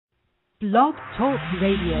Blog Talk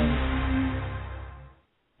Radio.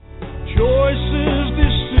 Choices,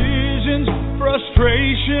 decisions,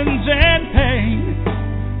 frustrations, and pain.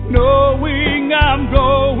 Knowing I'm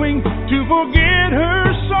going to forget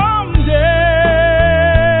her someday.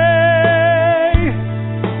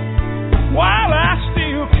 While I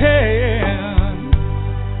still can,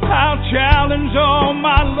 I'll challenge all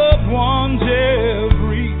my loved ones,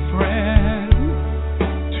 every friend,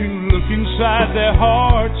 to look inside their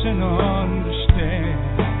hearts and understand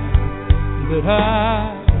that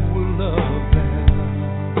I will love them.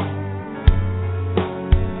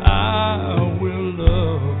 I will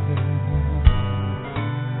love them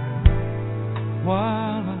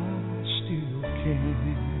while I still can.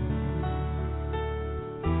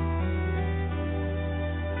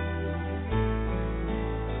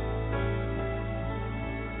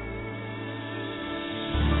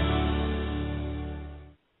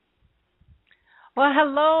 Well,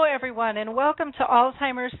 hello, everyone, and welcome to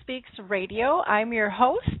Alzheimer Speaks Radio. I'm your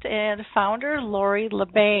host and founder, Lori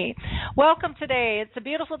LeBay. Welcome today. It's a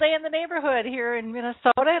beautiful day in the neighborhood here in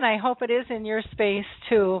Minnesota, and I hope it is in your space,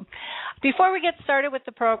 too. Before we get started with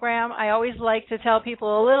the program, I always like to tell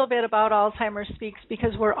people a little bit about Alzheimer Speaks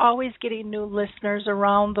because we're always getting new listeners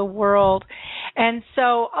around the world. And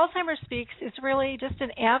so Alzheimer Speaks is really just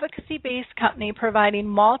an advocacy-based company providing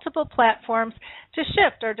multiple platforms to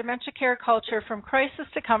shift our dementia care culture from crisis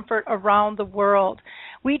to comfort around the world.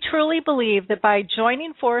 We truly believe that by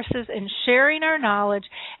joining forces and sharing our knowledge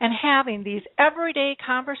and having these everyday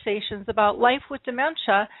conversations about life with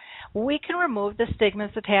dementia, we can remove the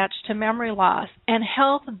stigmas attached to memory loss and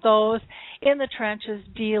help those in the trenches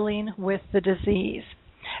dealing with the disease.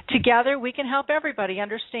 Together, we can help everybody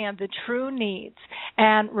understand the true needs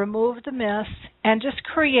and remove the myths and just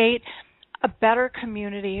create a better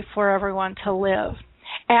community for everyone to live.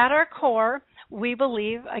 At our core, we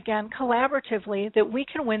believe, again, collaboratively, that we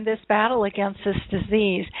can win this battle against this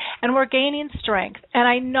disease, and we're gaining strength. And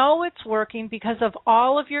I know it's working because of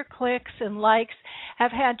all of your clicks and likes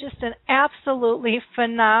have had just an absolutely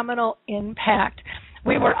phenomenal impact.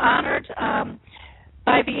 We were honored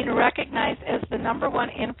by being recognized as the #1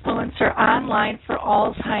 influencer online for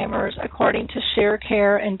Alzheimer's, according to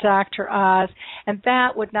ShareCare and Dr. Oz, and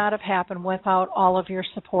that would not have happened without all of your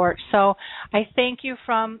support. So I thank you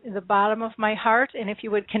from the bottom of my heart, and if you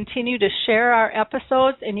would continue to share our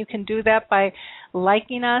episodes, and you can do that by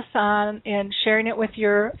liking us on and sharing it with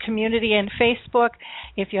your community in Facebook.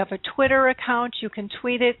 If you have a Twitter account, you can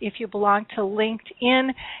tweet it. If you belong to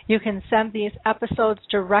LinkedIn, you can send these episodes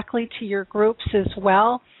directly to your groups as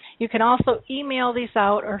well. You can also email these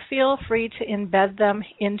out or feel free to embed them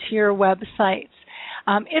into your websites.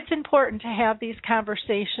 It's important to have these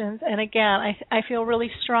conversations, and again, I feel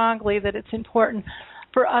really strongly that it's important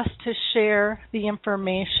for us to share the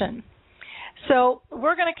information. So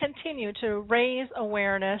we're going to continue to raise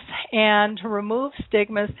awareness and to remove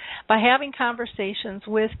stigmas by having conversations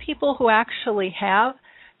with people who actually have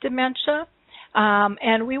dementia.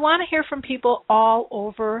 And we want to hear from people all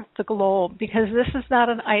over the globe because this is not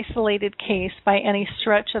an isolated case by any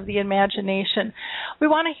stretch of the imagination. We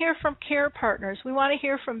want to hear from care partners. We want to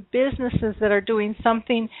hear from businesses that are doing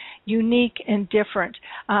something unique and different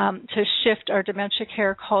to shift our dementia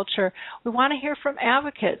care culture. We want to hear from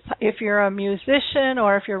advocates. If you're a musician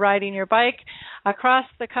or if you're riding your bike across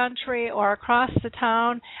the country or across the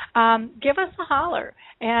town, give us a holler.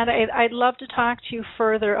 And I'd love to talk to you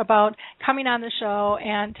further about coming on the show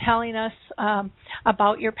and telling us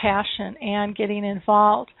about your passion and getting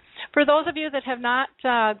involved. For those of you that have not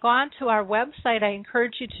gone to our website, I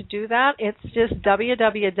encourage you to do that. It's just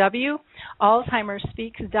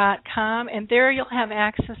www.alzheimerspeaks.com, and there you'll have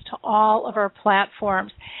access to all of our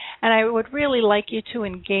platforms. And I would really like you to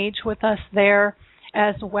engage with us there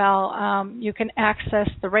as well. You can access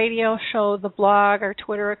the radio show, the blog, our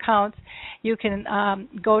Twitter accounts. You can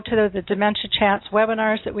go to the Dementia Chats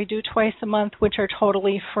webinars that we do twice a month, which are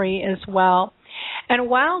totally free as well. And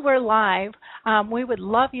while we're live, we would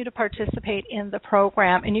love you to participate in the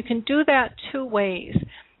program, and you can do that two ways.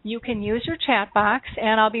 You can use your chat box,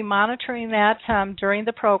 and I'll be monitoring that during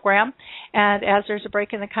the program. And as there's a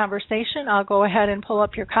break in the conversation, I'll go ahead and pull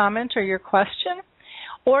up your comment or your question.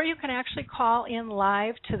 Or you can actually call in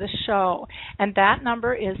live to the show, and that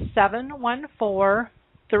number is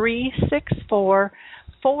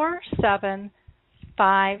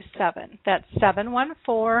 714-364-4757. That's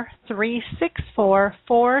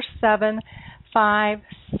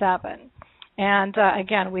 714-364-4757. And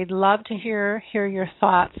again, we'd love to hear your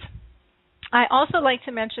thoughts. I also like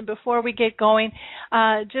to mention before we get going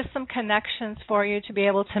just some connections for you to be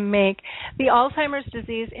able to make. The Alzheimer's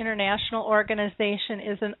Disease International Organization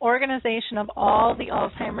is an organization of all the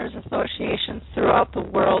Alzheimer's associations throughout the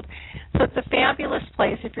world. So it's a fabulous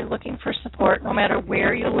place if you're looking for support, no matter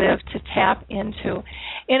where you live, to tap into.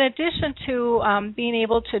 In addition to being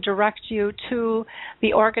able to direct you to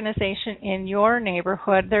the organization in your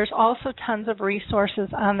neighborhood, there's also tons of resources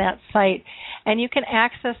on that site. And you can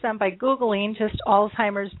access them by Googling just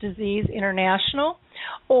Alzheimer's Disease International,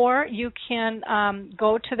 or you can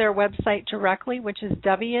go to their website directly, which is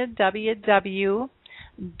www.alz.co.uk.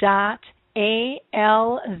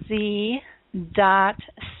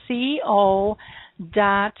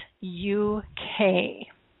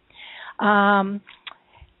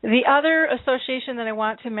 The other association that I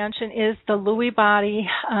want to mention is the Lewy Body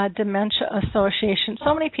Dementia Association.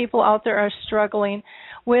 So many people out there are struggling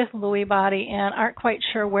with Lewy body and aren't quite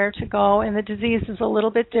sure where to go, and the disease is a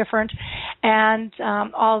little bit different. And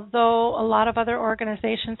although a lot of other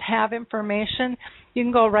organizations have information, you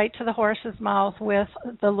can go right to the horse's mouth with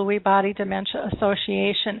the Lewy Body Dementia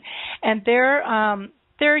Association. And their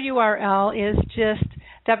URL is just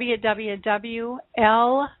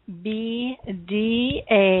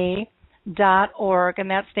www.lbda.org,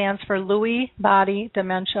 and that stands for Lewy Body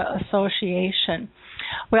Dementia Association.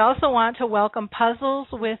 We also want to welcome Puzzles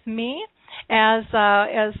with Me as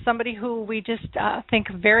somebody who we just think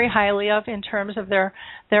very highly of in terms of their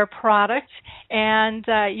product. And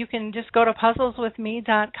you can just go to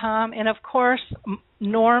puzzleswithme.com. And, of course,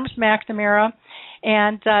 Norms McNamara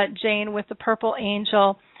and Jane with the Purple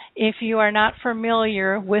Angel. If you are not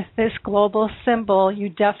familiar with this global symbol, you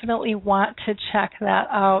definitely want to check that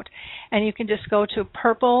out. And you can just go to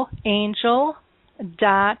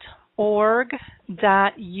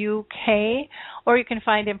purpleangel.org.uk, or you can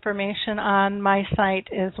find information on my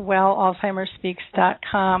site as well,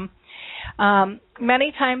 alzheimerspeaks.com.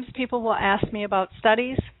 Many times people will ask me about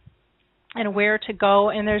studies and where to go,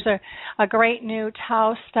 and there's a great new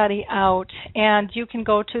Tau study out, and you can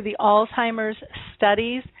go to the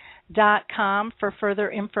alzheimersstudies.com for further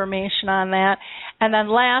information on that. And then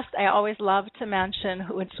last, I always love to mention,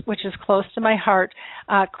 which is close to my heart,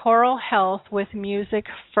 Choral Health with Music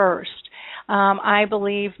First. I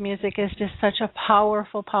believe music is just such a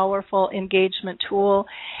powerful, powerful engagement tool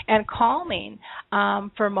and calming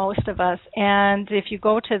for most of us. And if you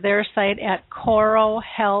go to their site at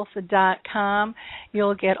chorohealth.com,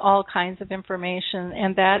 you'll get all kinds of information,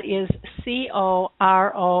 and that is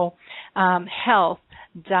CORO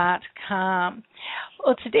health.com.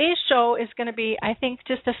 Well, today's show is going to be, I think,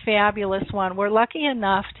 just a fabulous one. We're lucky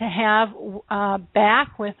enough to have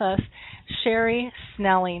back with us Sherry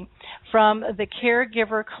Snelling from the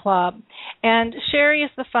Caregiver Club. And Sherry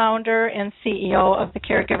is the founder and CEO of the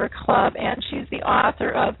Caregiver Club, and she's the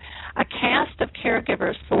author of A Cast of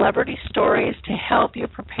Caregivers, Celebrity Stories to Help You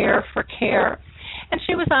Prepare for Care. And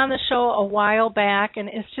she was on the show a while back, and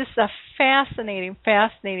is just a fascinating,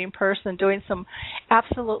 fascinating person doing some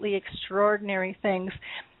absolutely extraordinary things.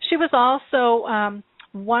 She was also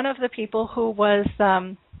one of the people who was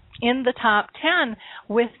in the top 10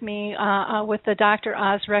 with me with the Dr.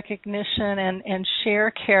 Oz recognition and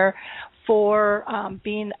Share Care for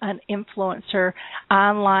being an influencer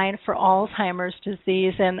online for Alzheimer's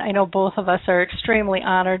disease. And I know both of us are extremely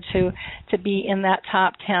honored to be in that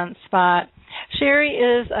top 10 spot. Sherry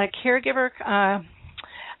is a caregiver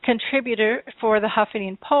contributor for the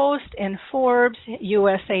Huffington Post and Forbes,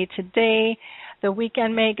 USA Today, The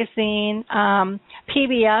Weekend Magazine,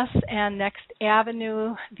 PBS and Next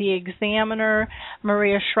Avenue, The Examiner,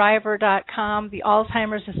 MariaShriver.com, the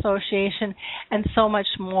Alzheimer's Association, and so much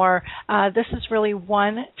more. This is really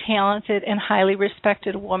one talented and highly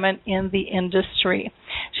respected woman in the industry.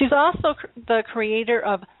 She's also the creator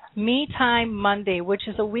of Me Time Monday, which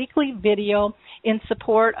is a weekly video in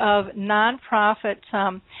support of nonprofit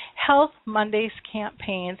Health Mondays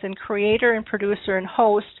campaigns, and creator and producer and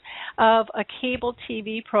host of a cable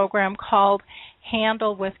TV program called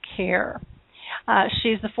Handle with Care.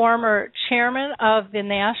 She's the former chairman of the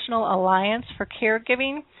National Alliance for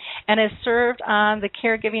Caregiving and has served on the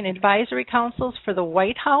Caregiving Advisory Councils for the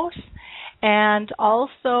White House and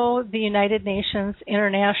also the United Nations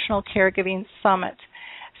International Caregiving Summit.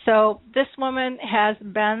 So this woman has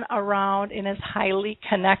been around and is highly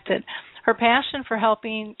connected. Her passion for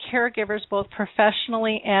helping caregivers both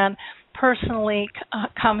professionally and personally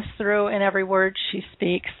comes through in every word she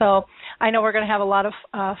speaks. So I know we're going to have a lot of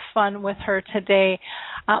fun with her today.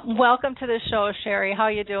 Welcome to the show, Sherry. How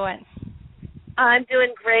are you doing? I'm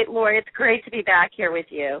doing great, Lori. It's great to be back here with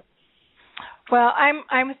you. Well,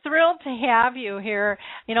 I'm thrilled to have you here.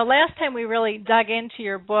 You know, last time we really dug into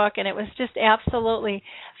your book, and it was just absolutely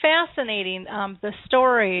fascinating. The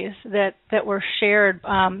stories that were shared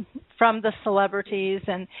from the celebrities,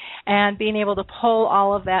 and being able to pull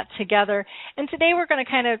all of that together. And today we're going to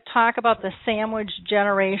kind of talk about the sandwich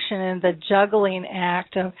generation and the juggling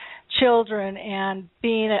act of children and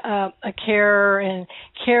being a carer and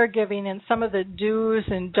caregiving, and some of the do's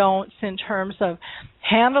and don'ts in terms of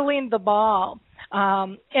handling the ball.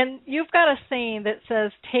 And you've got a saying that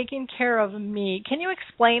says, taking care of me. Can you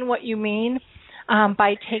explain what you mean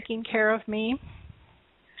by taking care of me?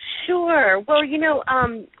 Sure. Well,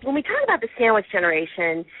 when we talk about the sandwich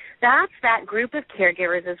generation, that's that group of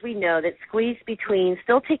caregivers, as we know, that squeeze between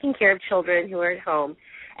still taking care of children who are at home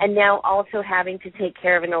and now also having to take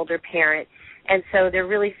care of an older parent. And so they're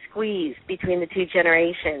really squeezed between the two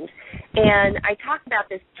generations. And I talk about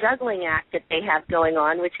this juggling act that they have going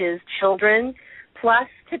on, which is children plus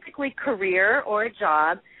typically career or a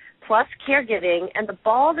job plus caregiving, and the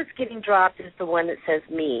ball that's getting dropped is the one that says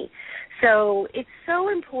me. So it's so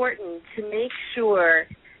important to make sure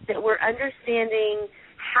that we're understanding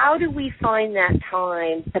how do we find that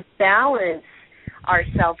time to balance our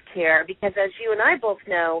self-care, because as you and I both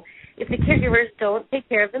know, if the caregivers don't take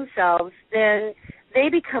care of themselves, then they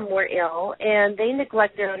become more ill and they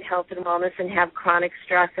neglect their own health and wellness and have chronic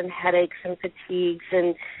stress and headaches and fatigue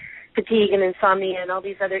and insomnia and all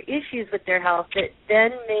these other issues with their health that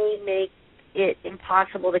then may make it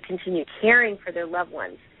impossible to continue caring for their loved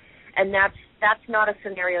ones. And that's not a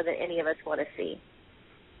scenario that any of us want to see.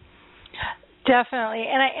 Definitely.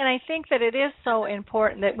 And I think that it is so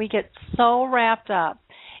important that we get so wrapped up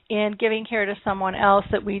in giving care to someone else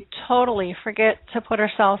that we totally forget to put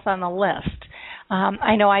ourselves on the list.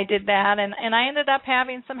 I know I did that, and I ended up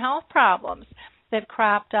having some health problems that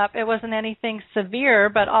cropped up. It wasn't anything severe,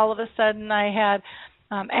 but all of a sudden I had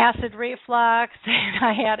acid reflux, and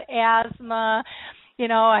I had asthma.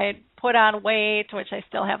 I had put on weight, which I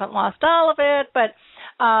still haven't lost all of it, but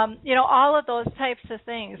all of those types of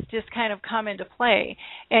things just kind of come into play.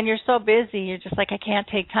 And you're so busy, you're just like, I can't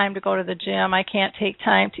take time to go to the gym. I can't take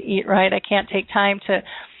time to eat right. I can't take time to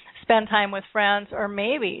spend time with friends, or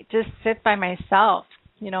maybe just sit by myself,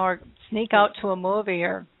 or sneak out to a movie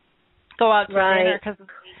or go out to dinner, because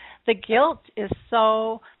the guilt is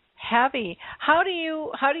so heavy. How do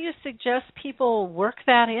you suggest people work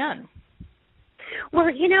that in? Well,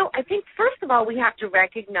 I think first of all we have to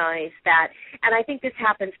recognize that, and I think this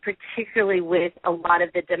happens particularly with a lot of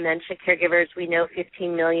the dementia caregivers. We know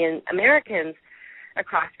 15 million Americans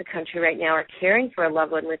across the country right now are caring for a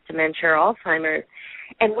loved one with dementia or Alzheimer's.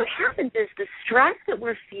 And what happens is the stress that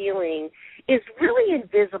we're feeling is really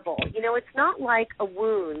invisible. It's not like a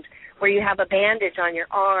wound where you have a bandage on your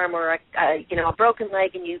arm or a broken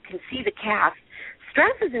leg and you can see the cast.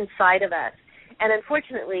 Stress is inside of us. And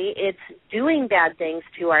unfortunately, it's doing bad things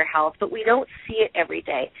to our health, but we don't see it every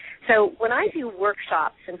day. So when I do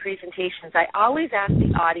workshops and presentations, I always ask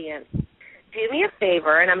the audience, do me a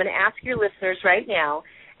favor, and I'm going to ask your listeners right now,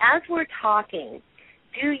 as we're talking,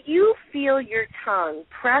 do you feel your tongue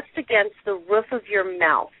pressed against the roof of your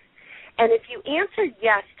mouth? And if you answer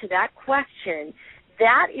yes to that question,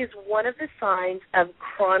 that is one of the signs of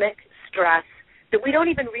chronic stress that we don't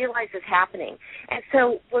even realize is happening. And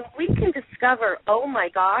so when we can discover, oh, my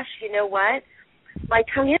gosh, you know what, my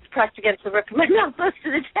tongue is pressed against the roof of my mouth most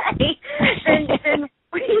of the day, then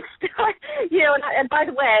we start, and by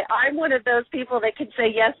the way, I'm one of those people that can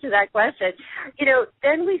say yes to that question.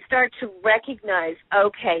 Then we start to recognize,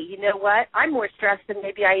 okay, you know what, I'm more stressed than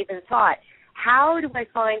maybe I even thought. How do I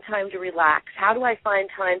find time to relax? How do I find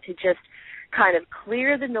time to just kind of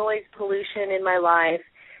clear the noise pollution in my life,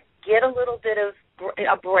 get a little bit of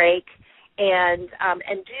a break, and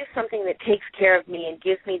do something that takes care of me and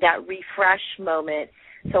gives me that refresh moment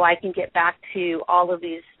so I can get back to all of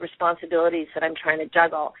these responsibilities that I'm trying to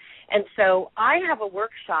juggle. And so I have a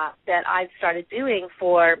workshop that I've started doing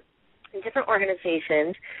for different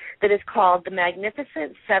organizations that is called The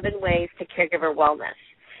Magnificent 7 Ways to Caregiver Wellness.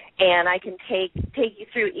 And I can take you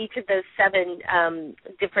through each of those 7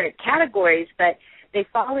 different categories, but they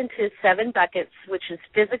fall into 7 buckets, which is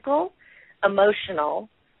physical, emotional,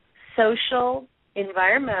 social,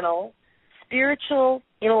 environmental, spiritual,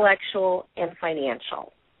 intellectual, and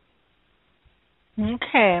financial.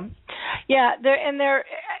 Okay. Yeah,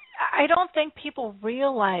 I don't think people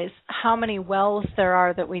realize how many wells there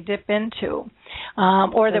are that we dip into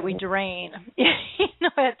or that we drain,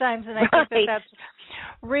 at times, and I think that's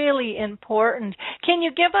really important. Can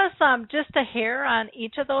you give us just a hair on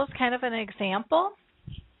each of those, kind of an example?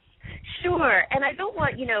 Sure, and I don't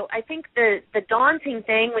want, I think the daunting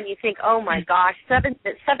thing when you think, oh my gosh,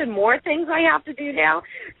 seven more things I have to do now.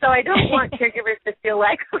 So I don't want caregivers to feel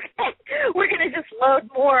like, okay, we're going to just load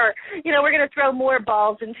more, we're going to throw more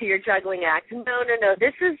balls into your juggling act. No.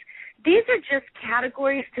 These are just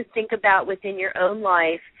categories to think about within your own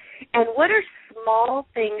life, and what are small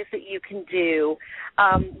things that you can do,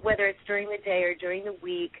 whether it's during the day or during the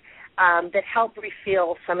week, that help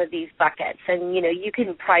refill some of these buckets. And, you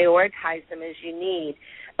can prioritize them as you need.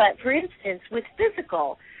 But, for instance, with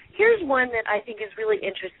physical, here's one that I think is really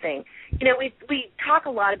interesting. We talk a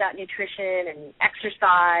lot about nutrition and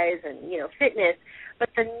exercise and, fitness, but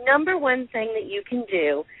the number one thing that you can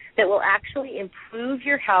do that will actually improve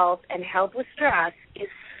your health and help with stress is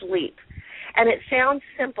sleep. And it sounds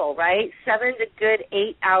simple, right? 7 to good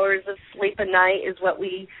 8 hours of sleep a night is what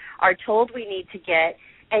we are told we need to get.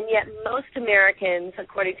 And yet most Americans,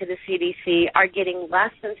 according to the CDC, are getting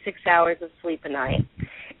less than 6 hours of sleep a night.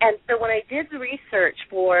 And so when I did the research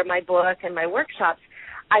for my book and my workshops,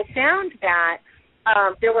 I found that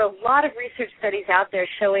there were a lot of research studies out there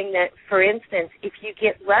showing that, for instance, if you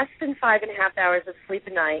get less than 5.5 hours of sleep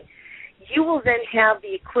a night, you will then have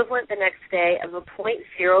the equivalent the next day of a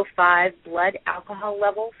 0.05 blood alcohol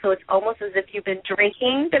level. So it's almost as if you've been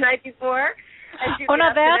drinking the night before.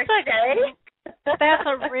 That's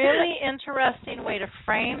a really interesting way to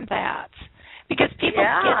frame that, because people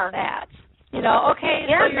get that. Okay,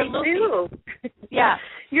 so you're loopy. Yeah.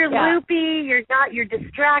 You're loopy, you're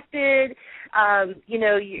distracted,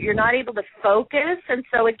 you're not able to focus. And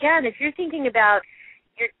so again, if you're thinking about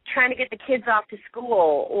you're trying to get the kids off to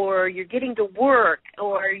school, or you're getting to work,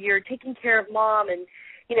 or you're taking care of mom and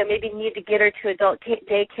maybe need to get her to adult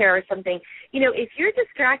daycare or something. If you're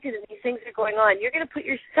distracted and these things are going on, you're going to put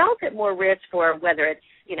yourself at more risk for whether it's,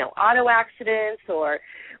 auto accidents, or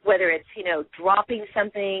whether it's, dropping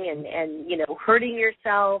something and hurting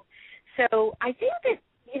yourself. So I think that,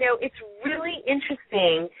 it's really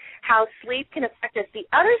interesting how sleep can affect us. The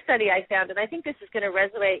other study I found, and I think this is going to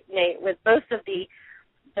resonate with most of the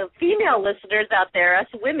female listeners out there, us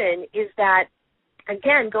women, is that,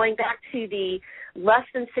 again, going back to the less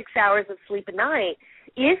than 6 hours of sleep a night,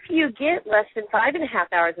 if you get less than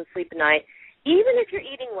 5.5 hours of sleep a night, even if you're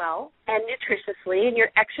eating well and nutritiously and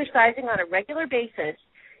you're exercising on a regular basis,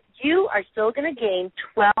 you are still going to gain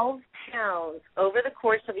 12 pounds over the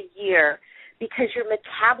course of a year, because your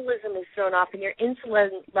metabolism is thrown off and your insulin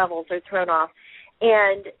levels are thrown off,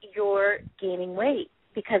 and you're gaining weight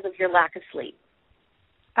because of your lack of sleep.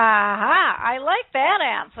 Aha, I like that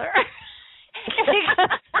answer.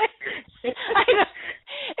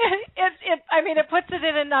 It puts it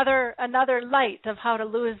in another light of how to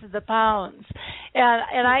lose the pounds,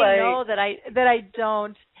 and I know that I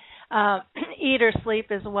don't eat or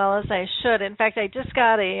sleep as well as I should. In fact, I just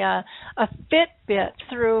got a Fitbit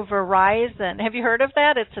through Verizon. Have you heard of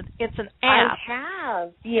that? It's an app. I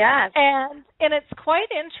have, yes. And it's quite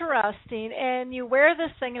interesting. And you wear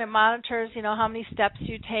this thing, and it monitors, how many steps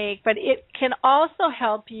you take. But it can also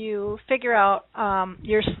help you figure out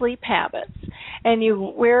your sleep habits. And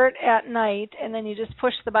you wear it at night, and then you just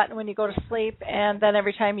push the button when you go to sleep. And then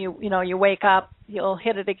every time you wake up, you'll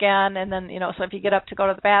hit it again. And then, so if you get up to go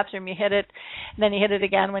to the bathroom, you hit it. And then you hit it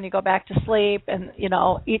again when you go back to sleep, and,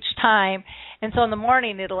 each time. And so in the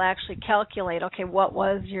morning, it'll actually calculate, okay, what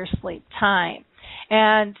was your sleep time?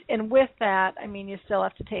 And with that, you still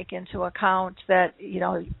have to take into account that,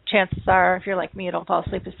 chances are, if you're like me, you don't fall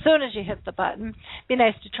asleep as soon as you hit the button. It'd be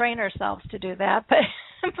nice to train ourselves to do that, but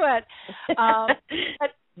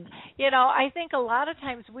I think a lot of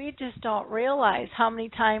times we just don't realize how many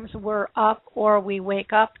times we're up or we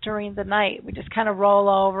wake up during the night. We just kind of roll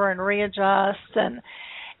over and readjust, and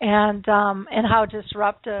how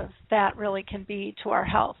disruptive that really can be to our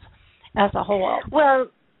health as a whole. Well,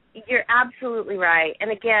 you're absolutely right.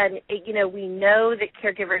 And again, we know that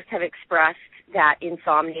caregivers have expressed that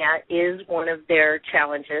insomnia is one of their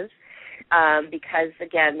challenges, because,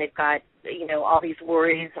 again, they've got, all these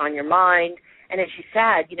worries on your mind. And as you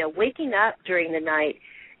said, waking up during the night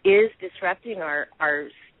is disrupting our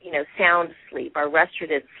sound sleep, our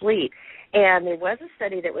restorative sleep. And there was a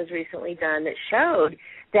study that was recently done that showed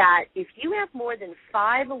that if you have more than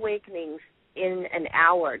 5 awakenings in an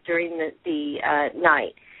hour during the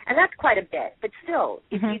night, and that's quite a bit, but still,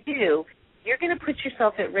 if you do, you're going to put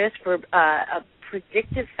yourself at risk for a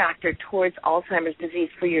predictive factor towards Alzheimer's disease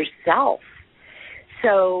for yourself.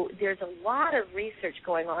 So there's a lot of research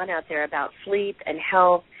going on out there about sleep and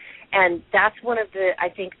health, and that's one of the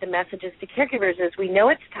messages to caregivers is we know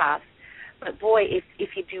it's tough, but boy, if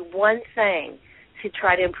you do one thing to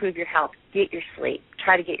try to improve your health, get your sleep.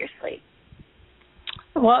 Try to get your sleep.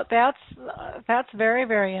 Well, that's very,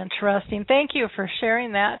 very interesting. Thank you for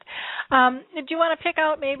sharing that. Do you want to pick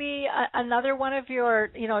out maybe another one of your,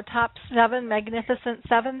 top 7, magnificent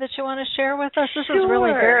 7 that you want to share with us? This is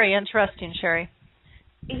really very interesting, Sherry.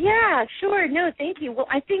 Yeah, sure. No, thank you. Well,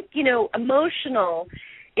 I think, emotional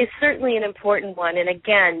is certainly an important one. And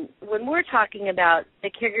again, when we're talking about the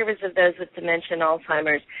caregivers of those with dementia and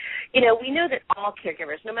Alzheimer's, we know that all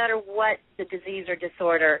caregivers, no matter what the disease or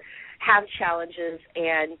disorder, have challenges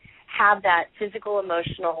and have that physical,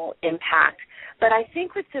 emotional impact. But I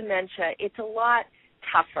think with dementia, it's a lot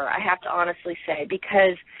tougher, I have to honestly say,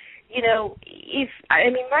 because,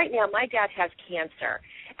 right now my dad has cancer.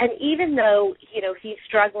 And even though, he's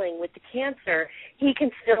struggling with the cancer, he can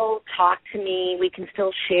still talk to me. We can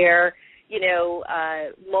still share,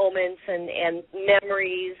 moments and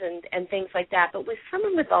memories and things like that. But with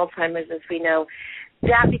someone with Alzheimer's, as we know,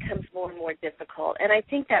 that becomes more and more difficult. And I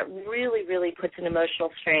think that really, really puts an emotional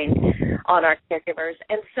strain on our caregivers.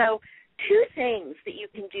 And so 2 things that you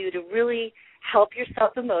can do to really help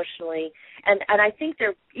yourself emotionally, and I think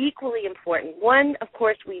they're equally important. One, of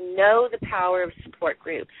course, we know the power of support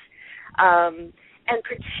groups, and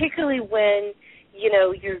particularly when,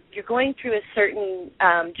 you're going through a certain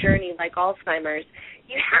journey like Alzheimer's,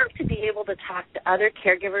 you have to be able to talk to other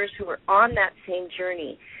caregivers who are on that same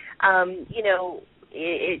journey.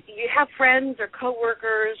 You have friends or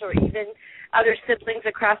coworkers or even other siblings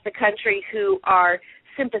across the country who are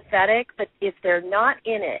sympathetic, but if they're not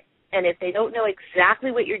in it, and if they don't know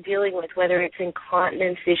exactly what you're dealing with, whether it's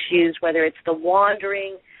incontinence issues, whether it's the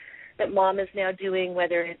wandering that mom is now doing,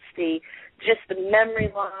 whether it's just the memory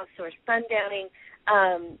loss or sundowning,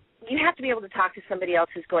 you have to be able to talk to somebody else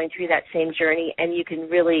who's going through that same journey, and you can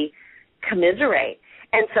really commiserate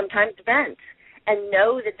and sometimes vent and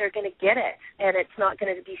know that they're going to get it, and it's not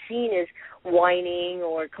going to be seen as whining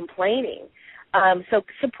or complaining. So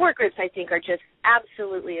support groups, I think, are just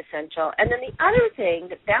absolutely essential. And then the other thing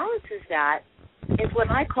that balances that is what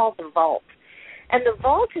I call the vault. And the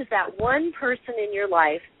vault is that one person in your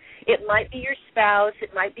life. It might be your spouse.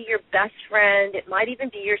 It might be your best friend. It might even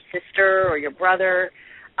be your sister or your brother.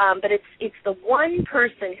 But it's the one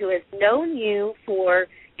person who has known you for,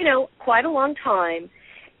 quite a long time.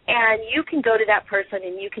 And you can go to that person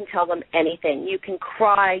and you can tell them anything. You can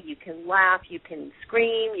cry. You can laugh. You can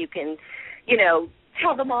scream. You can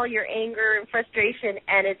tell them all your anger and frustration,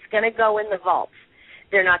 and it's going to go in the vault.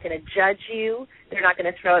 They're not going to judge you. They're not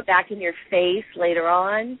going to throw it back in your face later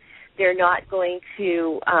on. They're not going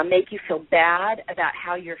to make you feel bad about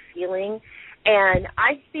how you're feeling. And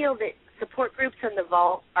I feel that support groups in the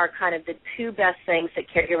vault are kind of the 2 best things that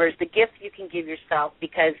caregivers, the gift you can give yourself,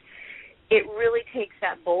 because it really takes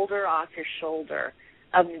that boulder off your shoulder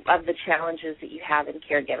of the challenges that you have in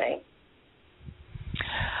caregiving.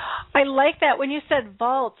 I like that. When you said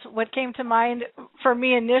vault, what came to mind for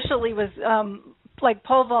me initially was like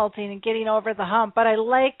pole vaulting and getting over the hump. But I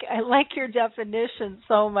like your definition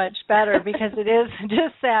so much better because it is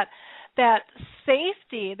just that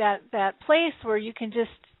safety, that place where you can just,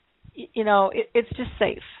 it's just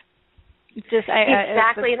safe. It's just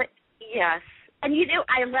exactly. Yes. And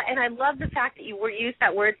I love the fact that you used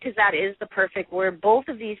that word, because that is the perfect word. Both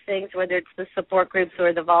of these things, whether it's the support groups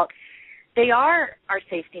or the vault, they are our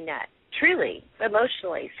safety net, truly,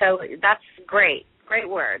 emotionally. So that's great. Great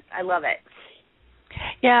word. I love it.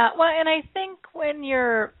 Yeah, well, and I think when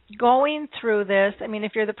you're going through this,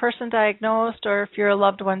 if you're the person diagnosed or if you're a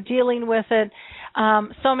loved one dealing with it,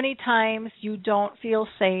 so many times you don't feel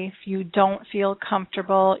safe, you don't feel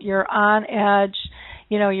comfortable, you're on edge.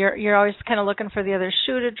 You're always kind of looking for the other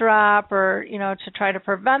shoe to drop or, to try to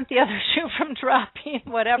prevent the other shoe from dropping,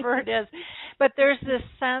 whatever it is. But there's this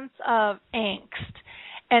sense of angst.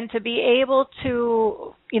 And to be able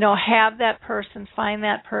to, have that person, find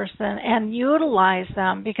that person, and utilize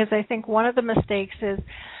them, because I think one of the mistakes is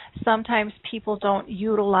sometimes people don't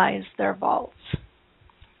utilize their vaults.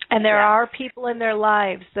 And there are people in their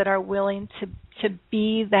lives that are willing to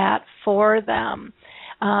be that for them.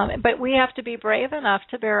 But we have to be brave enough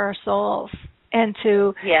to bare our souls and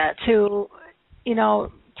to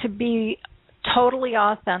be totally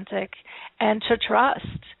authentic and to trust.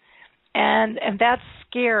 And that's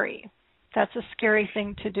scary. That's a scary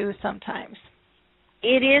thing to do sometimes.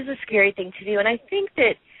 It is a scary thing to do. And I think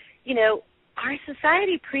that, our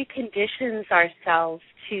society preconditions ourselves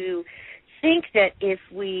to think that if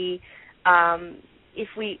we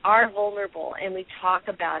are vulnerable and we talk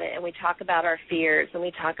about it and we talk about our fears and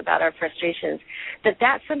we talk about our frustrations,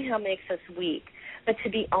 that somehow makes us weak. But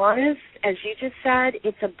to be honest, as you just said,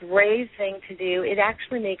 it's a brave thing to do. It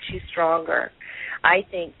actually makes you stronger, I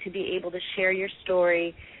think, to be able to share your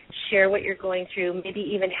story, share what you're going through, maybe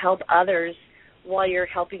even help others while you're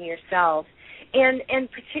helping yourself. And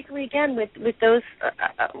particularly, again, with those,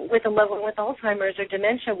 with a loved one with Alzheimer's or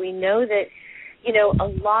dementia, we know that,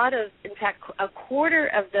 a lot of, in fact, a quarter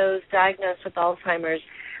of those diagnosed with Alzheimer's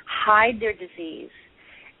hide their disease.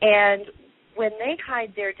 And when they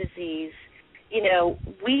hide their disease,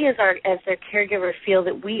 we as their caregiver feel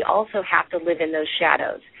that we also have to live in those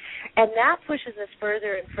shadows. And that pushes us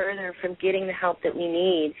further and further from getting the help that we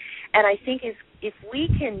need. And I think if we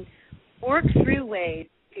can work through ways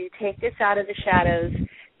to take this out of the shadows,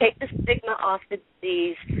 take the stigma off the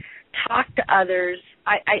disease, talk to others,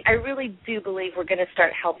 I really do believe we're going to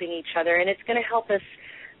start helping each other. And it's going to help us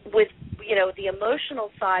with, the emotional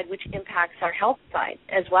side, which impacts our health side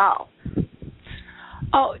as well.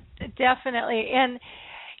 Oh, definitely. And,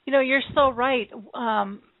 you're so right.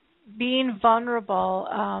 Being vulnerable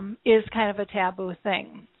is kind of a taboo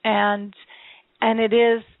thing. And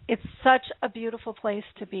it's such a beautiful place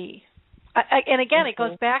to be. And again, it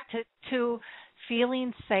goes back to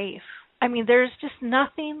feeling safe. I mean, there's just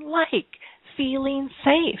nothing like feeling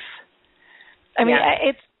safe. I mean,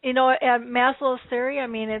 it's, at Maslow's theory, I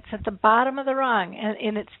mean, it's at the bottom of the rung,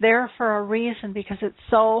 and it's there for a reason because it's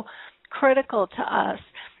so critical to us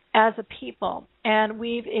as a people. And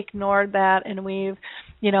we've ignored that, and we've,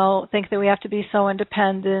 think that we have to be so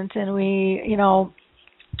independent, and we,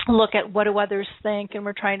 look at what do others think, and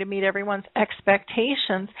we're trying to meet everyone's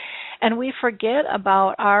expectations, and we forget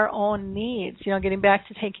about our own needs, getting back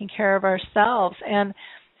to taking care of ourselves. And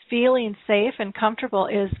feeling safe and comfortable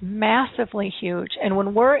is massively huge. And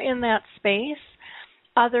when we're in that space,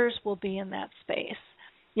 others will be in that space.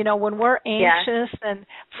 When we're anxious and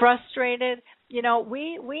frustrated,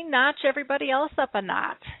 we notch everybody else up a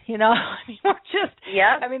notch. We're just,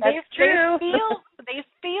 they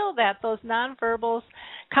feel that those nonverbals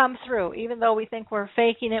come through. Even though we think we're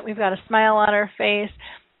faking it, we've got a smile on our face,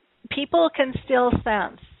 people can still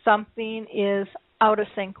sense something is out of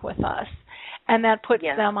sync with us, and that puts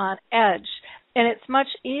them on edge. And it's much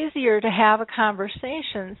easier to have a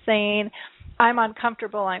conversation saying, I'm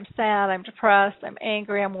uncomfortable, I'm sad, I'm depressed, I'm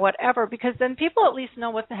angry, I'm whatever, because then people at least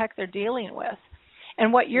know what the heck they're dealing with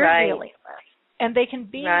and what you're dealing with. And they can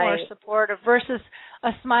be more supportive versus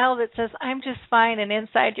a smile that says, I'm just fine, and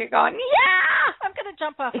inside you're going, I'm going to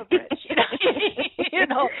jump off a bridge,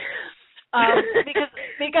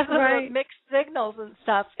 because of those mixed signals and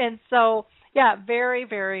stuff. And so, very,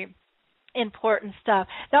 very important stuff.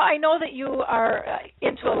 Now, I know that you are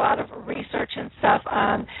into a lot of research and stuff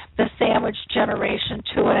on the sandwich generation,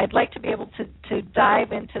 too, and I'd like to be able to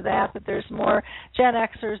dive into that, but there's more Gen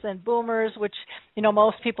Xers and Boomers, which,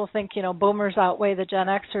 most people think, Boomers outweigh the Gen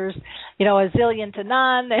Xers, a zillion to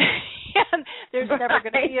none, and there's never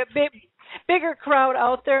going to be a bigger crowd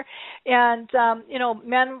out there, and,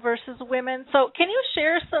 men versus women. So can you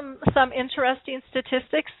share some interesting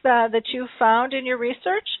statistics that you found in your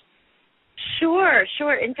research? Sure.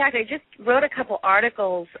 In fact, I just wrote a couple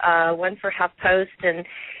articles, one for HuffPost, and,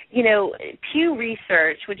 Pew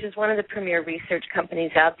Research, which is one of the premier research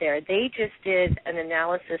companies out there, they just did an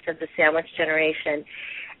analysis of the sandwich generation.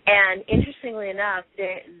 And interestingly enough,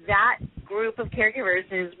 that group of caregivers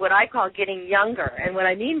is what I call getting younger. And what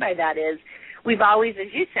I mean by that is we've always, as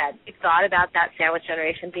you said, thought about that sandwich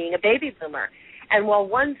generation being a baby boomer. And while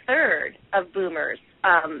 1/3 of boomers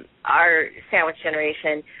are sandwich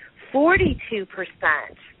generation, 42%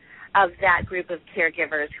 of that group of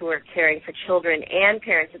caregivers who are caring for children and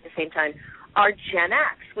parents at the same time are Gen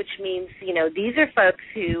X, which means, these are folks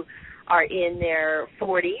who are in their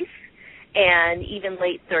 40s and even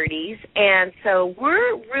late 30s. And so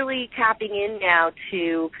we're really tapping in now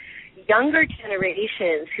to younger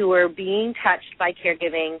generations who are being touched by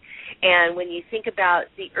caregiving. And when you think about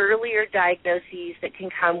the earlier diagnoses that can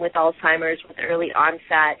come with Alzheimer's with early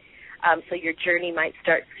onset, so your journey might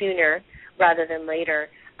start sooner rather than later.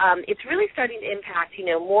 It's really starting to impact,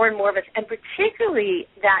 more and more of us, and particularly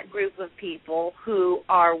that group of people who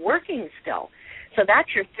are working still. So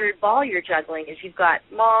that's your third ball you're juggling, is you've got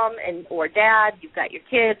mom or dad, you've got your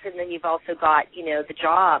kids, and then you've also got, the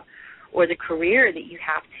job or the career that you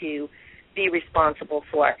have to be responsible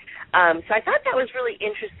for. So I thought that was really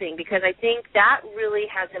interesting because I think that really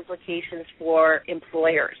has implications for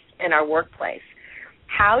employers in our workplace.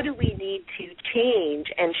 How do we need to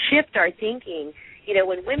change and shift our thinking?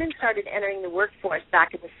 When women started entering the workforce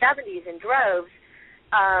back in the 70s in droves,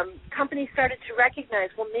 companies started to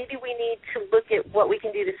recognize, well, maybe we need to look at what we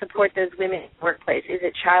can do to support those women in the workplace. Is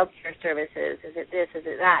it child care services? Is it this? Is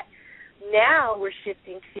it that? Now we're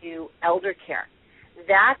shifting to elder care.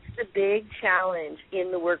 That's the big challenge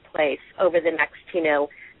in the workplace over the next,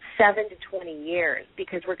 7 to 20 years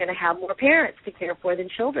because we're going to have more parents to care for than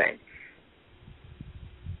children.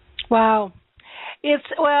 Wow.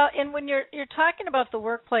 And when you're talking about the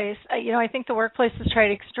workplace, I think the workplace has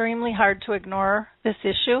tried extremely hard to ignore this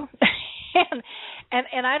issue.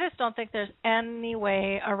 And I just don't think there's any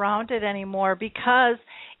way around it anymore, because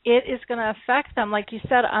it is going to affect them, like you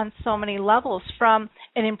said, on so many levels, from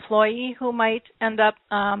an employee who might end up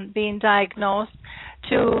being diagnosed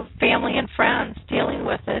to family and friends dealing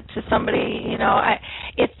with it, to somebody,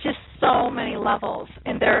 it's just so many levels,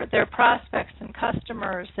 and their prospects and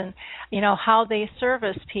customers, and, how they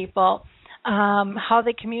service people, how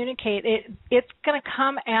they communicate. It's going to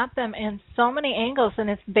come at them in so many angles, and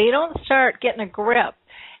if they don't start getting a grip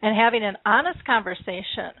and having an honest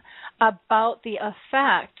conversation about the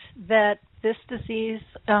effect that this disease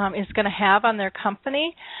is going to have on their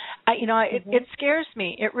company, it scares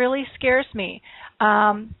me. It really scares me,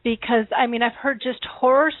 because, I've heard just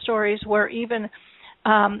horror stories where even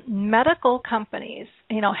medical companies,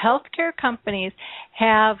 healthcare companies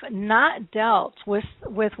have not dealt with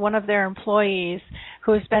one of their employees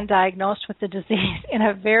who has been diagnosed with the disease in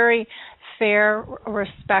a very fair,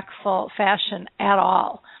 respectful fashion at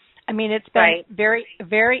all. It's been very,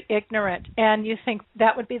 very ignorant, and you think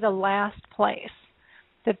that would be the last place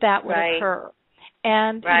that would occur.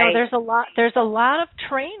 And there's a lot of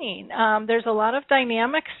training. There's a lot of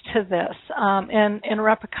dynamics to this, and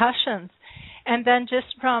repercussions. And then just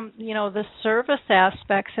from, the service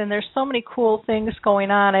aspects, and there's so many cool things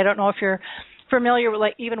going on. I don't know if you're familiar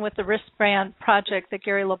with, even with the wristband project that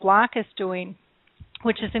Gary LeBlanc is doing,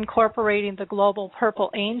 which is incorporating the global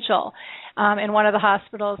Purple Angel. And one of the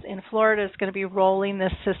hospitals in Florida is going to be rolling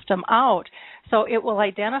this system out. So it will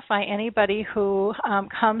identify anybody who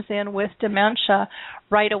comes in with dementia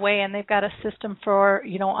right away, and they've got a system for,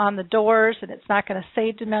 on the doors, and it's not going to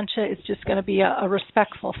say dementia. It's just going to be a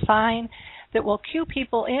respectful sign that will cue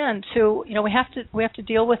people in to, we have to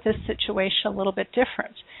deal with this situation a little bit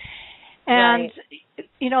different. And,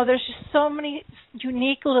 there's just so many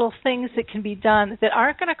unique little things that can be done that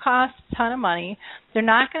aren't going to cost a ton of money. They're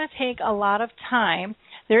not going to take a lot of time.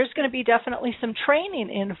 There's going to be definitely some training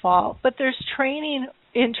involved, but there's training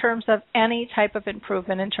in terms of any type of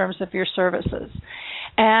improvement in terms of your services.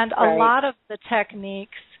 And a lot of the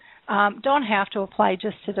techniques don't have to apply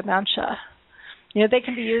just to dementia. They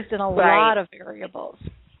can be used in a lot of variables.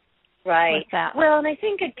 Right. Like that. Well, and I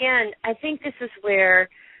think this is where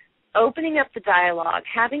opening up the dialogue,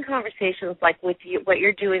 having conversations like with you, what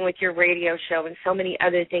you're doing with your radio show and so many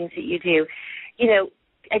other things that you do,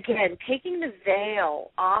 again, taking the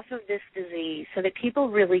veil off of this disease so that people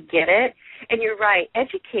really get it. And you're right,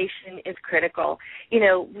 education is critical.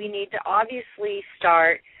 We need to obviously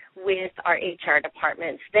start with our HR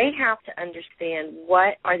departments. They have to understand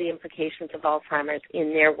what are the implications of Alzheimer's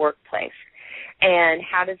in their workplace, and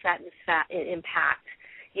how does that impact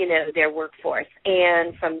their workforce,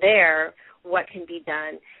 and from there, what can be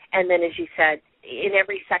done. And then, as you said, in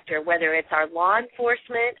every sector, whether it's our law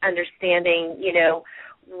enforcement, understanding,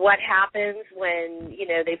 what happens when,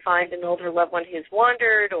 they find an older loved one who's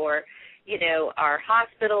wandered, or, our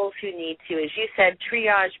hospitals who need to, as you said,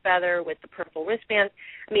 triage better with the purple wristbands.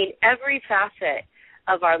 Every facet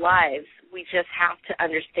of our lives, we just have to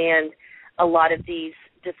understand a lot of these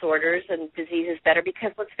disorders and diseases better,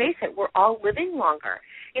 because let's face it, we're all living longer.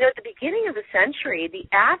 At the beginning of the century, the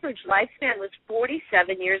average lifespan was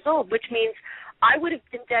 47 years old, which means I would have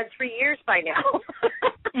been dead 3 years by now.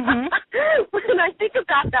 When I think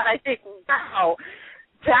about that, I think, wow,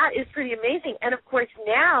 that is pretty amazing. And, of course,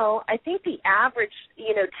 now I think the average,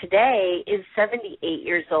 today is 78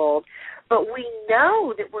 years old. But we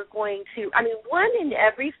know that we're going to, 1 in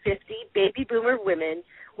every 50 baby boomer women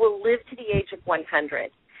will live to the age of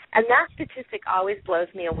 100. And that statistic always blows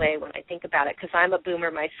me away when I think about it, because I'm a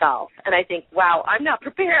boomer myself. And I think, wow, I'm not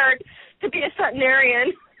prepared to be a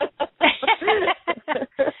centenarian.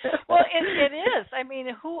 Well, it is.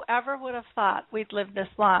 Whoever would have thought we'd live this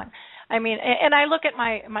long? And I look at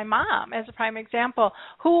my mom as a prime example.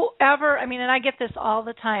 Whoever, and I get this all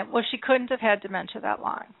the time, well, she couldn't have had dementia that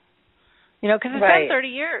long. Because it's been 30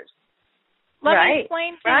 years. Let me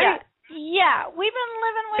explain to you. Yeah, we've been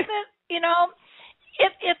living with it,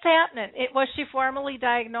 It's happening. Was she formally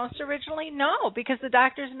diagnosed originally? No, because the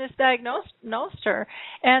doctors misdiagnosed her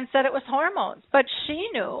and said it was hormones. But she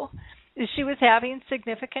knew she was having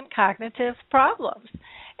significant cognitive problems.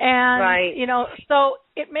 And, so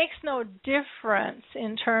it makes no difference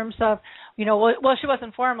in terms of, well, she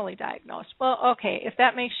wasn't formally diagnosed. Well, okay, if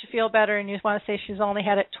that makes you feel better and you want to say she's only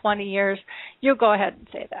had it 20 years, you go ahead and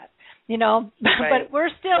say that. But we're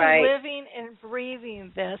still living and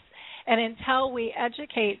breathing this. And until we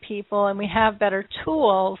educate people and we have better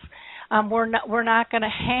tools, we're not going to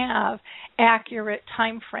have accurate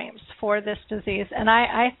time frames for this disease. And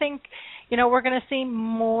I think, we're going to see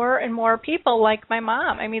more and more people like my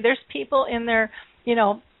mom. I mean, there's people in their, their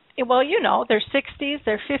 60s,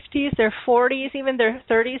 their 50s, their 40s, even their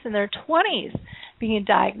 30s and their 20s being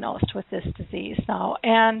diagnosed with this disease now.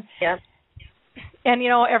 And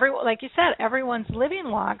like you said, everyone's living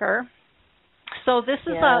longer. So this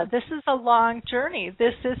is a long journey.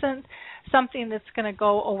 This isn't something that's going to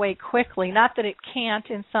go away quickly. Not that it can't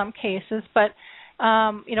in some cases, but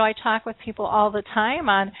I talk with people all the time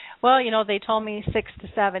on, they told me 6 to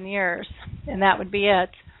 7 years, and that would be it.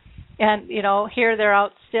 And here they're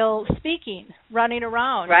out still speaking, running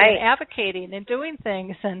around, and advocating and doing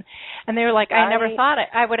things, and they were like, I never thought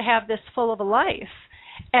I would have this full of a life.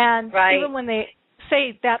 And even when they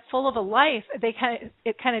say that full of a life,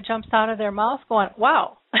 it kind of jumps out of their mouth going,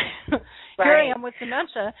 wow, here I am with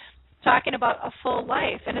dementia talking about a full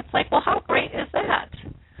life. And it's like, well, how great is that?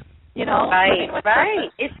 Right.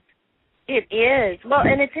 It is. Well,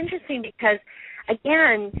 and it's interesting because,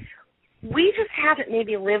 again, we just haven't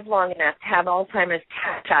maybe lived long enough to have Alzheimer's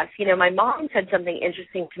touch us. My mom said something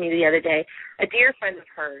interesting to me the other day. A dear friend of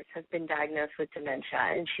hers has been diagnosed with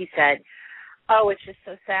dementia, and she said, oh, it's just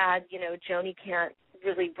so sad, Joni can't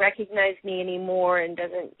really recognize me anymore and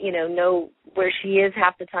doesn't, know where she is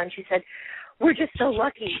half the time. She said, we're just so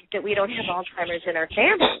lucky that we don't have Alzheimer's in our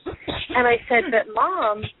family. And I said, but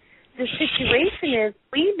Mom, the situation is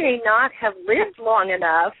we may not have lived long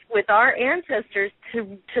enough with our ancestors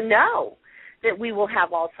to know that we will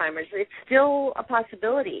have Alzheimer's. It's still a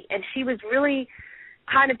possibility. And she was really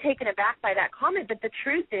kind of taken aback by that comment. But the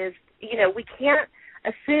truth is, we can't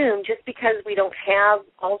assume just because we don't have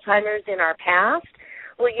Alzheimer's in our past.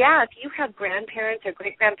 Well, if you have grandparents or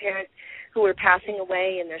great-grandparents who are passing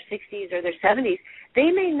away in their 60s or their 70s,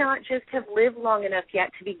 they may not just have lived long enough yet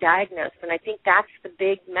to be diagnosed. And I think that's the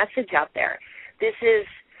big message out there. This is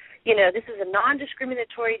a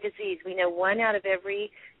non-discriminatory disease. We know 1 out of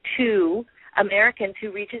every 2 Americans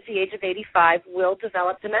who reaches the age of 85 will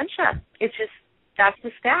develop dementia. It's just, that's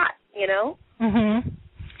the stat, Mm-hmm.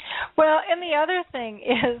 Well, and the other thing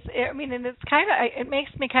is, and it's it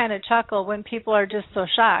makes me kind of chuckle when people are just so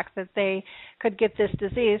shocked that they could get this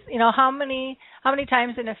disease. How many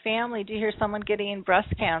times in a family do you hear someone getting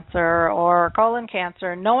breast cancer or colon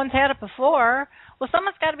cancer and no one's had it before? Well,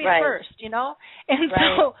 someone's got to be first, And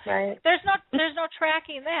so there's no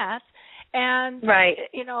tracking that. And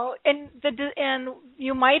and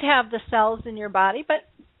you might have the cells in your body, but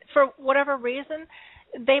for whatever reason,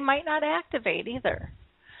 they might not activate either.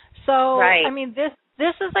 So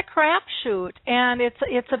this is a crapshoot, and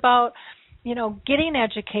it's about getting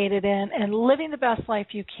educated and living the best life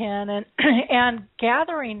you can and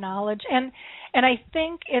gathering knowledge, and I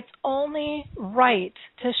think it's only right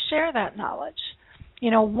to share that knowledge.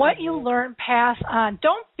 What you learn, pass on.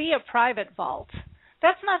 Don't be a private vault.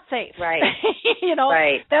 That's not safe. Right.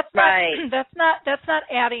 That's not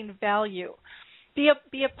adding value. Be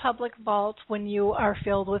a public vault when you are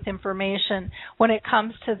filled with information when it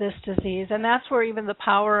comes to this disease. And that's where even the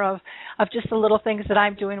power of just the little things that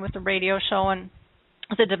I'm doing with the radio show and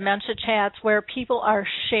the dementia chats where people are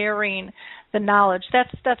sharing the knowledge.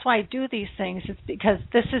 That's why I do these things. It's because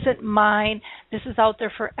this isn't mine. This is out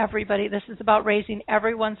there for everybody. This is about raising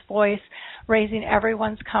everyone's voice, raising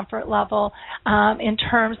everyone's comfort level in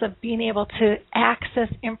terms of being able to access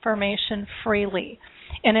information freely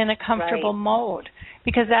and in a comfortable mode,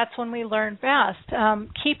 because that's when we learn best.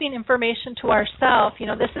 Keeping information to ourselves,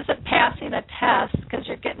 this isn't passing a test because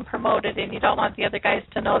you're getting promoted and you don't want the other guys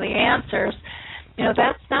to know the answers.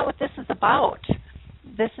 That's not what this is about.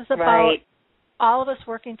 This is about all of us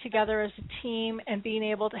working together as a team and being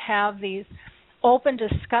able to have these open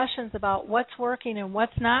discussions about what's working and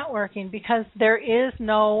what's not working, because there is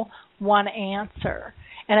no one answer.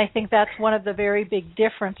 And I think that's one of the very big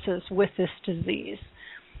differences with this disease.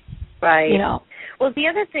 Right. Well, the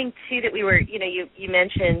other thing, too, that we were, you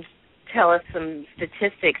mentioned, tell us some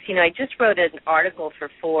statistics. I just wrote an article for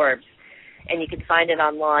Forbes, and you can find it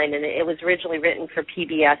online, and it was originally written for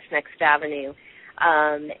PBS Next Avenue.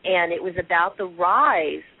 And it was about the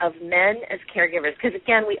rise of men as caregivers, because,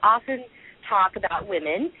 again, we often talk about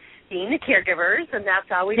women being the caregivers, and that's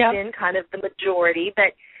always been kind of the majority,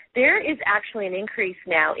 but there is actually an increase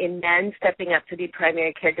now in men stepping up to be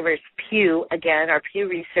primary caregivers. Pew, again, our Pew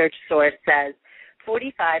Research source says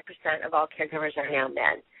 45% of all caregivers are now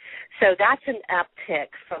men. So that's an uptick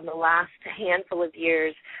from the last handful of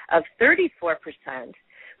years of 34%,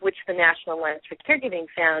 which the National Alliance for Caregiving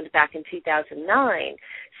found back in 2009.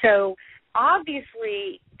 So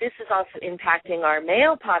obviously this is also impacting our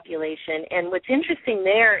male population, and what's interesting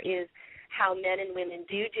there is how men and women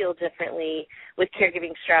do deal differently with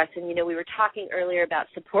caregiving stress. And, we were talking earlier about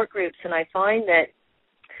support groups, and I find that,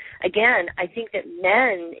 again, I think that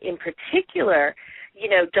men in particular,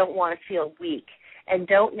 don't want to feel weak and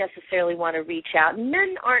don't necessarily want to reach out. And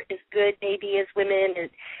men aren't as good maybe as women at,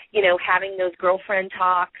 having those girlfriend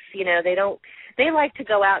talks. They like to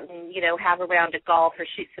go out and, have a round of golf or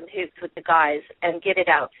shoot some hoops with the guys and get it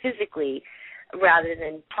out physically rather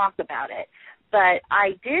than talk about it. But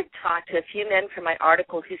I did talk to a few men from my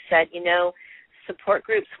article who said, support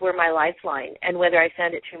groups were my lifeline. And whether I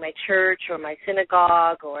found it through my church or my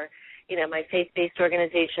synagogue or, my faith-based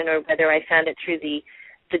organization, or whether I found it through the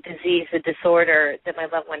disease, the disorder that my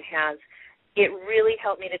loved one has, it really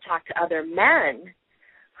helped me to talk to other men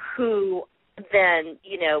who then,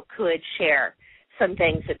 could share some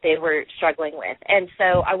things that they were struggling with. And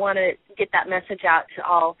so I want to get that message out to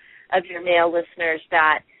all of your male listeners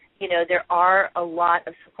that, there are a lot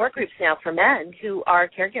of support groups now for men who are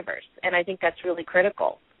caregivers, and I think that's really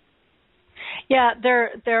critical. Yeah,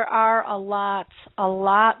 there are a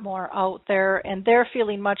lot more out there, and they're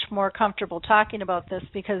feeling much more comfortable talking about this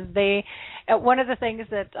because one of the things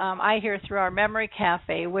that I hear through our Memory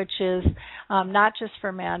Cafe, which is not just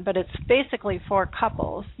for men, but it's basically for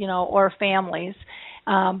couples, or families,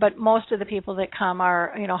 but most of the people that come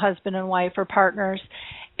are, husband and wife or partners,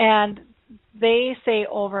 and they say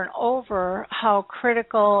over and over how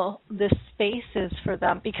critical this space is for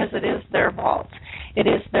them because it is their vault. It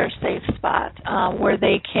is their safe spot where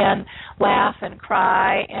they can laugh and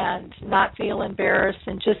cry and not feel embarrassed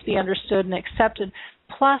and just be understood and accepted,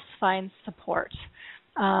 plus find support.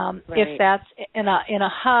 Right. If that's in a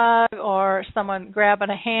hug or someone grabbing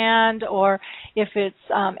a hand, or if it's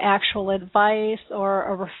actual advice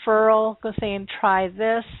or a referral, saying try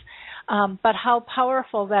this. But how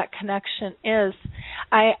powerful that connection is.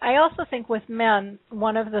 I also think with men,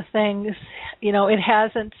 one of the things, it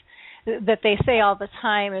hasn't, that they say all the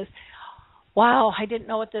time is, wow, I didn't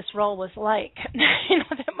know what this role was like.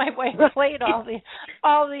 That my wife played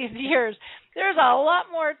all these years. There's a lot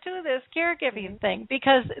more to this caregiving thing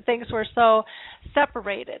because things were so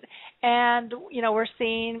separated. And, we're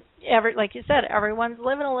seeing, like you said, everyone's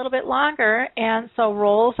living a little bit longer, and so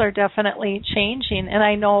roles are definitely changing. And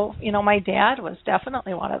I know, my dad was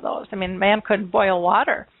definitely one of those. I mean, man couldn't boil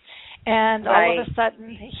water. And all of a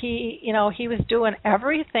sudden, he was doing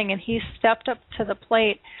everything, and he stepped up to the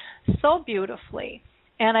plate so beautifully.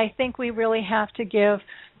 And I think we really have to give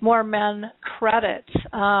more men credit.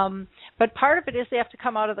 But part of it is they have to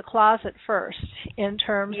come out of the closet first in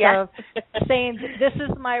terms of saying, this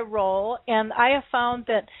is my role. And I have found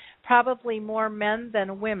that probably more men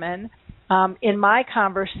than women in my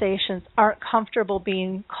conversations aren't comfortable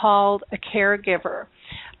being called a caregiver.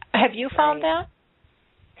 Have you found that?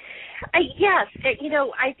 Yes.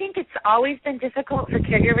 I think it's always been difficult for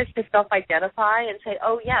caregivers to self-identify and say,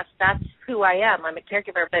 oh, yes, that's who I am. I'm a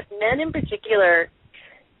caregiver. But men in particular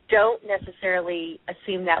don't necessarily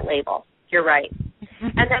assume that label. You're right.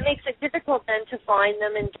 And that makes it difficult then to find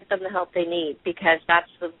them and get them the help they need because that's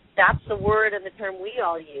the word and the term we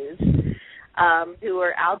all use who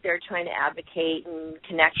are out there trying to advocate and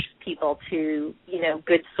connect people to,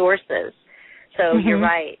 good sources. So you're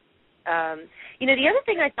right. The other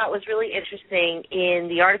thing I thought was really interesting in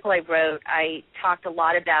the article I wrote, I talked a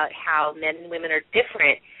lot about how men and women are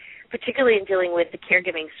different, particularly in dealing with the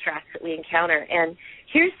caregiving stress that we encounter. And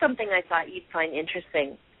here's something I thought you'd find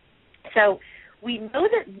interesting. So we know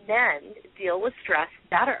that men deal with stress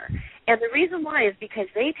better. And the reason why is because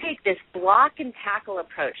they take this block and tackle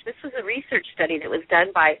approach. This was a research study that was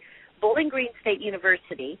done by Bowling Green State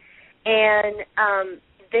University, and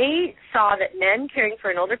they saw that men caring for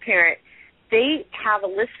an older parent, they have a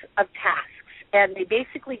list of tasks, and they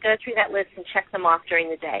basically go through that list and check them off during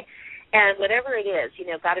the day. And whatever it is,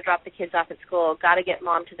 got to drop the kids off at school, got to get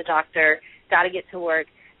mom to the doctor, got to get to work,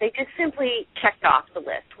 they just simply checked off the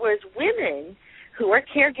list. Whereas women who are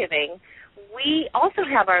caregiving, we also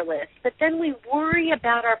have our list, but then we worry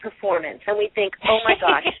about our performance, and we think, oh, my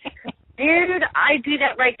gosh, did I do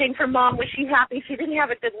that right thing for mom? Was she happy? She didn't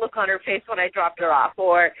have a good look on her face when I dropped her off.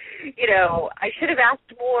 Or, I should have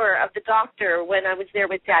asked more of the doctor when I was there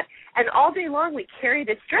with dad. And all day long we carry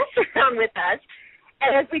this stress around with us.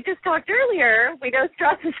 And as we just talked earlier, we know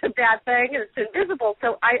stress is a bad thing and it's invisible.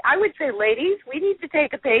 So I would say, ladies, we need to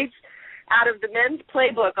take a page out of the men's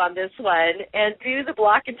playbook on this one and do the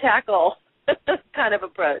block and tackle kind of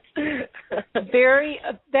approach.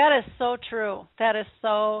 That is so true. That is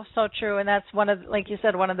so true. And that's one of, like you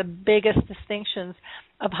said, one of the biggest distinctions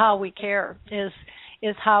of how we care is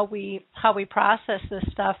is how we process this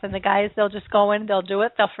stuff. And the guys, they'll just go in, they'll do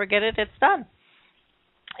it, they'll forget it, it's done.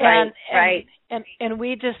 Right. And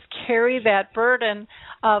we just carry that burden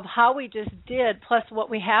of how we just did, plus what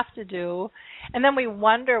we have to do, and then we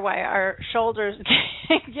wonder why our shoulders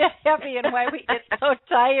get heavy and why we get so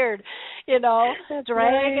tired,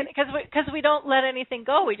 dragging, because we don't let anything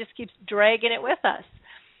go. We just keep dragging it with us.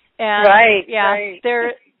 And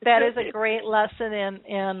that is a great lesson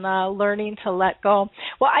in learning to let go.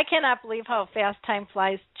 Well, I cannot believe how fast time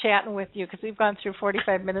flies chatting with you, because we've gone through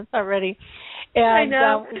 45 minutes already. And, I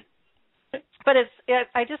know. But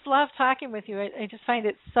I just love talking with you. I just find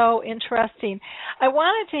it so interesting. I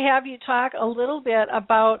wanted to have you talk a little bit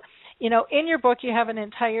about, in your book you have an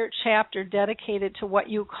entire chapter dedicated to what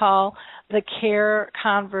you call the care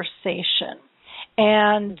conversation.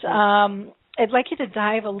 And I'd like you to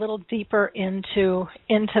dive a little deeper into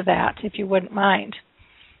that, if you wouldn't mind.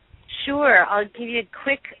 Sure. I'll give you a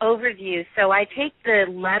quick overview. So I take the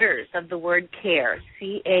letters of the word care,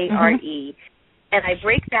 C-A-R-E, and I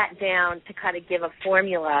break that down to kind of give a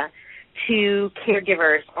formula to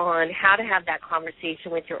caregivers on how to have that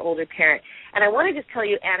conversation with your older parent. And I want to just tell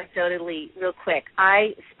you anecdotally real quick. I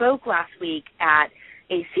spoke last week at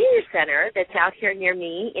a senior center that's out here near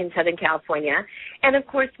me in Southern California. And, of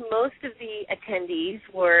course, most of the attendees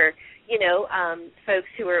were,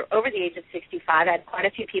 folks who were over the age of 65. I had quite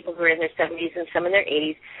a few people who were in their 70s and some in their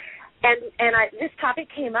 80s. And this topic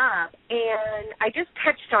came up, and I just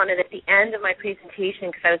touched on it at the end of my presentation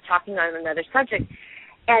because I was talking on another subject.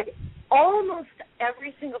 And almost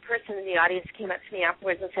every single person in the audience came up to me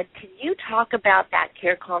afterwards and said, can you talk about that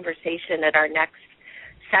care conversation at our next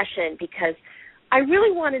session? Because I really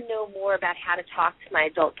want to know more about how to talk to my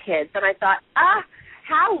adult kids. And I thought,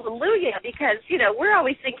 hallelujah, because, we're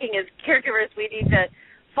always thinking as caregivers we need to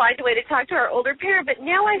find a way to talk to our older parent. But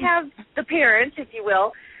now I have the parents, if you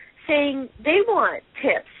will, saying they want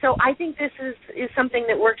tips. So I think this is something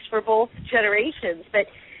that works for both generations. But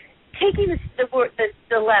taking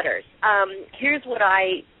the letters, here's what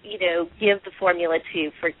I, give the formula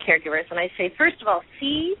to for caregivers. And I say, first of all,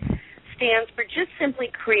 C stands for just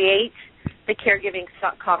simply create the caregiving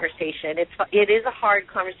conversation. It is a hard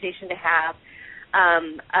conversation to have.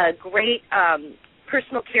 A great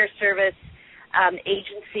personal care service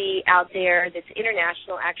agency out there that's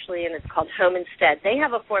international, actually, and it's called Home Instead. They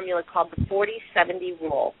have a formula called the 40-70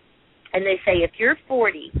 rule. And they say if you're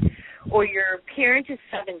 40 or your parent is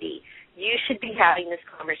 70, you should be having this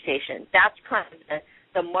conversation. That's kind of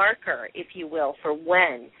the marker, if you will, for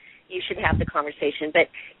when you should have the conversation. But,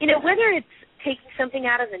 whether it's taking something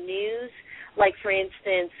out of the news, like, for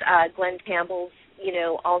instance, Glenn Campbell's,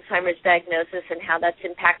 Alzheimer's diagnosis and how that's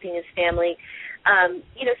impacting his family,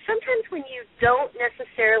 sometimes when you don't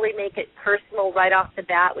necessarily make it personal right off the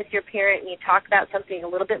bat with your parent and you talk about something a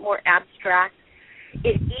little bit more abstract,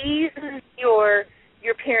 it eases your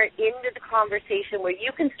parent into the conversation where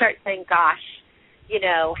you can start saying, gosh,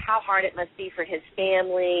 how hard it must be for his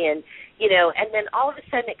family, and then all of a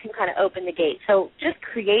sudden it can kind of open the gate. So just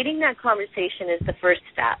creating that conversation is the first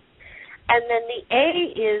step. And then the A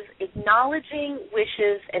is acknowledging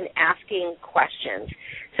wishes and asking questions.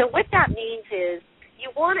 So what that means is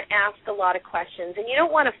you want to ask a lot of questions, and you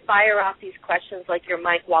don't want to fire off these questions like you're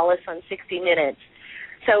Mike Wallace on 60 Minutes.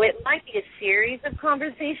 So it might be a series of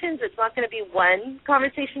conversations. It's not going to be one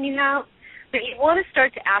conversation you have, but you want to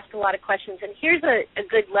start to ask a lot of questions. And here's a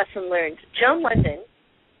good lesson learned. Joan London,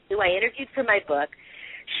 who I interviewed for my book,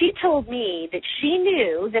 she told me that she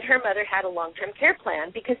knew that her mother had a long-term care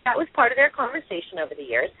plan because that was part of their conversation over the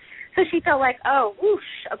years. So she felt like, oh,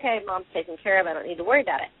 whoosh, okay, Mom's taken care of. I don't need to worry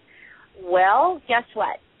about it. Well, guess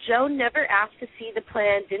what? Joan never asked to see the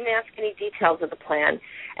plan, didn't ask any details of the plan.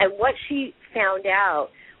 And what she found out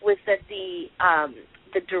was that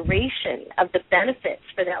the duration of the benefits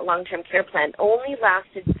for that long-term care plan only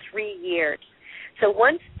lasted 3 years. So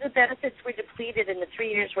once the benefits were depleted and the 3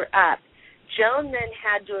 years were up, Joan then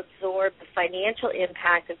had to absorb the financial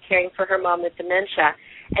impact of caring for her mom with dementia,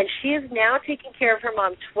 and she is now taking care of her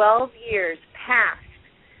mom 12 years past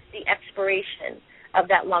the expiration of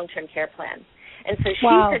that long-term care plan. And so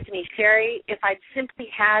she said to me, Sherry, if I'd simply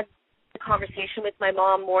had the conversation with my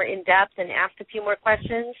mom more in depth and asked a few more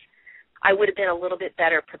questions, I would have been a little bit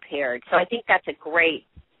better prepared. So I think that's a great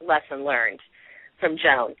lesson learned from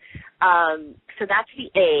Joan. So that's the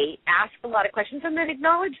A, ask a lot of questions, and then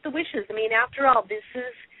acknowledge the wishes. I mean, after all,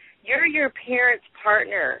 you're your parent's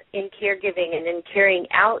partner in caregiving and in carrying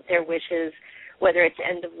out their wishes, whether it's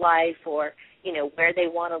end of life or, where they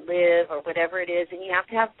want to live or whatever it is, and you have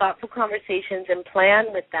to have thoughtful conversations and plan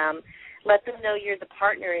with them. Let them know you're the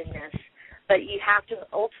partner in this. but you have to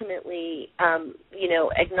ultimately,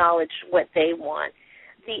 acknowledge what they want.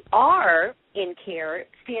 The R in care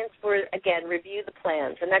stands for, again, review the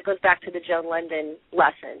plans, and that goes back to the Joan London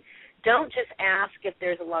lesson. Don't just ask if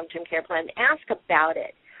there's a long-term care plan. Ask about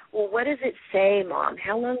it. Well, what does it say, Mom?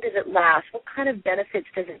 How long does it last? What kind of benefits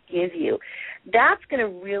does it give you? That's going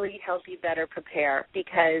to really help you better prepare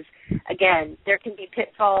because, again, there can be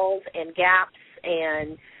pitfalls and gaps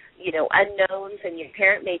and, unknowns, and your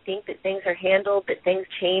parent may think that things are handled, but things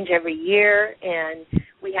change every year, and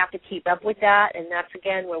we have to keep up with that, and that's,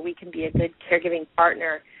 again, where we can be a good caregiving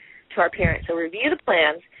partner to our parents. So review the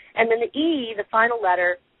plans. And then the E, the final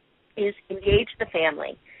letter, is engage the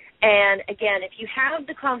family. And, again, if you have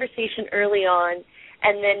the conversation early on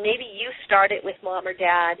and then maybe you start it with Mom or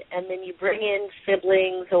Dad and then you bring in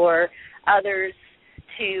siblings or others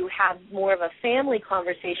to have more of a family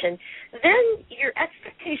conversation, then your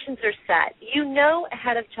expectations are set. You know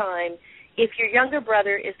ahead of time if your younger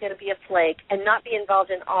brother is going to be a flake and not be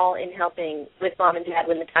involved in helping with Mom and Dad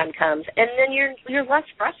when the time comes, and then you're less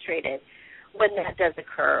frustrated when that does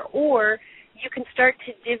occur. Or you can start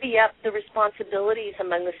to divvy up the responsibilities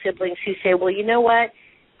among the siblings who say, well, you know what,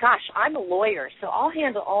 gosh, I'm a lawyer, so I'll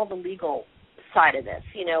handle all the legal side of this,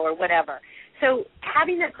 or whatever. So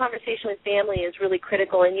having that conversation with family is really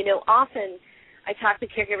critical. And, often I talk to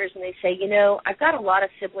caregivers and they say, I've got a lot of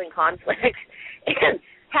sibling conflicts. And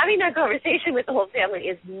having that conversation with the whole family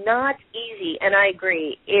is not easy. And I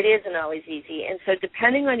agree, it isn't always easy. And so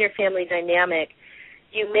depending on your family dynamic,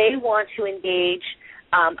 you may want to engage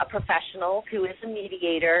a professional who is a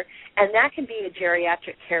mediator, and that can be a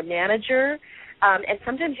geriatric care manager. And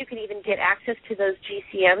sometimes you can even get access to those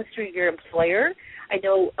GCMs through your employer. I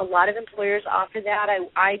know a lot of employers offer that.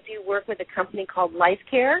 I do work with a company called Life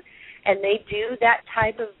Care, and they do that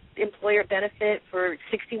type of employer benefit for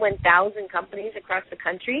 61,000 companies across the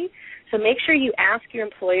country. So make sure you ask your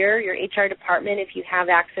employer, your HR department, if you have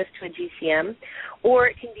access to a GCM. Or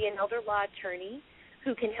it can be an elder law attorney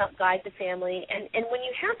who can help guide the family. And when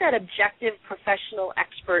you have that objective, professional,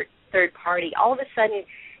 expert third party, all of a sudden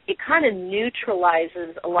it kind of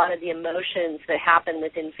neutralizes a lot of the emotions that happen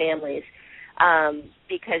within families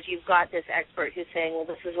because you've got this expert who's saying, well,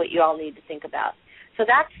 this is what you all need to think about. So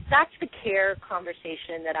that's the care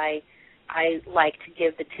conversation that I like to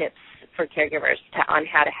give the tips for caregivers on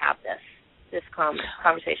how to have this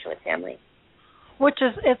conversation with family.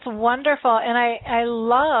 It's wonderful, and I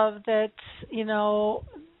love that,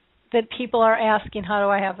 that people are asking, how do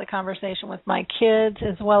I have the conversation with my kids,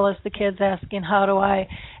 as well as the kids asking, how do I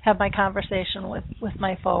have my conversation with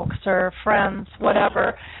my folks or friends,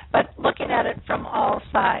 whatever, but looking at it from all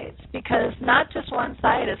sides, because not just one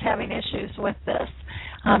side is having issues with this.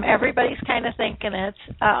 Everybody's kind of thinking it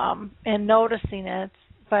and noticing it,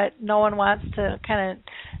 but no one wants to kind of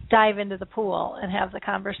dive into the pool and have the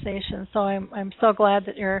conversation. So I'm so glad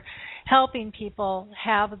that you're helping people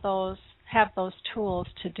have those tools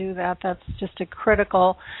to do that. That's just a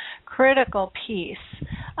critical piece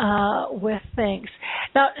with things.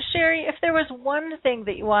 Now, Sherry, if there was one thing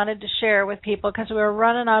that you wanted to share with people, because we're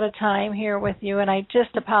running out of time here with you, and I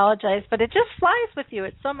just apologize, but it just flies with you.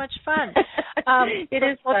 It's so much fun. It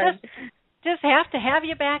is fun. Just have to have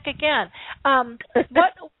you back again.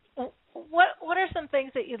 What are some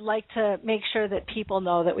things that you'd like to make sure that people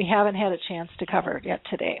know that we haven't had a chance to cover yet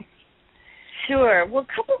today? Sure. Well,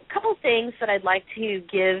 couple things that I'd like to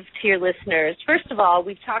give to your listeners. First of all,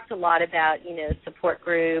 we've talked a lot about, support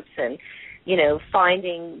groups and,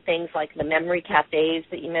 finding things like the memory cafes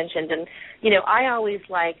that you mentioned. And, I always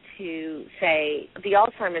like to say the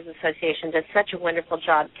Alzheimer's Association does such a wonderful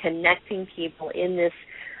job connecting people in this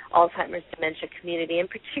Alzheimer's dementia community, and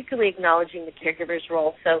particularly acknowledging the caregiver's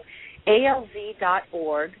role. So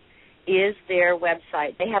alz.org is their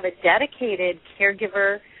website. They have a dedicated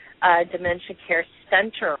caregiver dementia care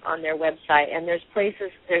center on their website, and there's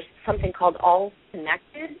something called All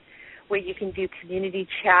Connected, where you can do community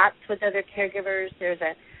chats with other caregivers. There's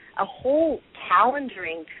a whole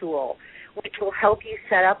calendaring tool which will help you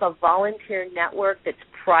set up a volunteer network that's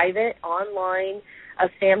private, online, of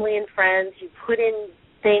family and friends. You put in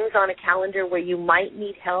things on a calendar where you might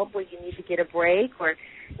need help, where you need to get a break or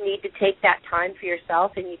need to take that time for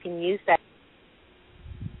yourself, and you can use that.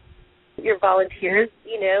 Your volunteers,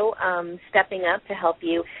 stepping up to help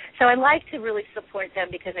you. So I like to really support them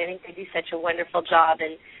because I think they do such a wonderful job,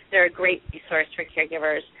 and they're a great resource for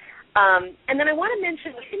caregivers. And then I want to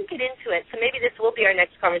mention, we didn't get into it, so maybe this will be our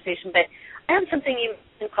next conversation, but I have something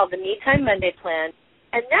called the Me Time Monday Plan,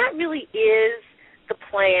 and that really is the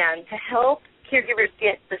plan to help caregivers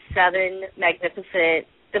get the 7 magnificent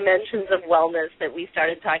dimensions of wellness that we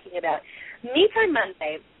started talking about. Me Time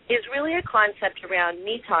Monday is really a concept around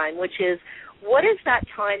me time, which is what is that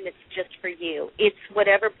time that's just for you? It's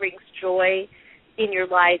whatever brings joy in your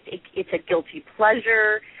life. It's a guilty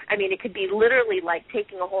pleasure. I mean, it could be literally like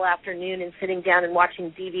taking a whole afternoon and sitting down and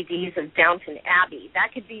watching DVDs of Downton Abbey.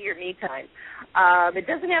 That could be your me time. It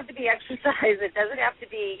doesn't have to be exercise. It doesn't have to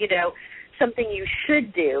be, something you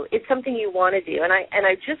should do. It's something you want to do. And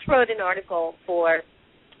I just wrote an article for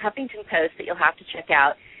Huffington Post that you'll have to check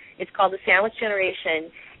out. It's called The Sandwich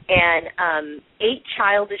Generation and 8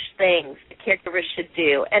 Childish Things that caregivers should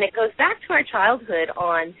do. And it goes back to our childhood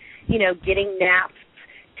on, getting naps,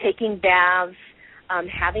 taking baths,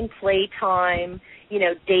 having playtime,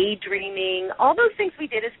 daydreaming, all those things we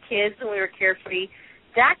did as kids when we were carefree.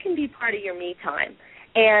 That can be part of your me time.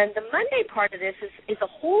 And the Monday part of this is a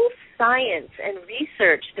whole science and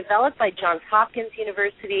research developed by Johns Hopkins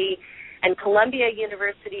University and Columbia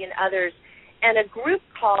University and others, and a group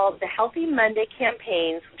called the Healthy Monday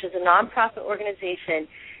Campaigns, which is a nonprofit organization,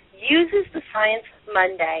 uses the science of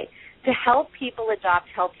Monday to help people adopt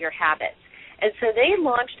healthier habits. And so they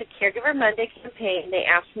launched a Caregiver Monday campaign. They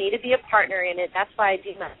asked me to be a partner in it. That's why I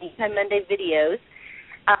do my Me Time Monday videos,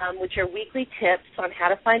 which are weekly tips on how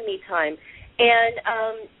to find me time.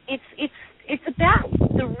 And it's about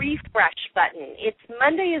the refresh button.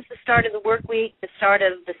 Monday is the start of the work week, the start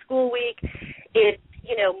of the school week.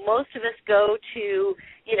 Most of us go to,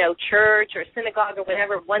 church or synagogue or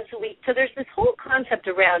whatever once a week. So there's this whole concept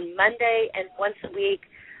around Monday and once a week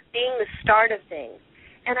being the start of things.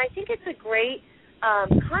 And I think it's a great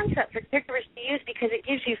concept for caregivers to use because it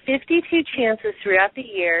gives you 52 chances throughout the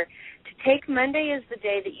year to take Monday as the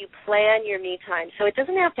day that you plan your me time. So it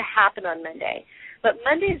doesn't have to happen on Monday. But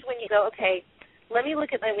Monday is when you go, okay, let me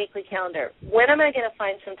look at my weekly calendar. When am I going to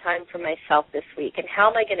find some time for myself this week, and how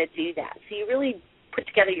am I going to do that? So you really put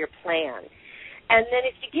together your plan. And then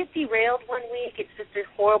if you get derailed one week, it's just a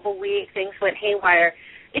horrible week, things went haywire,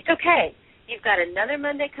 it's okay. You've got another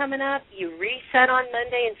Monday coming up. You reset on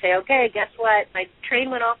Monday and say, okay, guess what? My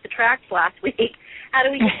train went off the tracks last week. How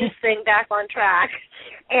do we get this thing back on track?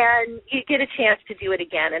 And you get a chance to do it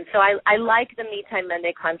again. And so I like the Me Time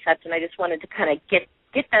Monday concept, and I just wanted to kind of get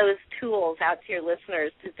those tools out to your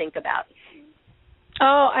listeners to think about.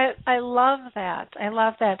 Oh, I love that. I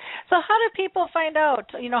love that. So how do people find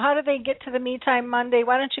out? How do they get to the Me Time Monday?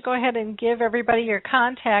 Why don't you go ahead and give everybody your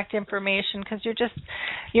contact information, because you're just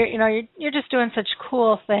doing such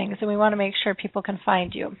cool things, and we want to make sure people can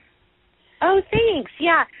find you. Oh, thanks.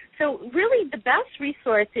 Yeah. So really the best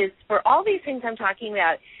resource is for all these things I'm talking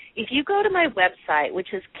about. If you go to my website,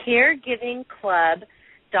 which is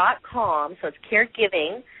caregivingclub.com, so it's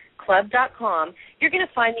caregivingclub.com, you're going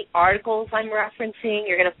to find the articles I'm referencing.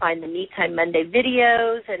 You're going to find the Me Time Monday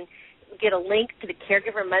videos and get a link to the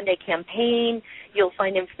Caregiver Monday campaign. You'll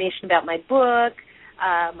find information about my book,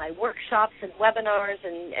 my workshops and webinars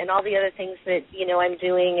and all the other things that, I'm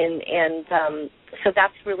doing. And so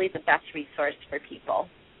that's really the best resource for people.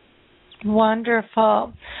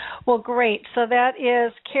 Wonderful. Well, great. So that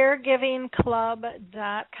is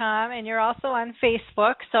caregivingclub.com, and you're also on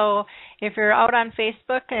Facebook. So if you're out on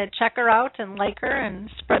Facebook, check her out and like her and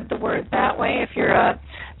spread the word that way. If you're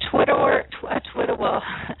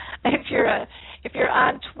if you're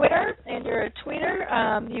on Twitter and you're a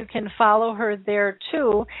tweeter, you can follow her there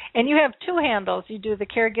too. And you have 2 handles. You do the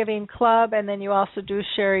Caregiving Club, and then you also do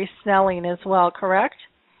Sherry Snelling as well, correct?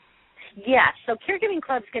 Yes, so Caregiving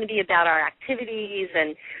Club is going to be about our activities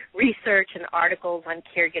and research and articles on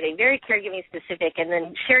caregiving, very caregiving specific. And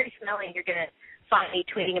then Sherry Snelling, you're going to find me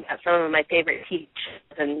tweeting about some of my favorite TV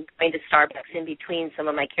shows and going to Starbucks in between some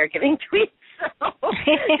of my caregiving tweets. So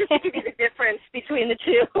just to give you the difference between the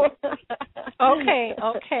two.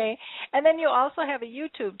 Okay. And then you also have a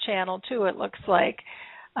YouTube channel too, it looks like.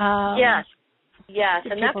 Yes,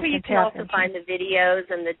 and that's where you can also find the videos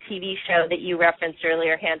and the TV show that you referenced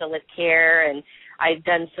earlier, Handle With Care, and I've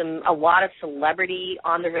done a lot of celebrity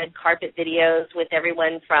on the red carpet videos with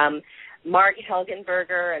everyone from Mark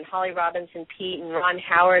Helgenberger and Holly Robinson Peete and Ron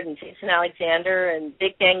Howard and Jason Alexander and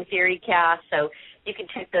Big Bang Theory cast, so you can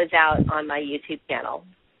check those out on my YouTube channel.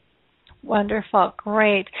 Wonderful.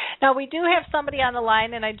 Great. Now, we do have somebody on the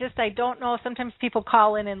line, and I don't know. Sometimes people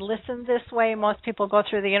call in and listen this way. Most people go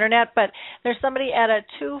through the Internet, but there's somebody at a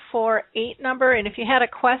 248 number, and if you had a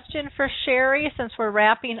question for Sherry, since we're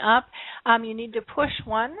wrapping up, you need to push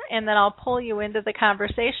 1, and then I'll pull you into the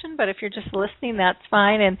conversation, but if you're just listening, that's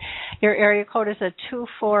fine, and your area code is a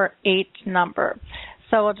 248 number.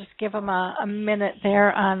 So we'll just give them a minute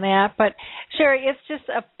there on that. But Sherry,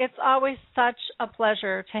 it's always such a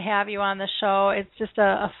pleasure to have you on the show. It's just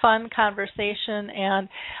a fun conversation, and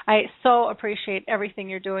I so appreciate everything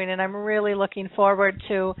you're doing, and I'm really looking forward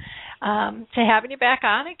to having you back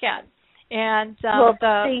on again. And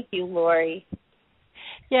thank you, Lori.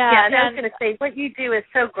 Yeah, and I was going to say, what you do is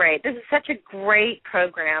so great. This is such a great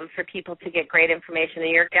program for people to get great information,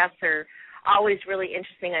 and your guests are always really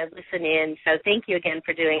interesting. I listen in, so thank you again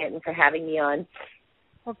for doing it and for having me on.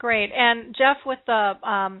 Well, great. And Jeff with the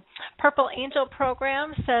Purple Angel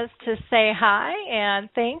program says to say hi and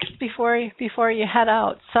thanks before you head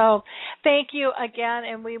out. So thank you again,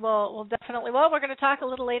 and we'll definitely, we're going to talk a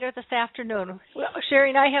little later this afternoon. Sherry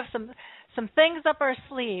and I have some things up our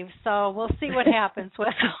sleeves, so we'll see what happens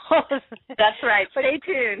with those. That's right. Stay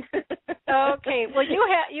tuned. Okay. Well,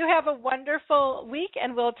 you have a wonderful week,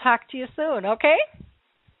 and we'll talk to you soon, okay?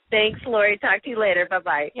 Thanks, Lori. Talk to you later.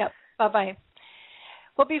 Bye-bye. Yep. Bye-bye.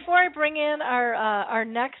 Well, before I bring in our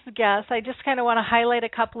next guest, I just kind of want to highlight a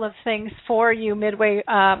couple of things for you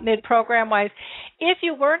mid-program-wise. If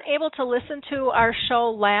you weren't able to listen to our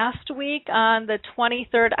show last week on the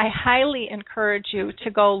 23rd, I highly encourage you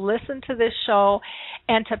to go listen to this show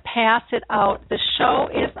and to pass it out. The show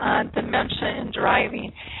is on dementia and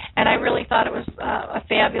driving, and I really thought it was a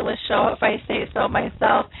fabulous show, if I say so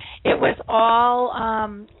myself. It was all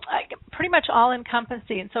pretty much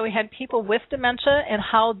all-encompassing. So we had people with dementia and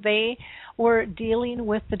how they were dealing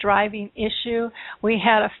with the driving issue. We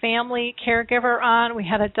had a family caregiver on. We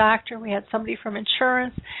had a doctor. We had somebody from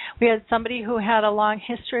insurance. We had somebody who had a long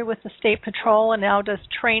history with the State Patrol and now does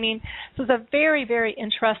training. So it's a very, very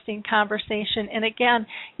interesting conversation. And again,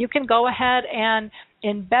 you can go ahead and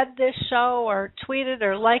embed this show or tweet it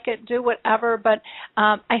or like it, do whatever, but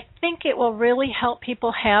I think it will really help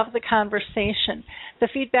people have the conversation. The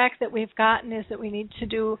feedback that we've gotten is that we need to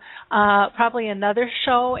do probably another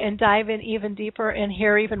show and dive in even deeper and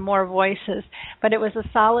hear even more voices. But it was a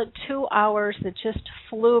solid 2 hours that just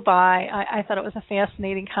flew by. I thought it was a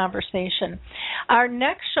fascinating conversation. Our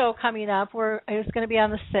next show coming up is going to be on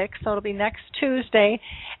the 6th, so it'll be next Tuesday,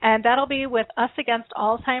 and that'll be with Us Against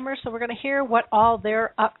Alzheimer. So we're going to hear what all they're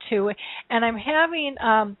up to. And I'm having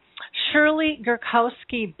Shirley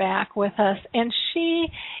Gurkowski back with us, and she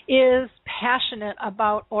is passionate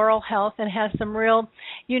about oral health and has some real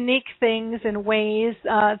unique things and ways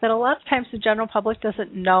that a lot of times the general public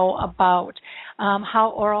doesn't know about,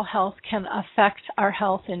 how oral health can affect our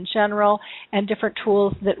health in general and different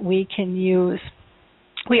tools that we can use.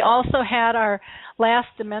 We also had our last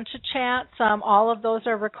dementia chats. All of those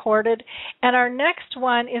are recorded. And our next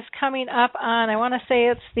one is coming up on, I want to say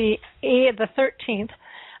it's the 13th,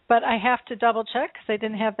 but I have to double check because I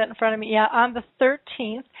didn't have that in front of me. Yeah, on the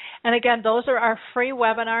 13th. And again, those are our free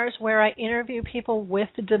webinars where I interview people with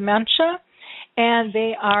dementia, and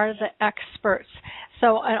they are the experts.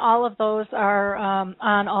 So, and all of those are on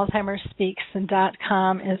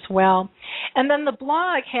alzheimersspeaks.com as well. And then the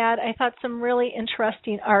blog had, I thought, some really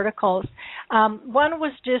interesting articles. One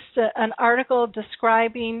was just an article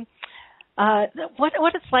describing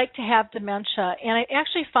what it's like to have dementia. And I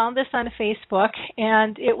actually found this on Facebook,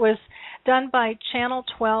 and it was done by Channel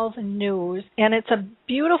 12 News. And it's a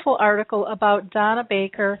beautiful article about Donna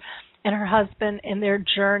Baker and her husband and their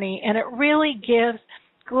journey. And it really gives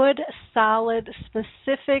good, solid,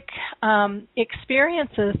 specific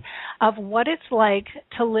experiences of what it's like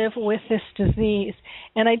to live with this disease.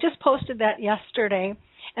 And I just posted that yesterday.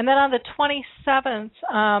 And then on the 27th,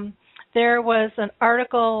 there was an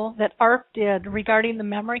article that ARP did regarding the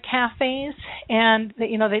memory cafes, and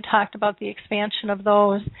they talked about the expansion of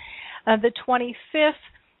those. The 25th,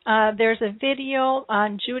 there's a video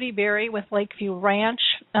on Judy Berry with Lakeview Ranch,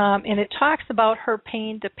 and it talks about her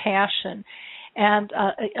pain to passion and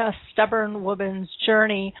a stubborn woman's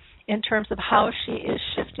journey in terms of how she is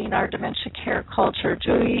shifting our dementia care culture.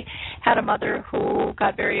 Judy had a mother who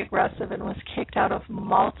got very aggressive and was kicked out of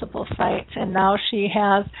multiple sites, and now she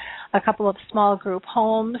has a couple of small group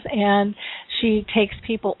homes, and she takes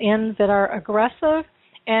people in that are aggressive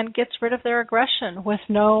and gets rid of their aggression with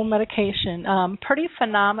no medication. Pretty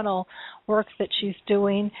phenomenal work that she's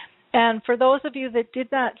doing. And for those of you that did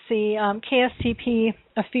not see, KSTP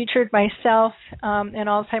featured myself in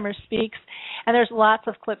Alzheimer's Speaks, and there's lots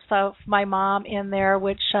of clips of my mom in there,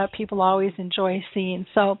 which people always enjoy seeing.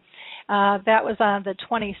 So that was on the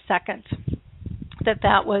 22nd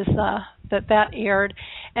that aired,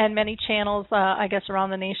 and many channels, I guess,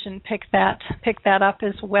 around the nation picked that up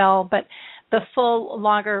as well. But the full,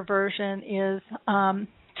 longer version is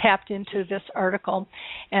tapped into this article.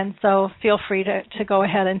 And so feel free to go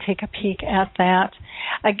ahead and take a peek at that.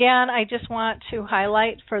 Again, I just want to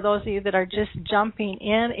highlight for those of you that are just jumping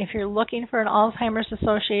in, if you're looking for an Alzheimer's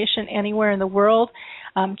Association anywhere in the world,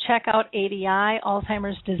 check out ADI,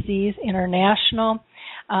 Alzheimer's Disease International,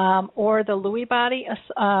 or the Lewy Body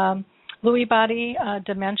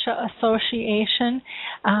Dementia Association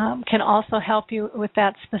can also help you with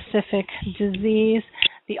that specific disease.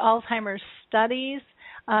 The Alzheimer's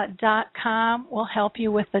Studies.com will help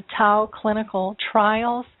you with the Tau clinical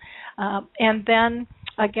trials. And then,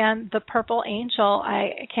 again, the Purple Angel.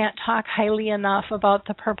 I can't talk highly enough about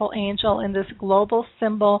the Purple Angel and this global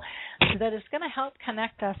symbol that is going to help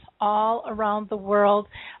connect us all around the world,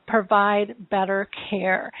 provide better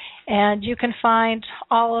care. And you can find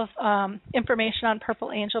all of information on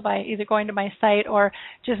Purple Angel by either going to my site or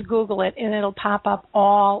just Google it, and it'll pop up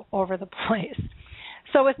all over the place.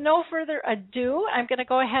 So with no further ado, I'm going to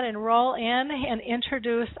go ahead and roll in and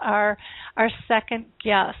introduce our second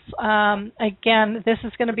guest. Again, this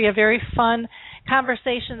is going to be a very fun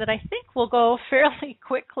conversation that I think will go fairly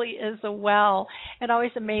quickly as well. It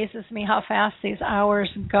always amazes me how fast these hours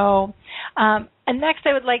go. And next,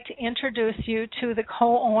 I would like to introduce you to the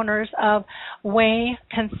co-owners of Way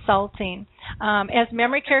Consulting. As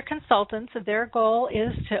memory care consultants, their goal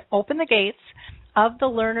is to open the gates of the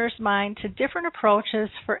learner's mind to different approaches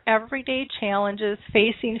for everyday challenges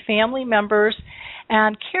facing family members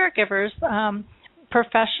and caregivers,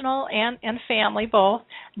 professional and family both,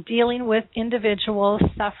 dealing with individuals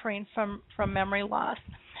suffering from memory loss.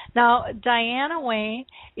 Now, Diana Way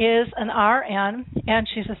is an RN, and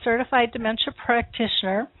she's a certified dementia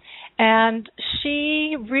practitioner, and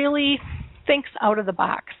she really thinks out of the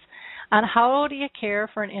box on how do you care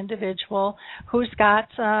for an individual who's got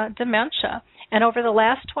dementia. And over the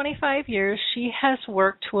last 25 years, she has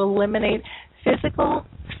worked to eliminate physical,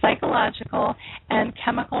 psychological, and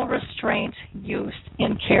chemical restraint use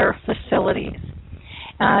in care facilities.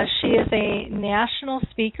 She is a national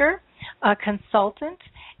speaker, a consultant,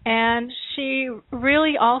 and she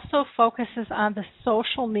really also focuses on the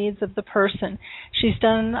social needs of the person. She's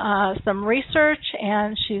done some research,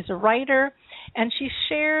 and she's a writer, and she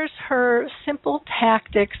shares her simple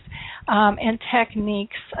tactics and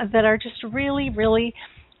techniques that are just really, really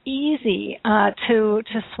easy to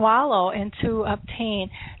swallow and to obtain.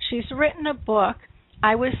 She's written a book,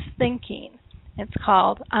 I Was Thinking. It's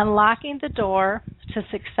called Unlocking the Door to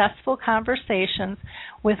Successful Conversations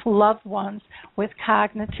with Loved Ones with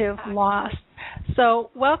Cognitive Loss. So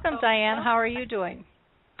welcome, Diane. How are you doing?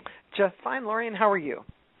 Just fine, Lori, and how are you?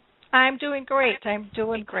 I'm doing great. And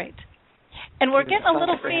we're getting a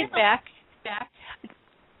little feedback,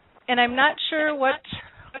 and I'm not sure what's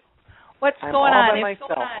going on.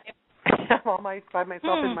 I'm all by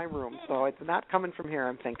myself in my room, so it's not coming from here,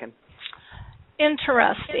 I'm thinking.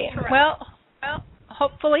 Interesting. Well,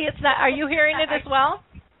 hopefully it's not. Are you hearing it as well?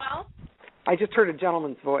 I just heard a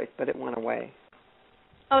gentleman's voice, but it went away.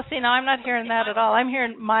 Oh, see, now I'm not hearing that at all. I'm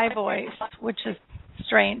hearing my voice, which is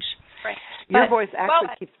strange. Your voice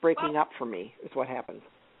actually keeps breaking up for me, is what happens.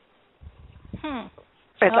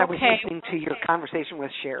 As I was listening to your conversation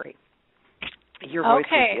with Sherry, your voice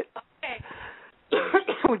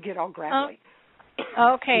would get all gravelly.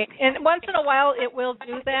 Okay, and once in a while it will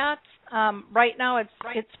do that. Right now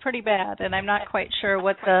it's pretty bad, and I'm not quite sure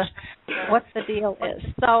what the deal is.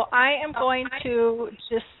 So I am going to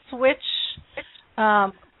just switch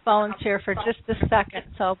phones here for just a second.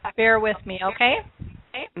 So bear with me, okay?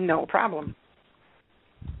 No problem.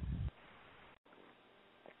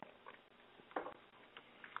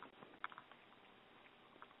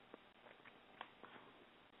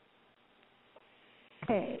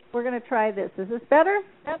 Okay, we're going to try this. Is this better?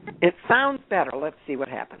 It sounds better. Let's see what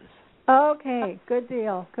happens. Okay, good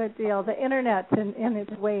deal. The Internet in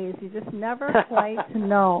its ways, you just never quite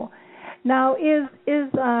know. Now, is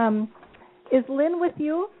Lynn with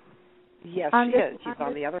you? Yes, she is. She's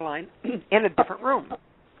on the other line in a different room.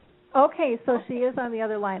 Okay, so she is on the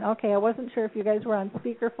other line. Okay, I wasn't sure if you guys were on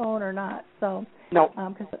speakerphone or not. So no,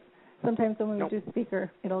 because sometimes when we do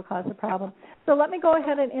speaker, it'll cause a problem. So let me go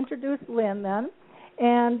ahead and introduce Lynn then.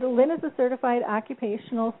 And Lynn is a certified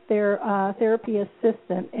occupational therapy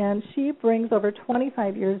assistant, and she brings over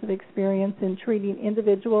 25 years of experience in treating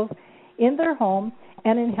individuals in their home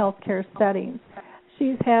and in healthcare settings.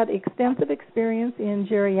 She's had extensive experience in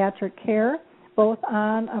geriatric care, both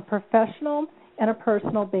on a professional and a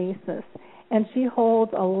personal basis. And she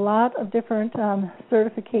holds a lot of different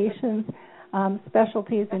certifications,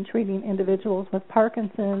 specialties in treating individuals with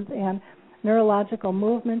Parkinson's and neurological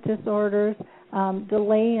movement disorders,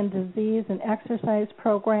 delay in disease and exercise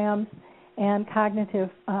programs, and cognitive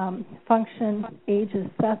function age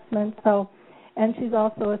assessment. And she's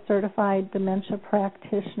also a certified dementia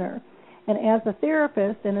practitioner. And as a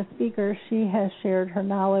therapist and a speaker, she has shared her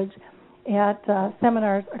knowledge at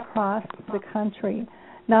seminars across the country.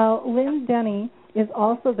 Now, Lynn Denny is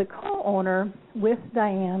also the co-owner with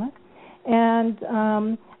Diana,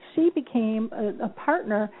 and she became a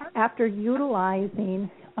partner after utilizing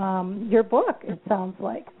your book, it sounds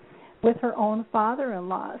like, with her own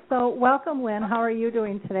father-in-law. So welcome, Lynn. How are you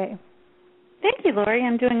doing today? Thank you, Lori.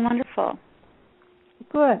 I'm doing wonderful.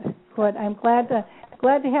 Good. I'm glad to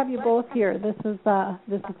have you both here. This is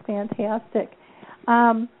fantastic.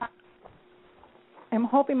 I'm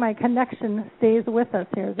hoping my connection stays with us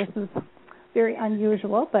here. This is very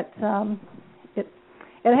unusual, but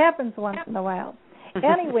it happens once in a while.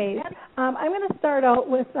 Anyways, I'm going to start out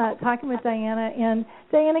with talking with Diana. And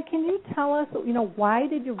Diana, can you tell us, why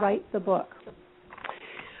did you write the book?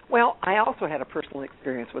 Well, I also had a personal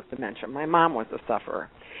experience with dementia. My mom was a sufferer,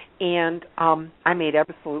 and I made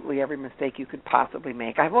absolutely every mistake you could possibly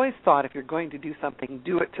make. I've always thought if you're going to do something,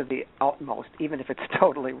 do it to the utmost, even if it's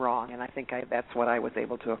totally wrong, and I think that's what I was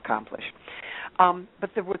able to accomplish. But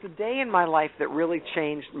there was a day in my life that really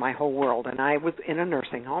changed my whole world, and I was in a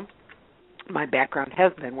nursing home. My background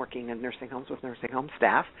has been working in nursing homes with nursing home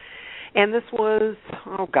staff, and this was,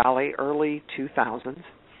 early 2000s.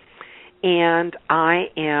 And I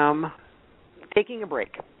am taking a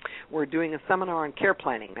break. We're doing a seminar on care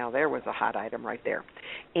planning. Now, there was a hot item right there.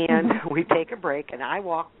 And we take a break, and I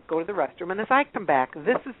go to the restroom. And as I come back,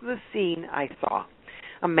 this is the scene I saw.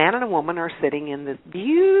 A man and a woman are sitting in this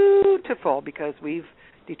beautiful, because we've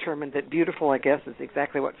determined that beautiful, I guess, is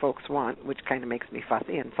exactly what folks want, which kind of makes me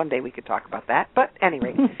fussy, and someday we could talk about that. But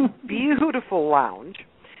anyway, beautiful lounge.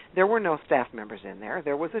 There were no staff members in there.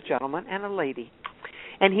 There was a gentleman and a lady.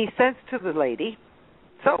 And he says to the lady,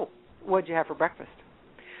 "So, what'd you have for breakfast?"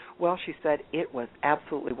 Well, she said, "It was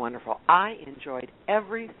absolutely wonderful. I enjoyed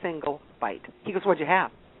every single bite." He goes, "What'd you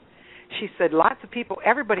have?" She said, "Lots of people,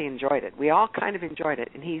 everybody enjoyed it. We all kind of enjoyed it."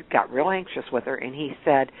 And he got real anxious with her, and he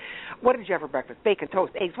said, "What did you have for breakfast? Bacon,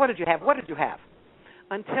 toast, eggs. What did you have? What did you have?"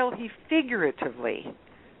 Until he figuratively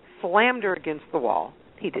slammed her against the wall.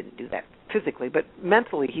 He didn't do that physically, but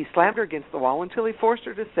mentally he slammed her against the wall until he forced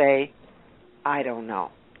her to say, "I don't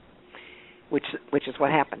know," which is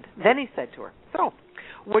what happened. Then he said to her, "So,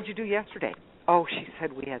 what'd you do yesterday?" Oh, she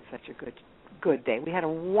said, "We had such a good day. We had a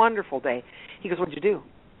wonderful day." He goes, "What'd you do?"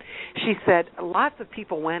 She said, "Lots of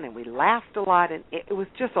people went, and we laughed a lot, and it was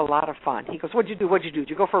just a lot of fun." He goes, "What'd you do? What'd you do?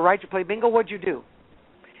 Did you go for a ride? Did you play bingo? What'd you do?"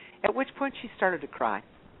 At which point she started to cry.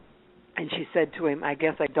 And she said to him, "I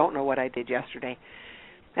guess I don't know what I did yesterday.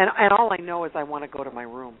 And all I know is I want to go to my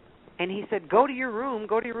room." And he said, "Go to your room.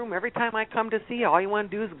 Go to your room. Every time I come to see you, all you want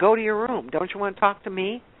to do is go to your room. Don't you want to talk to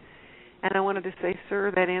me?" And I wanted to say,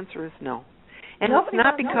 "Sir, that answer is no." And Nobody it's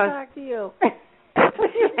not wants because to talk to you.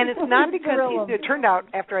 and it's not because it turned out,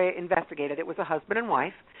 after I investigated, it was a husband and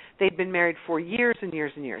wife. They'd been married for years and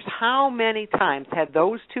years and years. How many times had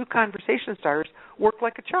those two conversation starters worked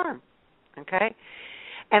like a charm? Okay?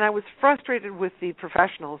 And I was frustrated with the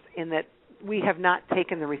professionals in that we have not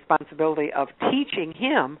taken the responsibility of teaching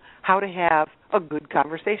him how to have a good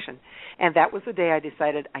conversation. And that was the day I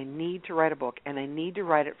decided I need to write a book, and I need to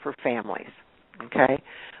write it for families. Okay?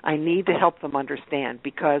 I need to help them understand,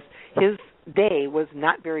 because his day was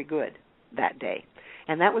not very good that day.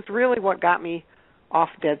 And that was really what got me off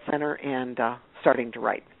dead center and starting to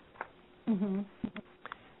write. Mm-hmm.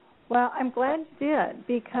 Well, I'm glad you did,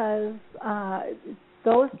 because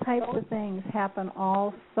those types of things happen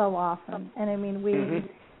all so often. And I mean,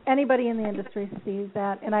 anybody in the industry sees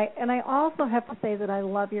that. And I also have to say that I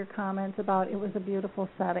love your comments about it was a beautiful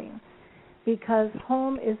setting, because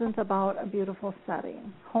home isn't about a beautiful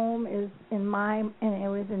setting. Home is, and it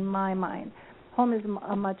was in my mind, home is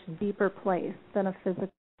a much deeper place than a physical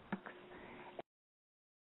box.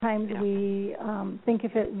 Sometimes we think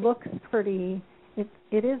if it looks pretty,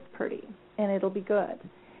 it is pretty, and it'll be good.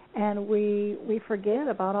 And we forget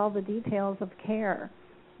about all the details of care.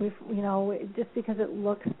 Just because it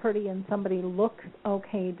looks pretty and somebody looks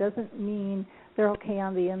okay doesn't mean they're okay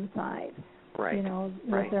on the inside. Right.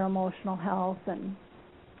 With their emotional health and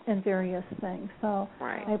various things. So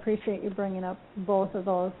right. I appreciate you bringing up both of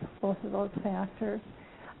those factors.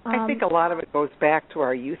 I think a lot of it goes back to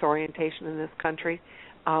our youth orientation in this country.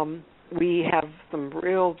 We have some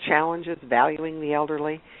real challenges valuing the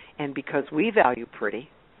elderly, and because we value pretty,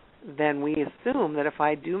 then we assume that if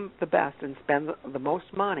I do the best and spend the most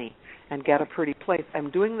money and get a pretty place,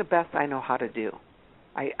 I'm doing the best I know how to do.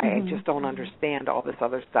 I just don't understand all this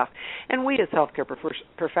other stuff. And we as healthcare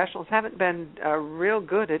professionals haven't been real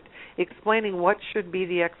good at explaining what should be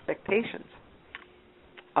the expectations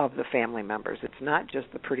of the family members. It's not just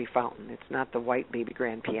the pretty fountain. It's not the white baby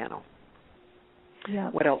grand piano. Yeah.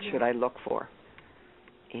 What else should I look for?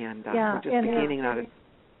 And we're just beginning now to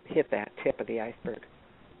hit that tip of the iceberg.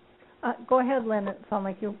 Go ahead, Lynn. It sounded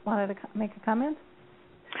like you wanted to make a comment.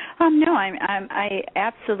 No, I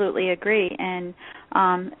absolutely agree. And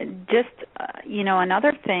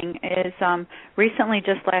another thing is recently,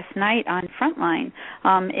 just last night on Frontline,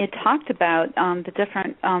 it talked about the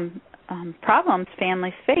different problems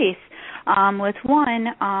families face with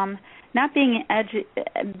one, not being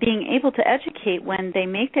able to educate when they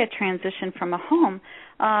make that transition from a home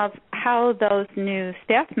of how those new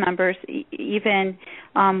staff members, even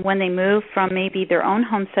when they move from maybe their own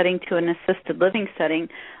home setting to an assisted living setting,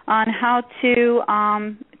 on how to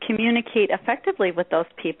communicate effectively with those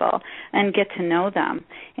people and get to know them.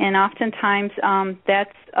 And oftentimes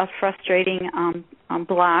that's a frustrating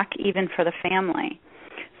block even for the family.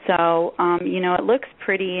 So, it looks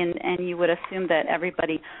pretty, and you would assume that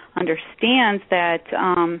everybody understands that,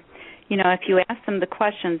 if you ask them the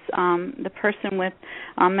questions, the person with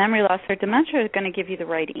memory loss or dementia is going to give you the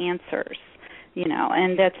right answers,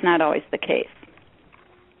 and that's not always the case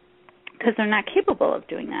because they're not capable of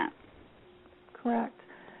doing that. Correct.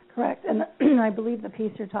 And I believe the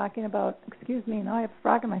piece you're talking about, excuse me, now I have a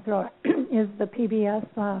frog in my throat, is the PBS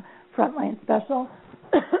Frontline special.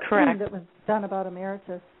 Correct. That was done about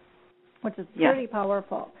emeritus, which is pretty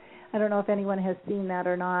powerful. I don't know if anyone has seen that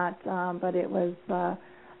or not, but it was a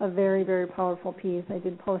very, very powerful piece. I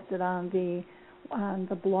did post it on the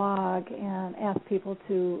blog and asked people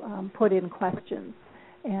to put in questions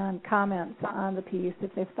and comments on the piece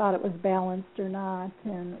if they thought it was balanced or not,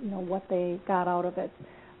 and what they got out of it.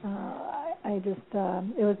 It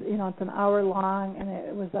was it's an hour long, and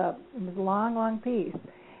it was a long piece.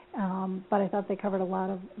 But I thought they covered a lot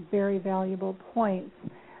of very valuable points.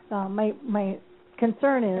 My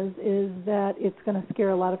concern is that it's going to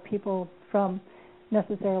scare a lot of people from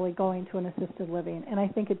necessarily going to an assisted living, and I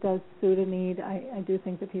think it does suit a need. I do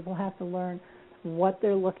think that people have to learn what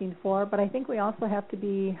they're looking for, but I think we also have to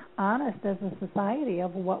be honest as a society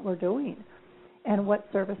of what we're doing and what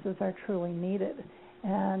services are truly needed.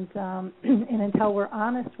 And until we're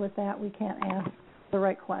honest with that, we can't ask the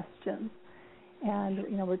right questions. And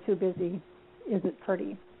we're too busy. Is it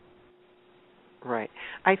pretty? Right.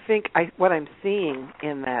 I think what I'm seeing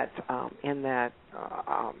in that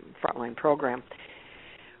Frontline program,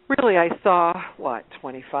 really I saw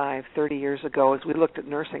 25, 30 years ago as we looked at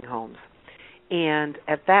nursing homes, and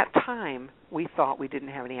at that time we thought we didn't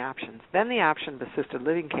have any options. Then the option of assisted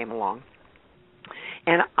living came along,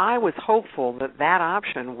 and I was hopeful that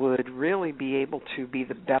option would really be able to be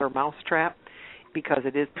the better mousetrap, because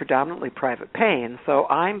it is predominantly private pay, and so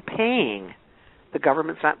I'm paying. The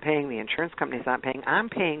government's not paying, the insurance company's not paying. I'm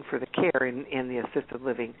paying for the care in the assisted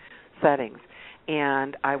living settings.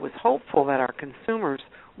 And I was hopeful that our consumers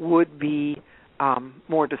would be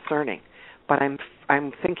more discerning. But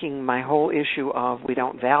I'm thinking my whole issue of we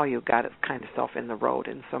don't value got its kind of self in the road.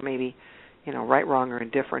 And so maybe, right, wrong, or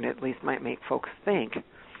indifferent at least might make folks think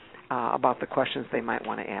about the questions they might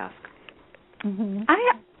want to ask. Mm-hmm.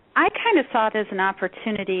 I kind of saw it as an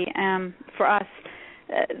opportunity for us,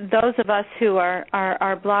 those of us who are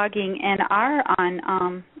blogging and are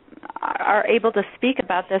able to speak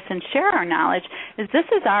about this and share our knowledge, is this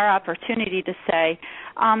is our opportunity to say,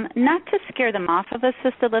 not to scare them off of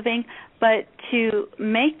assisted living, but to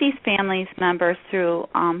make these families members through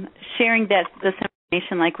sharing this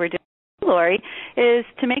information like we're doing, Lori, is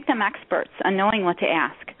to make them experts on knowing what to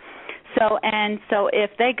ask. So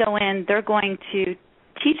if they go in, they're going to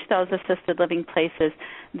teach those assisted living places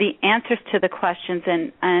the answers to the questions.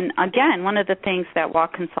 And again, one of the things that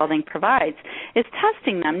Walk Consulting provides is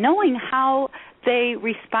testing them, knowing how they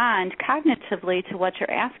respond cognitively to what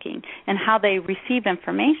you're asking and how they receive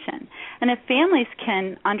information. And if families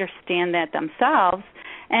can understand that themselves,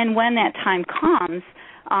 and when that time comes,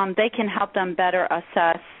 they can help them better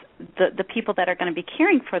assess the people that are going to be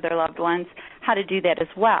caring for their loved ones, how to do that as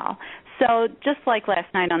well. So just like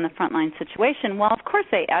last night on the Frontline situation, well, of course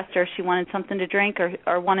they asked her if she wanted something to drink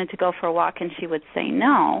or wanted to go for a walk, and she would say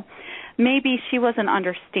no. Maybe she wasn't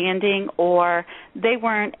understanding, or they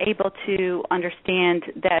weren't able to understand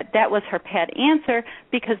that was her pat answer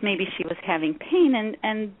because maybe she was having pain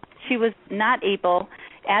and she was not able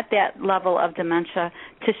at that level of dementia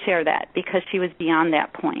to share that because she was beyond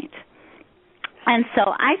that point. And so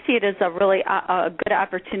I see it as a really a good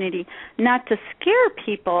opportunity not to scare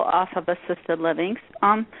people off of assisted living.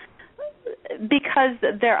 because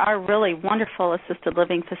there are really wonderful assisted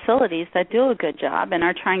living facilities that do a good job and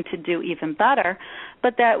are trying to do even better,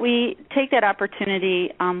 but that we take that opportunity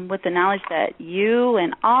with the knowledge that you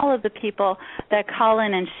and all of the people that call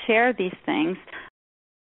in and share these things.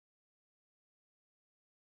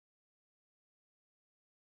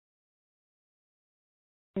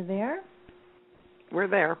 You there? We're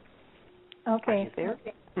there. Okay. Are you there?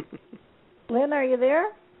 Lynn, are you there?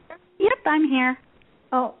 Yep, I'm here.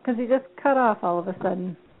 Oh, because you just cut off all of a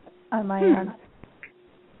sudden on my end.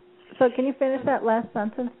 So can you finish that last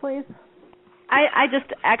sentence, please? I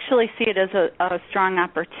just actually see it as a strong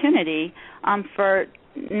opportunity for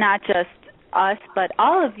not just us, but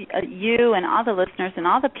all of you and all the listeners and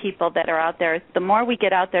all the people that are out there. The more we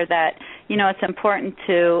get out there that, it's important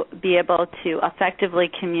to be able to effectively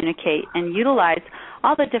communicate and utilize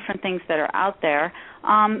all the different things that are out there,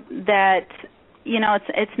 that,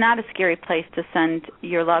 it's not a scary place to send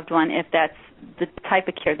your loved one if that's the type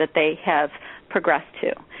of care that they have progressed to,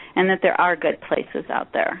 and that there are good places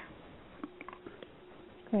out there.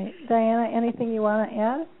 Great. Diana, anything you want to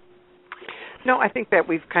add? No, I think that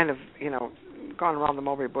we've kind of, gone around the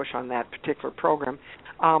mulberry bush on that particular program.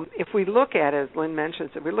 If we look at, as Lynn mentions,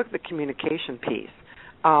 if we look at the communication piece,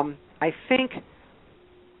 I think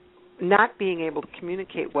not being able to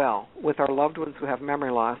communicate well with our loved ones who have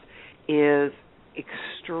memory loss is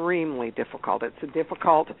extremely difficult. It's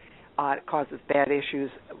difficult. It causes bad issues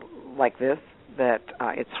like this, that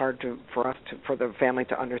it's hard for the family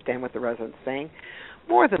to understand what the resident's saying.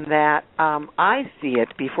 More than that, I see it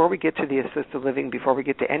before we get to the assisted living, before we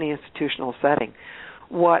get to any institutional setting.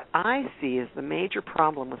 What I see is the major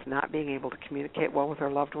problem with not being able to communicate well with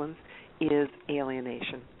our loved ones is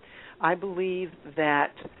alienation. I believe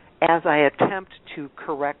that as I attempt to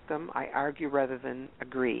correct them, I argue rather than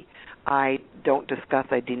agree. I don't discuss,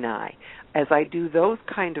 I deny. As I do those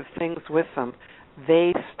kind of things with them,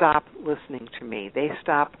 they stop listening to me. They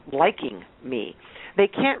stop liking me. They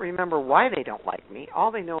can't remember why they don't like me.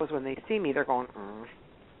 All they know is when they see me, they're going,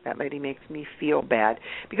 that lady makes me feel bad.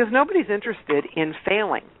 Because nobody's interested in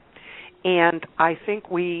failing. And I think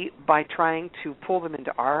we, by trying to pull them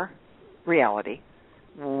into our reality,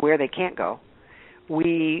 where they can't go,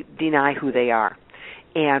 we deny who they are.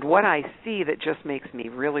 And what I see that just makes me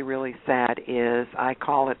really, really sad is I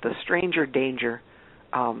call it the stranger danger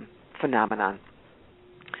phenomenon.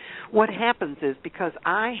 What happens is because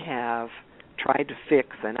I have tried to fix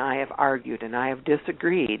and I have argued and I have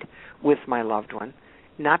disagreed with my loved one,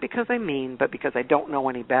 not because I'm mean, but because I don't know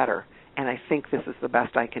any better, and I think this is the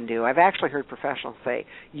best I can do. I've actually heard professionals say,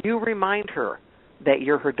 you remind her that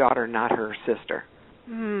you're her daughter, not her sister.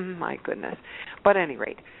 My goodness. But at any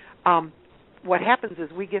rate, what happens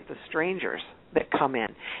is we get the strangers that come in.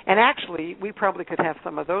 And actually, we probably could have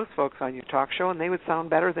some of those folks on your talk show, and they would sound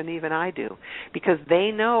better than even I do, because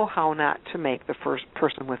they know how not to make the first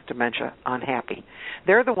person with dementia unhappy.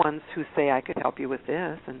 They're the ones who say, I could help you with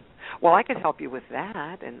this, and, well, I could help you with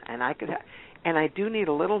that, and I could and I do need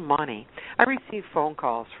a little money. I receive phone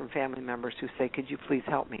calls from family members who say, could you please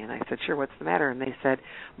help me? And I said, sure, what's the matter? And they said,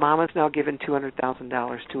 Mama's now given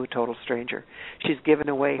 $200,000 to a total stranger. She's given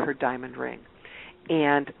away her diamond ring.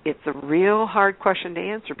 And it's a real hard question to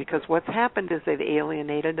answer, because what's happened is they've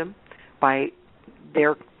alienated them by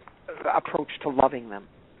their approach to loving them.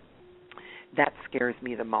 That scares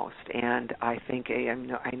me the most. And I think,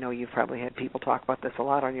 I know you've probably had people talk about this a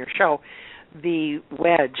lot on your show, the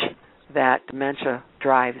wedge that dementia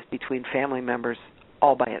drives between family members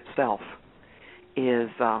all by itself is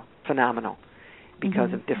phenomenal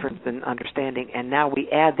because of difference in understanding. And now we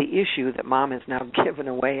add the issue that Mom has now given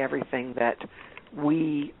away everything that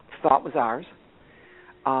we thought was ours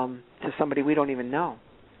to somebody we don't even know,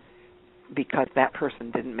 because that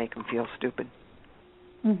person didn't make them feel stupid.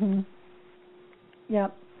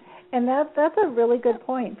 Yep. And that's a really good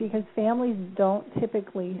point, because families don't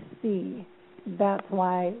typically see that's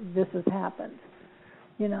why this has happened.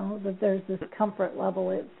 That there's this comfort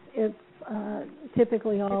level. It's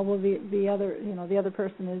typically all the other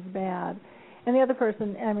person is bad. And the other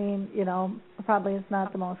person, probably is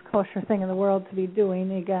not the most kosher thing in the world to be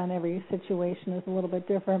doing. Again, every situation is a little bit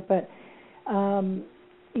different, but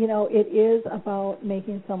it is about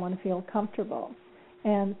making someone feel comfortable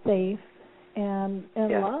and safe and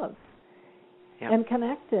loved and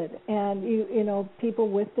connected. And people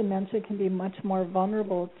with dementia can be much more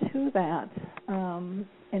vulnerable to that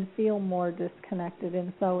and feel more disconnected.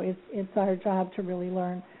 And so it's our job to really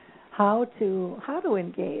learn how to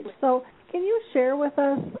engage. So can you share with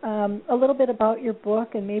us a little bit about your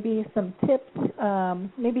book and maybe some tips?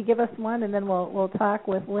 Maybe give us one, and then we'll talk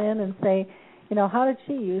with Lynn and say, how did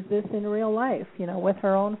she use this in real life, with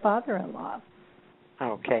her own father-in-law?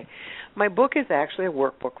 Okay. My book is actually a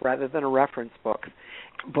workbook rather than a reference book.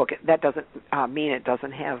 That doesn't mean it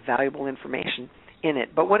doesn't have valuable information in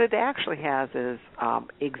it, but what it actually has is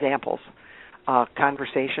examples,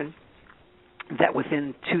 conversation that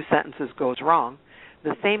within 2 sentences goes wrong.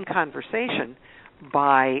 The same conversation,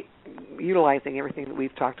 by utilizing everything that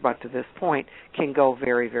we've talked about to this point, can go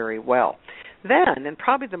very, very well. Then, and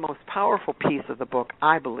probably the most powerful piece of the book,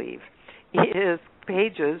 I believe, is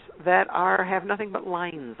pages that have nothing but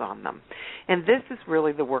lines on them. And this is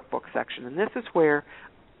really the workbook section, and this is where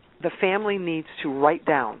the family needs to write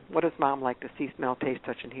down, what does mom like to see, smell, taste,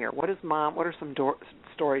 touch, and hear? What are some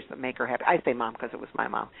stories that make her happy? I say mom because it was my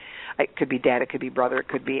mom. It could be dad, it could be brother, it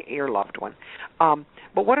could be your loved one.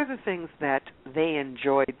 But what are the things that they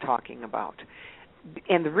enjoyed talking about?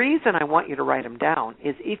 And the reason I want you to write them down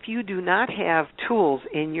is if you do not have tools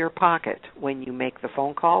in your pocket when you make the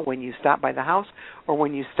phone call, when you stop by the house, or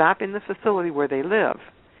when you stop in the facility where they live,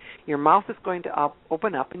 your mouth is going to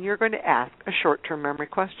open up and you're going to ask a short-term memory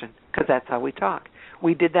question, because that's how we talk.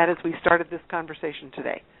 We did that as we started this conversation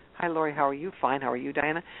today. Hi, Lori, how are you? Fine. How are you,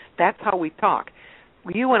 Diana? That's how we talk.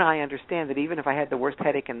 You and I understand that even if I had the worst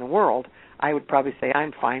headache in the world, I would probably say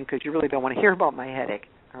I'm fine because you really don't want to hear about my headache,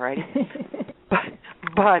 all right?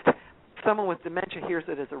 But someone with dementia hears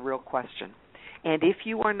it as a real question. And if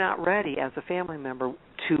you are not ready as a family member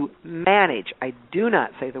to manage, I do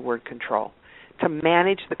not say the word control, to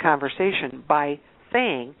manage the conversation by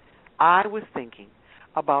saying, I was thinking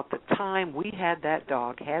about the time we had that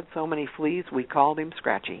dog, had so many fleas, we called him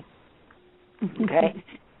Scratchy. Okay?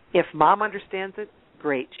 If mom understands it,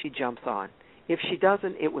 great, she jumps on. If she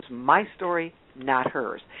doesn't, it was my story, not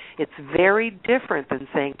hers. It's very different than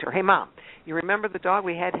saying to her, hey, Mom, you remember the dog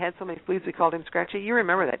we had so many fleas we called him Scratchy? You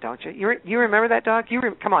remember that, don't you? You remember that dog?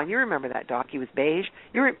 Come on, you remember that dog. He was beige.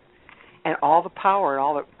 And all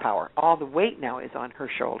the weight now is on her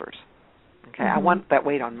shoulders. Okay, I want that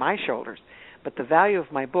weight on my shoulders. But the value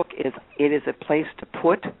of my book is it is a place to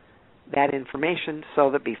put that information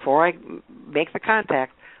so that before I make the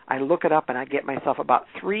contact, I look it up and I get myself about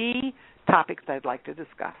 3 topics I'd like to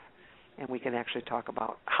discuss. And we can actually talk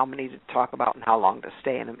about how many to talk about and how long to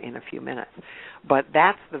stay in a few minutes. But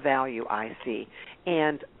that's the value I see.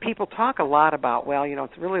 And people talk a lot about, well,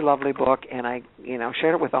 it's a really lovely book, and I,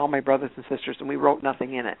 shared it with all my brothers and sisters, and we wrote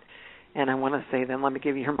nothing in it. And I want to say, then let me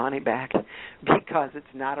give you your money back, because it's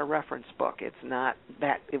not a reference book. It's not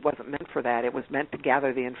that. It wasn't meant for that. It was meant to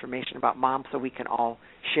gather the information about Mom so we can all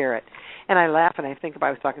share it. And I laugh and I think about,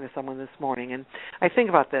 I was talking to someone this morning, and I think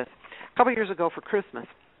about this. A couple years ago for Christmas,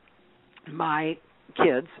 my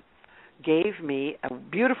kids gave me a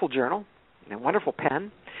beautiful journal, a wonderful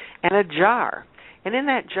pen, and a jar. And in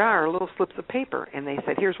that jar are little slips of paper. And they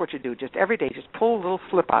said, here's what you do. Just every day, just pull a little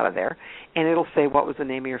slip out of there, and it'll say what was the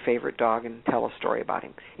name of your favorite dog and tell a story about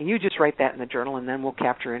him. And you just write that in the journal, and then we'll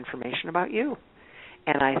capture information about you.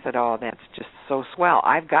 And I said, oh, that's just so swell.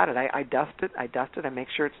 I've got it. I dust it. I make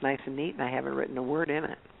sure it's nice and neat, and I haven't written a word in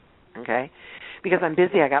it. Okay? Because I'm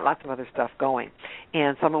busy, I got lots of other stuff going.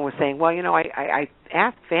 And someone was saying, well, I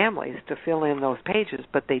asked families to fill in those pages,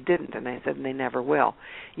 but they didn't. And I said, and they never will.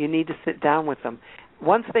 You need to sit down with them.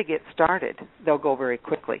 Once they get started, they'll go very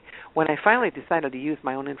quickly. When I finally decided to use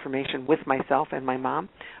my own information with myself and my mom,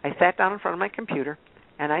 I sat down in front of my computer,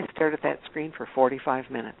 and I stared at that screen for 45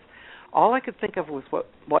 minutes. All I could think of was what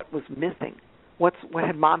was missing, what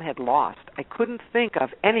Mom had lost. I couldn't think of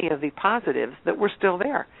any of the positives that were still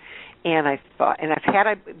there. And I thought, and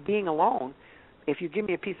being alone, if you give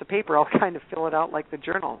me a piece of paper, I'll kind of fill it out like the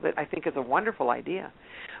journal. That I think is a wonderful idea.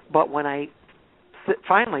 But when I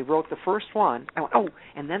finally wrote the first one, I went, oh,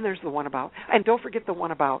 and then there's the one about, and don't forget the one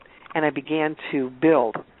about, and I began to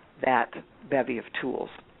build that bevy of tools.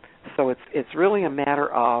 So it's really a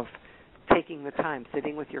matter of taking the time,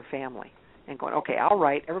 sitting with your family, and going, okay, I'll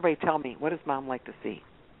write. Everybody tell me, what does Mom like to see?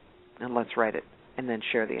 And let's write it, and then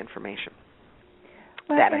share the information.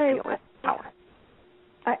 That I feel is power.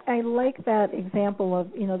 I like that example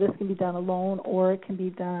of, this can be done alone or it can be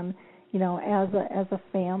done, as a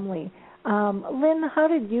family. Lynn, how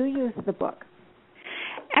did you use the book?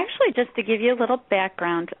 Actually, just to give you a little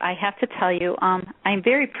background, I have to tell you, I'm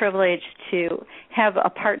very privileged to have a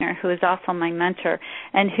partner who is also my mentor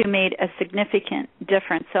and who made a significant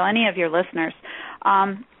difference. So any of your listeners,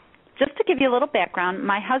 just to give you a little background,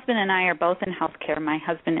 my husband and I are both in healthcare. My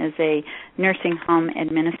husband is a nursing home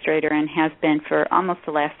administrator and has been for almost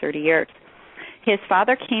the last 30 years. His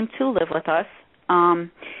father came to live with us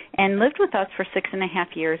and lived with us for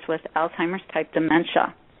 6.5 years with Alzheimer's type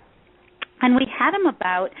dementia. And we had him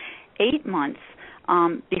about 8 months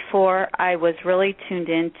before I was really tuned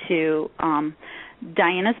into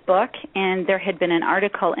Diana's book, and there had been an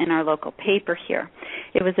article in our local paper here.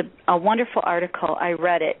 It was a wonderful article. I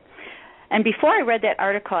read it. And before I read that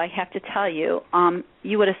article, I have to tell you,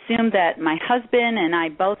 you would assume that my husband and I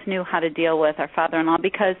both knew how to deal with our father-in-law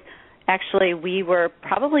because actually we were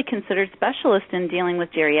probably considered specialists in dealing with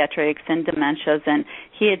geriatrics and dementias, and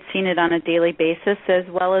he had seen it on a daily basis as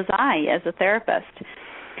well as I as a therapist.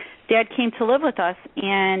 Dad came to live with us,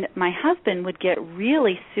 and my husband would get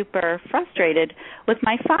really super frustrated with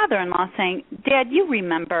my father-in-law saying, Dad, you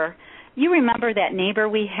remember that neighbor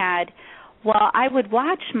we had? Well, I would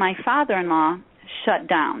watch my father-in-law shut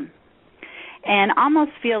down and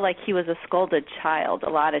almost feel like he was a scolded child a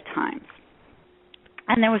lot of times.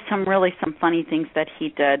 And there was some funny things that he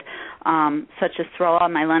did, such as throw all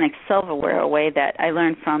my Lennox silverware away that I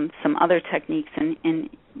learned from some other techniques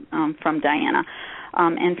from Diana,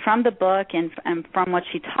 and from the book and from what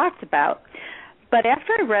she talked about. But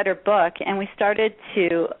after I read her book and we started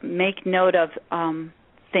to make note of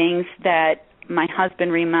things that my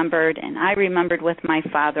husband remembered and I remembered with my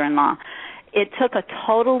father-in-law, it took a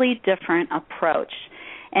totally different approach.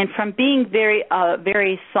 And from being very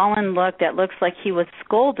sullen look that looks like he was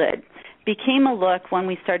scolded became a look when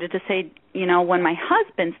we started to say, when my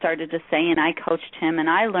husband started to say, and I coached him and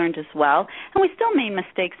I learned as well, and we still made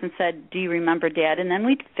mistakes and said, do you remember, Dad? And then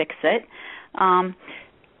we'd fix it.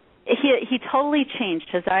 He totally changed.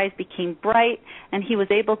 His eyes became bright, and he was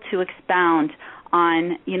able to expound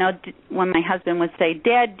on, when my husband would say,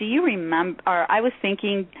 Dad, do you remember, or I was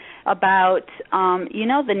thinking about,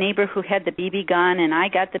 the neighbor who had the BB gun and I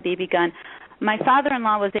got the BB gun. My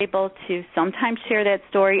father-in-law was able to sometimes share that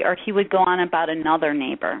story, or he would go on about another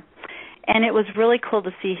neighbor. And it was really cool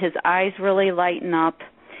to see his eyes really lighten up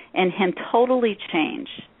and him totally change.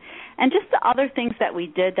 And just the other things that we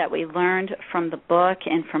did that we learned from the book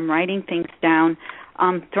and from writing things down,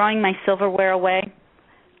 throwing my silverware away.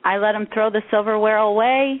 I let him throw the silverware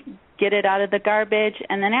away, get it out of the garbage,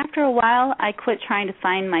 and then after a while I quit trying to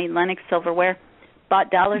find my Lennox silverware, bought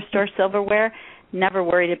dollar store silverware, never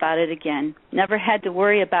worried about it again. Never had to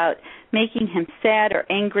worry about making him sad or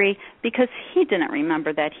angry because he didn't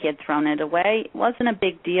remember that he had thrown it away. It wasn't a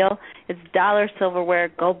big deal. It's dollar silverware,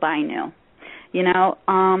 go buy new.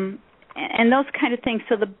 And those kind of things.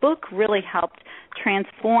 So the book really helped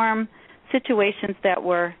transform situations that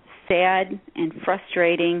were sad and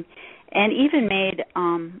frustrating and even made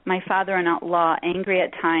my father-in-law angry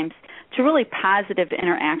at times to really positive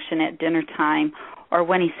interaction at dinner time or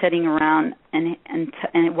when he's sitting around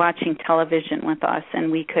and watching television with us, and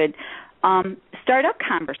we could start up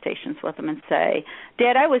conversations with him and say,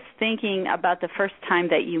 Dad, I was thinking about the first time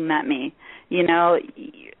that you met me,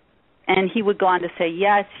 and he would go on to say,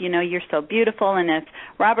 yes, you're so beautiful, and if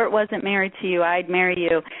Robert wasn't married to you, I'd marry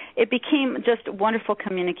you. It became just wonderful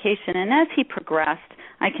communication, and as he progressed,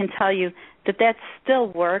 I can tell you that still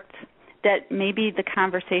worked, that maybe the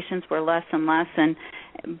conversations were less and less,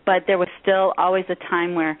 but there was still always a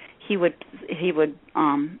time where he would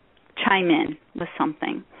chime in with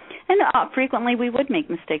something. And frequently we would make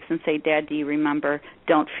mistakes and say, Dad, do you remember,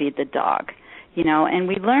 don't feed the dog? And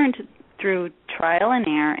we learned through trial and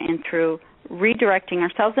error and through redirecting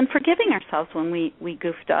ourselves and forgiving ourselves when we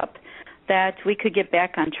goofed up, that we could get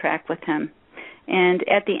back on track with him. And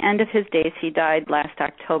at the end of his days, he died last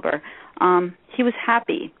October, he was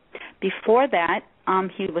happy. Before that,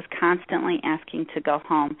 he was constantly asking to go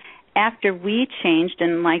home. After we changed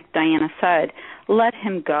and, like Diana said, let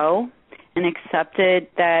him go and accepted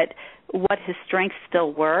that what his strengths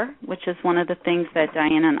still were, which is one of the things that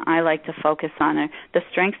Diana and I like to focus on, are the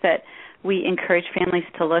strengths that we encourage families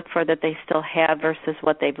to look for that they still have versus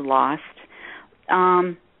what they've lost.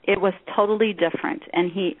 It was totally different.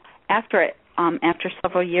 And he, after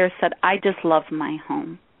several years, said, I just love my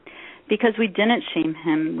home. Because we didn't shame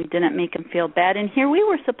him, we didn't make him feel bad, and here we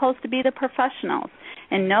were supposed to be the professionals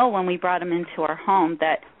and know when we brought him into our home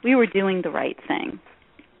that we were doing the right thing.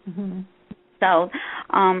 Mm-hmm. So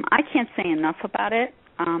I can't say enough about it.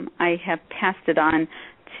 I have passed it on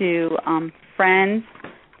to friends,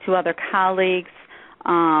 to other colleagues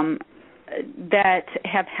that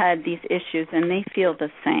have had these issues, and they feel the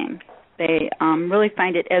same. They really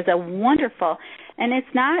find it as a wonderful, and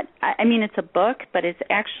it's not, it's a book, but it's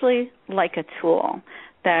actually like a tool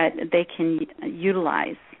that they can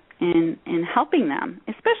utilize in helping them,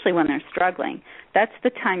 especially when they're struggling. That's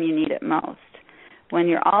the time you need it most. When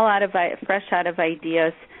you're all fresh out of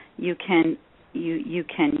ideas, you can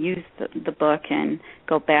use the book and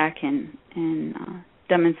go back and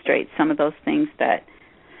demonstrate some of those things that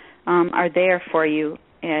are there for you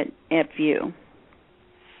at view.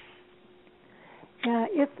 Yeah,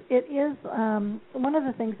 it is one of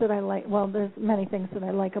the things that I like. Well, there's many things that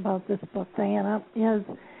I like about this book, Diana. Is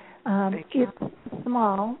it's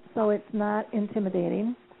small, so it's not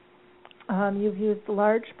intimidating. You've used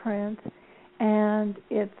large print, and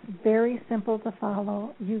it's very simple to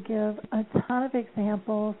follow. You give a ton of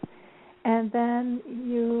examples, and then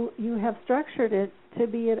you have structured it to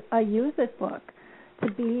be a use it book,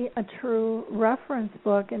 to be a true reference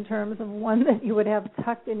book in terms of one that you would have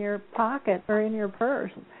tucked in your pocket or in your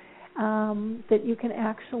purse, that you can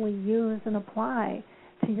actually use and apply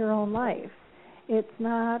to your own life. It's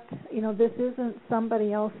not, this isn't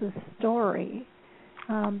somebody else's story.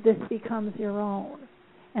 This becomes your own.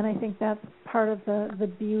 And I think that's part of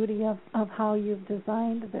the beauty of how you've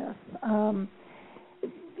designed this.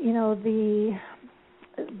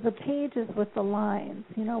 The pages with the lines,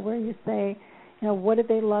 where you say, what did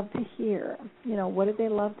they love to hear? What did they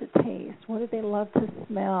love to taste? What did they love to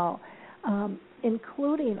smell?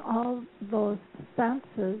 Including all those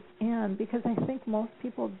senses in, because I think most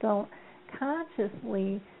people don't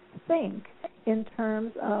consciously think in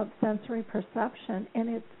terms of sensory perception,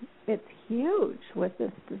 and it's huge with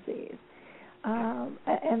this disease.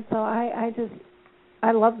 And so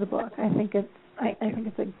I love the book. I think it's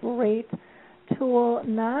a great tool,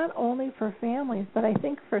 not only for families, but I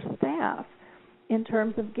think for staff, in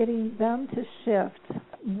terms of getting them to shift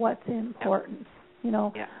what's important.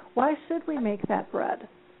 Why should we make that bread,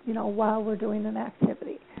 while we're doing an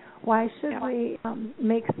activity? Why should we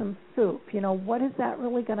make some soup? What is that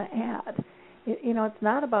really going to add? It's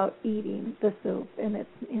not about eating the soup, and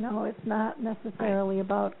it's not necessarily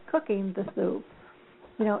about cooking the soup.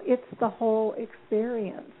 It's the whole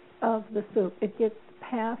experience of the soup. It gets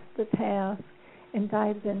past the task and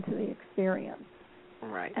dives into the experience.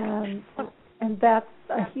 Right. And that's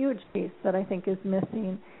a huge piece that I think is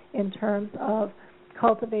missing in terms of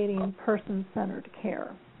cultivating person-centered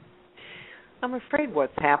care. I'm afraid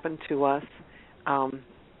what's happened to us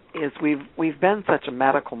is we've been such a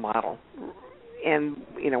medical model, and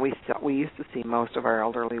we used to see most of our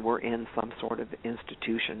elderly were in some sort of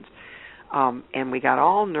institutions, and we got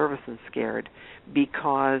all nervous and scared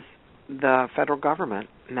because the federal government,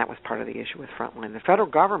 and that was part of the issue with Frontline, the federal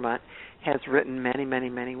government has written many, many,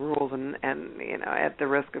 many rules, and at the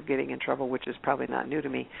risk of getting in trouble, which is probably not new to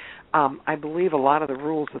me, I believe a lot of the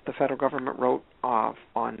rules that the federal government wrote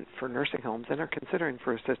for nursing homes and are considering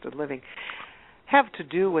for assisted living have to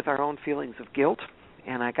do with our own feelings of guilt,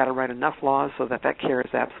 and I got to write enough laws so that care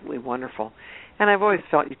is absolutely wonderful. And I've always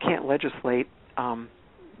felt you can't legislate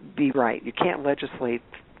be right. You can't legislate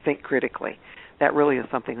think critically. That really is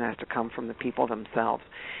something that has to come from the people themselves.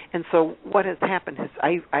 And so what has happened is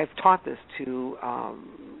I've taught this to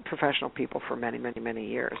professional people for many, many, many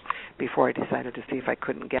years before I decided to see if I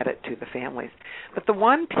couldn't get it to the families. But the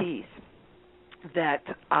one piece that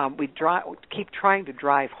we keep trying to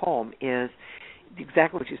drive home is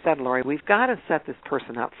exactly what you said, Lori. We've got to set this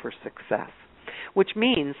person up for success, which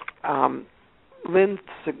means Lynn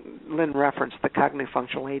referenced the cognitive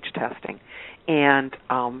functional age testing, and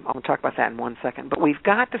I'll talk about that in 1 second. But we've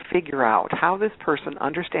got to figure out how this person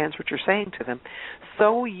understands what you're saying to them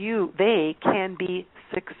so they can be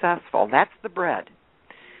successful. That's the bread.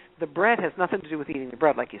 The bread has nothing to do with eating the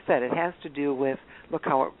bread, like you said. It has to do with look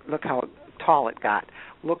how tall it got.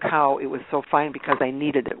 Look how it was so fine because I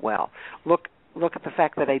kneaded it well. Look at the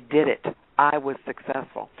fact that I did it. I was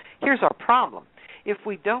successful. Here's our problem. If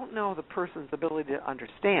we don't know the person's ability to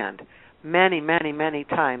understand, many, many, many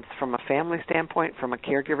times from a family standpoint, from a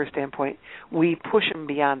caregiver standpoint, we push them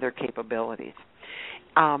beyond their capabilities.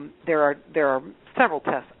 There are several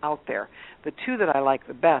tests out there. The two that I like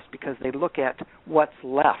the best because they look at what's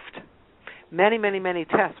left. Many, many, many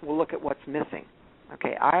tests will look at what's missing.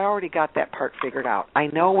 Okay, I already got that part figured out. I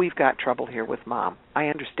know we've got trouble here with Mom. I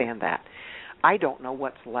understand that. I don't know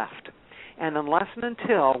what's left. And unless and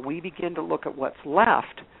until we begin to look at what's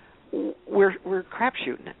left, we're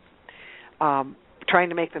crapshooting it, trying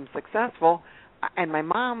to make them successful. And my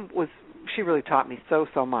mom she really taught me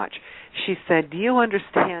so much. She said, do you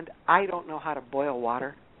understand, I don't know how to boil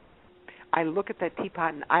water. I look at that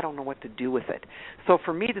teapot and I don't know what to do with it. So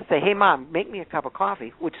for me to say, hey, Mom, make me a cup of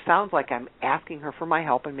coffee, which sounds like I'm asking her for my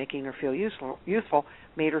help and making her feel useful,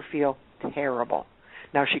 made her feel terrible.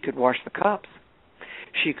 Now she could wash the cups.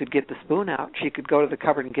 She could get the spoon out. She could go to the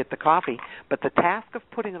cupboard and get the coffee. But the task of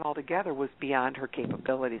putting it all together was beyond her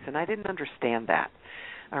capabilities, and I didn't understand that.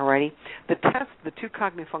 All righty? The two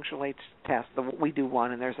cognitive functional age tests, we do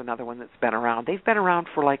one, and there's another one that's been around. They've been around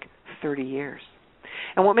for like 30 years.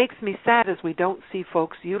 And what makes me sad is we don't see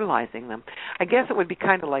folks utilizing them. I guess it would be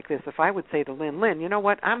kind of like this. If I would say to Lynn, you know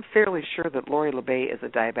what, I'm fairly sure that Lori LeBay is a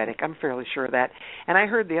diabetic. I'm fairly sure of that. And I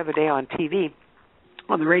heard the other day on TV,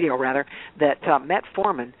 on the radio rather, that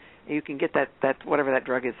metformin, you can get that whatever that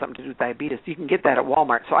drug is, something to do with diabetes, you can get that at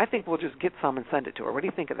Walmart. So I think we'll just get some and send it to her. What do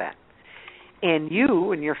you think of that? And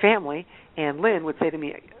you and your family and Lynn would say to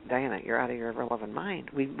me, Diana, you're out of your ever-loving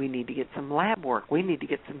mind. We need to get some lab work. We need to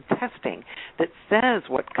get some testing that says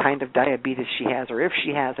what kind of diabetes she has or if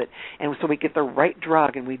she has it. And so we get the right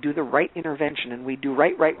drug and we do the right intervention and we do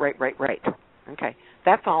right. Okay,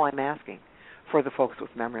 that's all I'm asking for the folks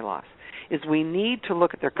with memory loss, is we need to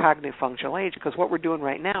look at their cognitive functional age, because what we're doing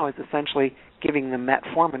right now is essentially giving them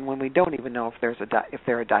metformin when we don't even know if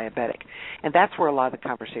they're a diabetic. And that's where a lot of the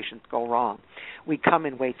conversations go wrong. We come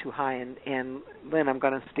in way too high, and Lynn, I'm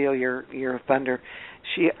going to steal your thunder.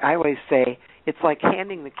 I always say it's like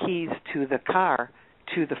handing the keys to the car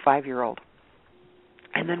to the 5-year-old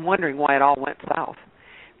and then wondering why it all went south.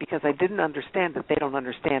 Because I didn't understand that they don't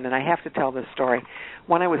understand, and I have to tell this story.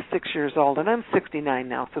 When I was 6 years old, and I'm 69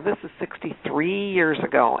 now, so this is 63 years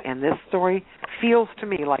ago, and this story feels to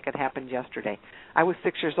me like it happened yesterday. I was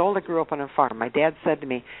 6 years old. I grew up on a farm. My dad said to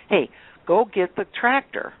me, hey, go get the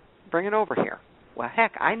tractor. Bring it over here. Well,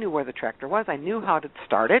 heck, I knew where the tractor was. I knew how to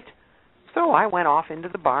start it. So I went off into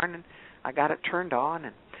the barn, and I got it turned on,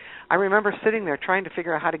 and I remember sitting there trying to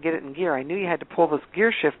figure out how to get it in gear. I knew you had to pull this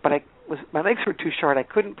gear shift, but my legs were too short. I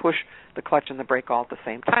couldn't push the clutch and the brake all at the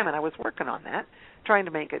same time, and I was working on that, trying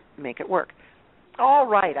to make it work. All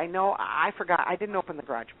right, I know. I forgot. I didn't open the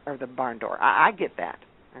garage or the barn door. I get that.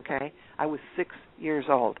 Okay, I was 6 years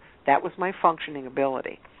old. That was my functioning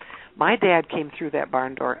ability. My dad came through that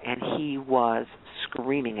barn door, and he was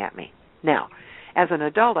screaming at me. Now, as an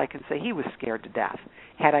adult, I can say he was scared to death.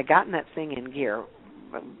 Had I gotten that thing in gear,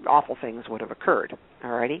 awful things would have occurred,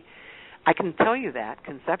 alrighty? I can tell you that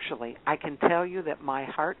conceptually. I can tell you that my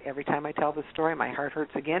heart, every time I tell this story, my heart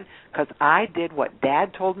hurts again because I did what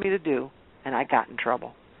Dad told me to do, and I got in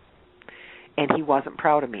trouble. And he wasn't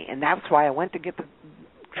proud of me, and that's why I went to get the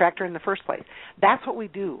tractor in the first place. That's what we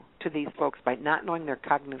do to these folks by not knowing their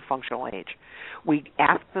cognitive functional age. We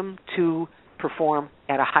ask them to perform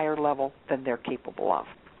at a higher level than they're capable of.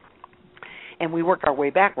 And we work our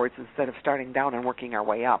way backwards instead of starting down and working our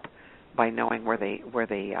way up by knowing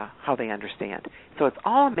how they understand. So it's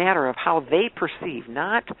all a matter of how they perceive,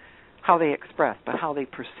 not how they express, but how they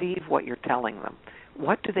perceive what you're telling them.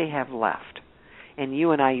 What do they have left? And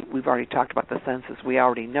you and I, we've already talked about the senses. We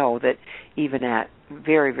already know that even at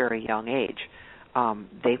very, very young age,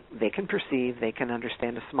 they can perceive, they can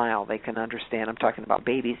understand a smile, they can understand. I'm talking about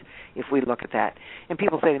babies. If we look at that, and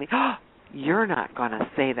people say to me, "Oh, you're not going to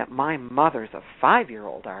say that my mother's a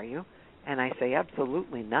 5-year-old, are you?" And I say,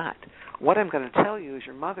 absolutely not. What I'm going to tell you is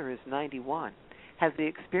your mother is 91, has the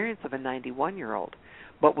experience of a 91-year-old,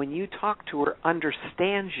 but when you talk to her,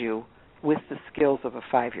 understands you with the skills of a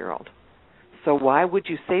 5-year-old. So why would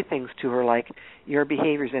you say things to her like, your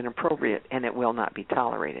behavior is inappropriate and it will not be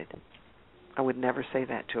tolerated? I would never say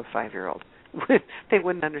that to a 5-year-old. They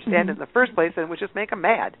wouldn't understand it in the first place, and it would just make them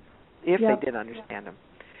mad if they did understand them.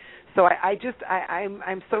 So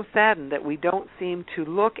I'm so saddened that we don't seem to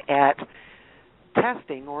look at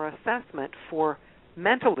testing or assessment for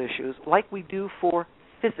mental issues like we do for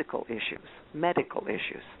physical issues, medical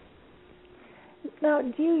issues. Now,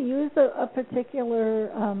 do you use a particular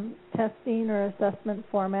testing or assessment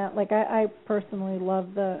format? Like I personally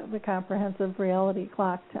love the comprehensive reality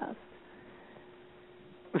clock test.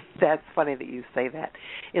 That's funny that you say that.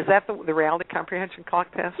 Is that the reality comprehension clock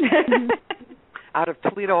test? Out of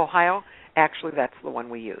Toledo, Ohio? Actually, that's the one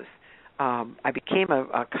we use. I became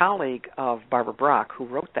a colleague of Barbara Brock, who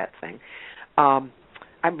wrote that thing.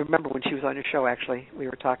 I remember when she was on your show, actually, we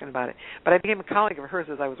were talking about it. But I became a colleague of hers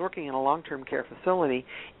as I was working in a long-term care facility,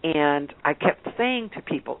 and I kept saying to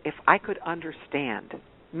people, if I could understand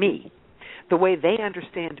me the way they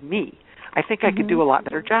understand me, I think I could do a lot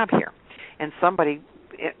better job here. And somebody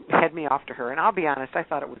had me off to her, and I'll be honest, I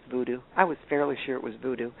thought it was voodoo. I was fairly sure it was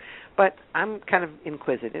voodoo. But I'm kind of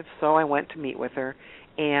inquisitive, so I went to meet with her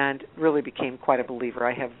and really became quite a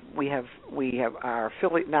believer. We are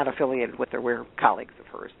not affiliated with her. We're colleagues of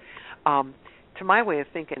hers. To my way of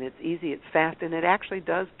thinking, it's easy, it's fast, and it actually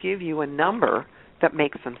does give you a number that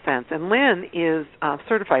makes some sense. And Lynn is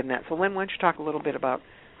certified in that. So, Lynn, why don't you talk a little bit about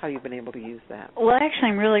how you've been able to use that? Well, actually,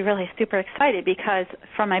 I'm really, really super excited because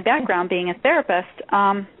from my background being a therapist,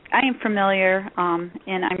 I am familiar,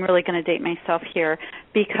 and I'm really going to date myself here,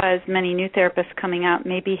 because many new therapists coming out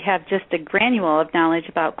maybe have just a granule of knowledge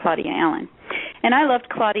about Claudia Allen. And I loved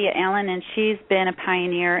Claudia Allen, and she's been a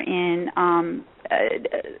pioneer in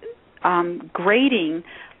grading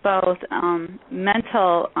both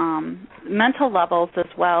mental levels as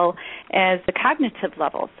well as the cognitive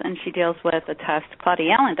levels, and she deals with a test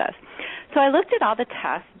Claudia Allen does. So I looked at all the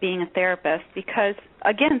tests being a therapist because,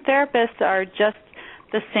 again, therapists are just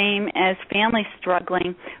the same as families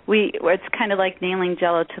struggling. It's kind of like nailing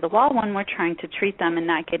Jello to the wall when we're trying to treat them and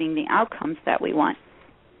not getting the outcomes that we want.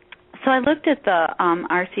 So I looked at the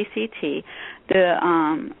RCCT,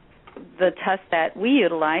 the test that we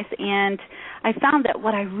utilize, and I found that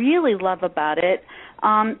what I really love about it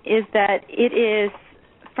is that it is,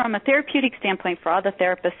 from a therapeutic standpoint, for all the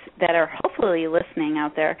therapists that are hopefully listening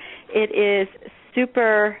out there, it is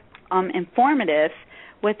super informative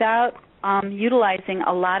without utilizing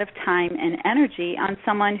a lot of time and energy on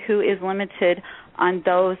someone who is limited on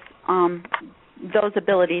those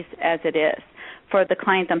abilities as it is for the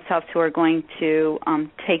client themselves who are going to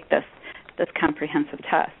take this comprehensive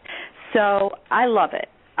test. So I love it.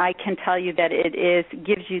 I can tell you that it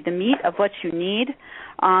gives you the meat of what you need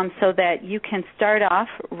so that you can start off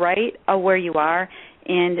right where you are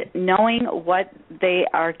and knowing what they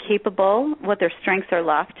are capable, what their strengths are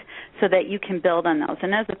left, so that you can build on those.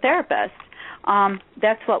 And as a therapist,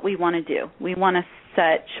 that's what we want to do. We want to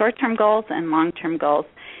set short-term goals and long-term goals,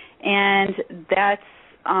 and that's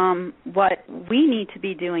what we need to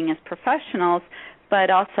be doing as professionals, but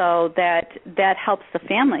also that helps the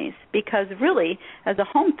families, because really, as a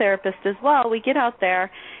home therapist as well, we get out there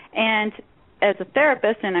and as a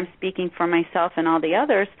therapist, and I'm speaking for myself and all the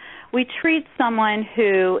others, we treat someone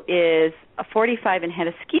who is 45 and had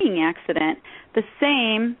a skiing accident the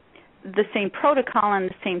same protocol and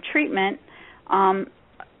the same treatment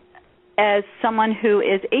as someone who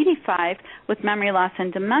is 85 with memory loss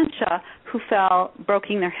and dementia who fell,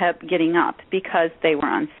 breaking their hip getting up because they were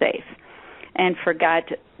unsafe and forgot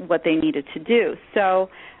what they needed to do. So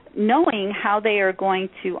knowing how they are going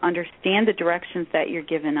to understand the directions that you're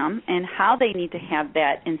giving them and how they need to have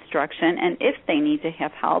that instruction and if they need to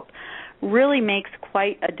have help really makes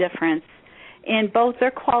quite a difference in both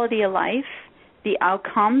their quality of life, the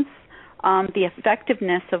outcomes, the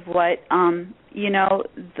effectiveness of what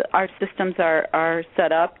our systems are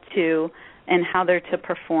set up to and how they're to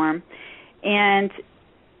perform. And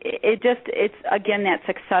it's again that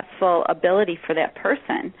successful ability for that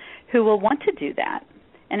person who will want to do that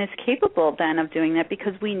and is capable then of doing that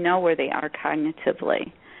because we know where they are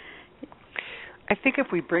cognitively. I think if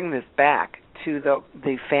we bring this back to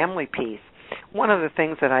the family piece, one of the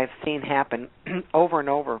things that I've seen happen over and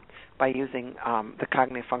over by using the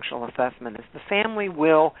cognitive functional assessment is the family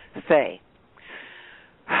will say,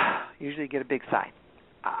 usually get a big sigh,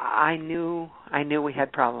 I knew we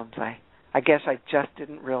had problems. I guess I just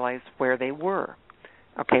didn't realize where they were,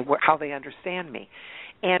 how they understand me.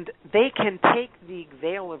 And they can take the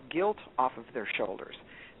veil of guilt off of their shoulders.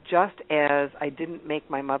 Just as I didn't make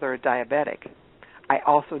my mother a diabetic,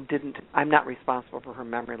 I'm not responsible for her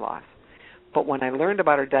memory loss. But when I learned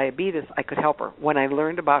about her diabetes, I could help her. When I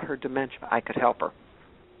learned about her dementia, I could help her.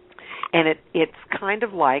 And it's kind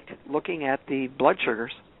of like looking at the blood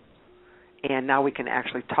sugars, and now we can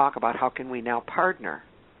actually talk about how can we now partner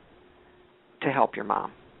to help your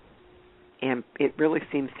mom. And it really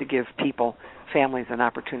seems to give families an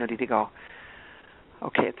opportunity to go,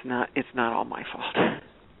 okay, it's not all my fault.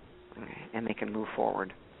 Okay, and they can move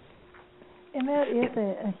forward. And that is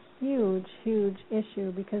a huge, huge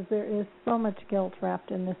issue because there is so much guilt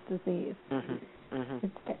wrapped in this disease. Mm-hmm. Mm-hmm.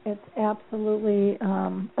 It's absolutely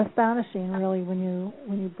astonishing, really,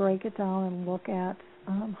 when you break it down and look at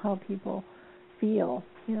how people feel,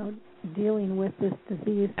 dealing with this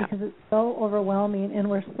disease because it's so overwhelming and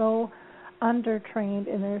we're so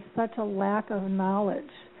undertrained and there's such a lack of knowledge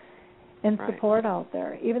and support out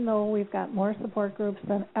there. Even though we've got more support groups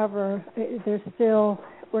than ever,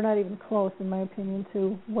 we're not even close, in my opinion,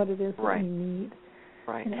 to what it is that we need.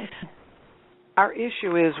 Right. Our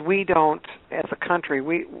issue is we don't, as a country,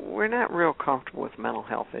 we're not real comfortable with mental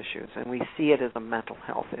health issues, and we see it as a mental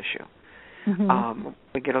health issue. Mm-hmm.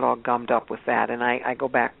 We get it all gummed up with that, and I go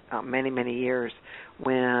back many, many years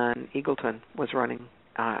when Eagleton was running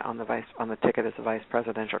on the ticket as a vice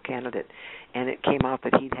presidential candidate, and it came out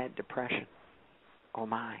that he'd had depression. Oh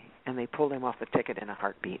my! And they pulled him off the ticket in a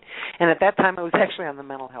heartbeat. And at that time, I was actually on the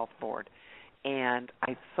mental health board, and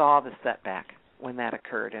I saw the setback when that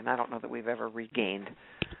occurred. And I don't know that we've ever regained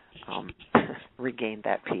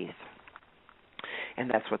that piece. And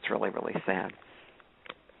that's what's really, really sad.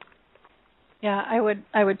 Yeah, I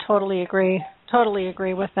would totally agree. Totally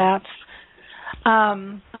agree with that.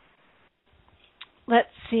 Let's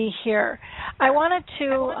see here. I wanted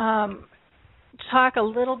to talk a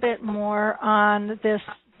little bit more on this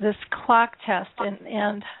this clock test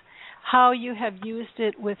and how you have used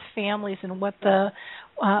it with families and what the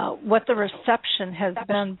reception has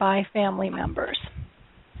been by family members.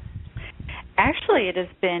 Actually, it has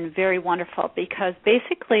been very wonderful because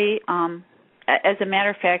basically, as a matter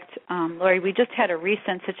of fact, Lori, we just had a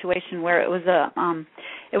recent situation where it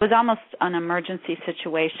was almost an emergency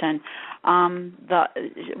situation.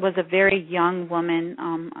 It was a very young woman.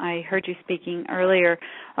 I heard you speaking earlier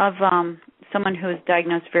of someone who was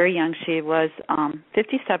diagnosed very young. She was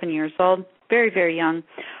 57 years old, very, very young.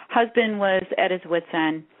 Husband was at his wit's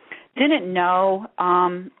end. Didn't know.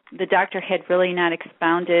 The doctor had really not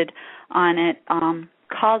expounded on it.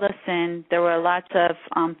 Called us in. There were lots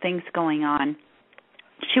of things going on.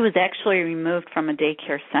 She was actually removed from a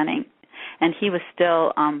daycare setting, and he was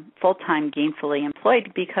still full-time gainfully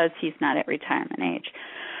employed because he's not at retirement age.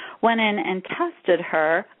 Went in and tested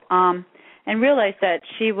her and realized that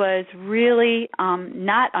she was really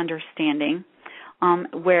not understanding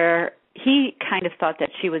where he kind of thought that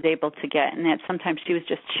she was able to get, and that sometimes she was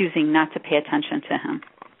just choosing not to pay attention to him.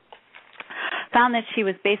 Found that she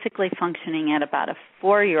was basically functioning at about a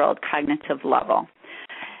 4-year-old cognitive level.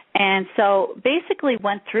 And so basically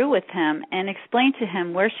went through with him and explained to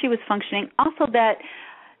him where she was functioning. Also that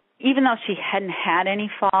even though she hadn't had any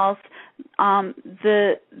falls,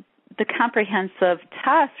 the comprehensive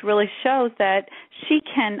test really shows that she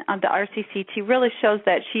can, the RCCT really shows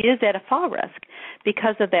that she is at a fall risk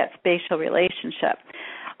because of that spatial relationship.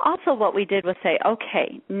 Also what we did was say,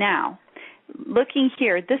 okay, now, looking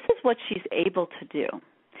here, this is what she's able to do.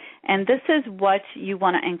 And this is what you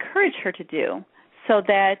want to encourage her to do so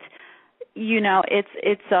that, you know,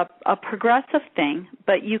 it's a progressive thing,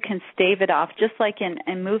 but you can stave it off, just like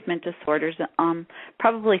in movement disorders.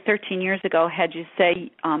 Probably 13 years ago, had you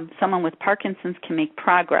say someone with Parkinson's can make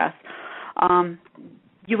progress,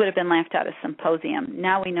 you would have been laughed out of symposium.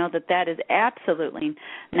 Now we know that that is absolutely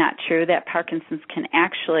not true, that Parkinson's can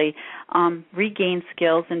actually regain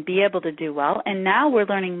skills and be able to do well. And now we're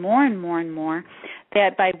learning more and more and more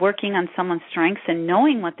that by working on someone's strengths and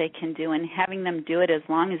knowing what they can do and having them do it as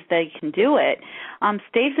long as they can do it,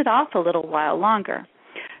 staves it off a little while longer.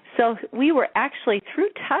 So we were actually, through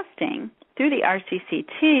testing, through the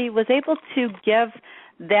RCCT, was able to give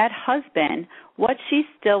that husband what she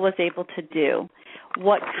still was able to do,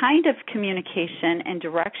 what kind of communication and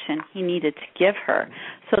direction he needed to give her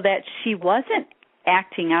so that she wasn't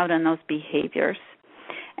acting out on those behaviors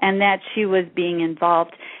and that she was being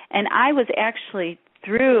involved. And I was actually,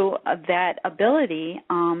 through that ability,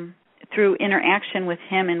 through interaction with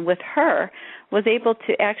him and with her, was able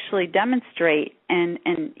to actually demonstrate, and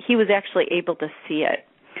he was actually able to see it.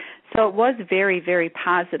 So it was very, very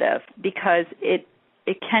positive because it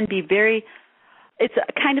can be very, it's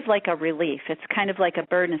kind of like a relief. It's kind of like a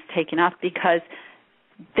burden is taken off because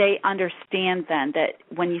they understand then that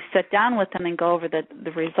when you sit down with them and go over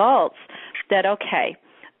the results, that, okay,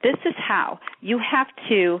 this is how you have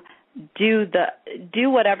to do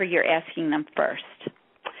whatever you're asking them first.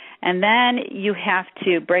 And then you have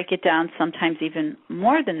to break it down, sometimes even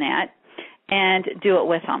more than that, and do it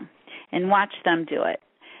with them and watch them do it.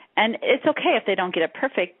 And it's okay if they don't get it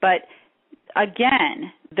perfect, but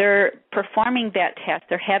again, they're performing that task.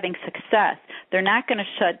 They're having success. They're not going to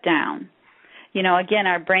shut down. You know, again,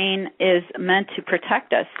 our brain is meant to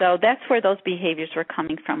protect us. So that's where those behaviors were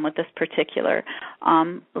coming from with this particular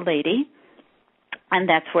lady. And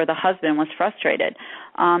that's where the husband was frustrated.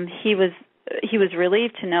 He was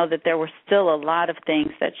relieved to know that there were still a lot of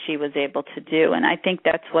things that she was able to do. And I think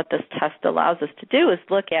that's what this test allows us to do, is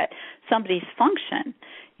look at somebody's function,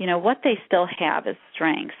 you know, what they still have as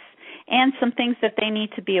strengths, and some things that they need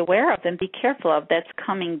to be aware of and be careful of that's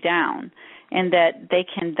coming down, and that they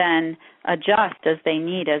can then adjust as they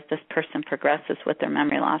need as this person progresses with their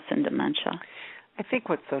memory loss and dementia. I think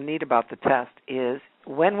what's so neat about the test is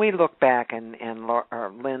when we look back, and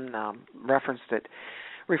Lynn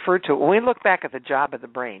referred to it, when we look back at the job of the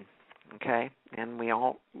brain, okay, and we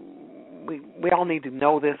all need to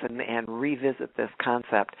know this and revisit this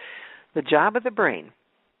concept. The job of the brain,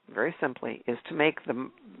 very simply, is to make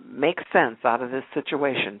sense out of this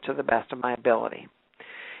situation to the best of my ability.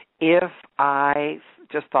 If I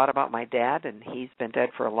just thought about my dad, and he's been dead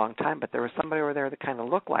for a long time, but there was somebody over there that kind of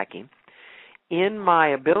looked like him, in my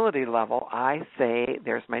ability level, I say,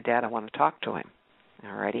 there's my dad, I want to talk to him.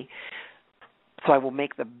 Alrighty? So I will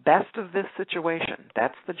make the best of this situation.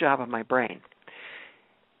 That's the job of my brain.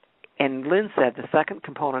 And Lynn said the second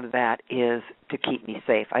component of that is to keep me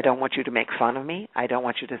safe. I don't want you to make fun of me. I don't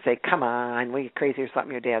want you to say, come on, well, you're crazy or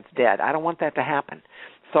something, your dad's dead. I don't want that to happen.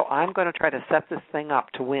 So I'm going to try to set this thing up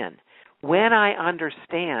to win. when I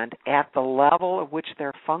understand at the level of which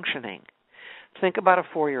they're functioning, think about a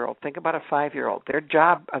 4-year-old, think about a 5-year-old.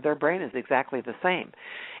 Their brain is exactly the same.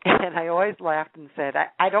 And I always laughed and said,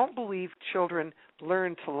 I don't believe children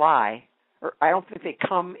learn to lie, or I don't think they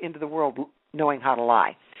come into the world knowing how to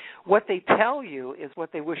lie. What they tell you is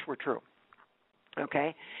what they wish were true.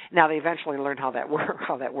 Okay? Now they eventually learn how that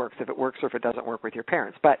works, if it works or if it doesn't work with your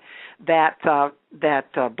parents. But that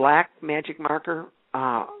black magic marker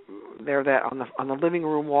there that on the living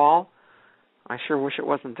room wall, I sure wish it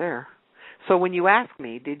wasn't there. So when you ask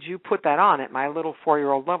me, did you put that on at my little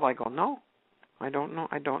 4-year-old level, I go, no, I don't know.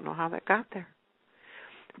 I don't know how that got there,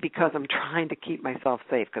 because I'm trying to keep myself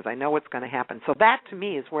safe, because I know what's going to happen. So that, to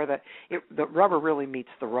me, is where the rubber really meets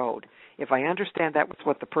the road. If I understand that's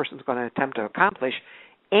what the person's going to attempt to accomplish,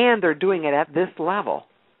 and they're doing it at this level,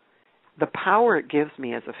 the power it gives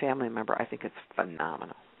me as a family member, I think it's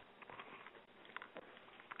phenomenal.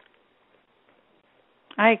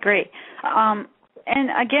 I agree. And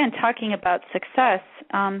again, talking about success,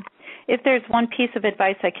 if there's one piece of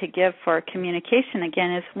advice I could give for communication,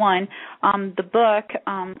 again, is one, the book,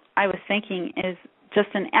 I was thinking, is just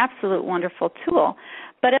an absolute wonderful tool.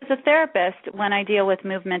 But as a therapist, when I deal with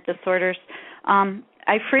movement disorders,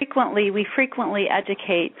 we frequently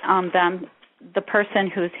educate them, the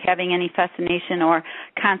person who's having any fascination or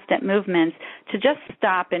constant movements, to just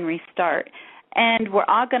stop and restart. And we're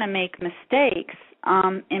all going to make mistakes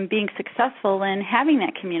in being successful in having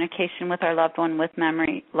that communication with our loved one with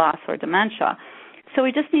memory loss or dementia. So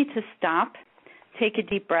we just need to stop, take a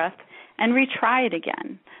deep breath, and retry it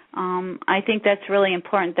again. I think that's really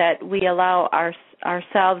important, that we allow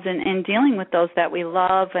ourselves in dealing with those that we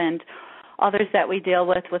love and others that we deal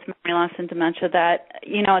with memory loss and dementia, that,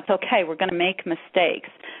 it's okay, we're going to make mistakes,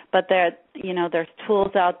 but there's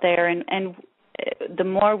tools out there, and the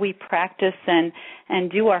more we practice and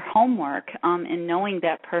do our homework in knowing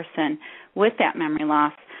that person with that memory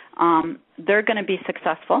loss, they're going to be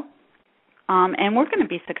successful, and we're going to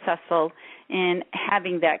be successful in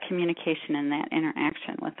having that communication and that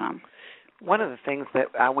interaction with them. One of the things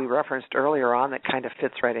that we referenced earlier on that kind of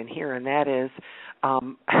fits right in here, and that is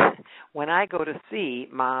when I go to see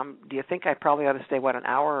Mom, do you think I probably ought to stay, an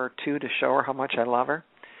hour or two to show her how much I love her?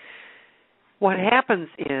 What happens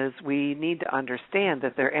is we need to understand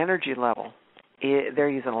that their energy level, they're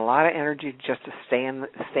using a lot of energy just to stay in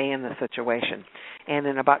the situation. And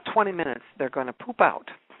in about 20 minutes, they're going to poop out.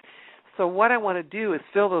 So what I want to do is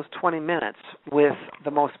fill those 20 minutes with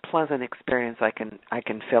the most pleasant experience I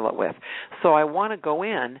can fill it with. So I want to go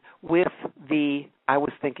in with I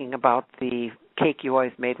was thinking about the cake you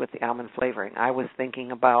always made with the almond flavoring. I was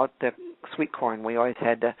thinking about the sweet corn we always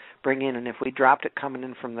had to bring in, and if we dropped it coming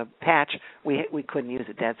in from the patch, we couldn't use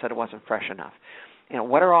it. Dad said it wasn't fresh enough.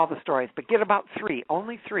 What are all the stories? But get about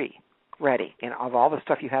only three ready. Of all the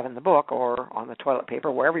stuff you have in the book or on the toilet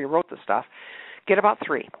paper, wherever you wrote the stuff, get about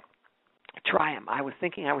three. Try them. I was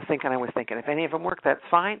thinking. If any of them work, that's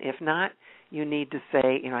fine. If not, you need to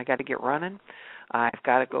say, I got to get running. I've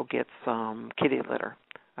got to go get some kitty litter.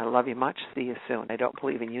 I love you much. See you soon. I don't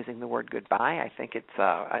believe in using the word goodbye. I think it's,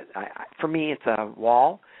 for me, it's a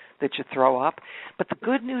wall that you throw up. But the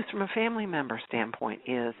good news from a family member standpoint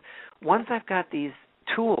is once I've got these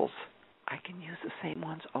tools, I can use the same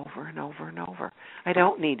ones over and over and over. I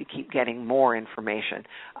don't need to keep getting more information.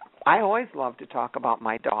 I always love to talk about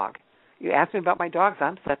my dog. You ask me about my dogs,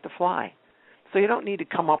 I'm set to fly. So you don't need to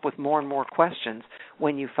come up with more and more questions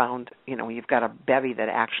when you found, you've got a bevy that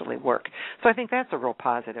actually work. So I think that's a real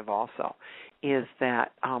positive also, is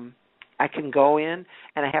that I can go in,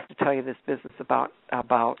 and I have to tell you this business about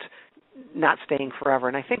not staying forever.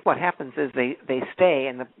 And I think what happens is they stay,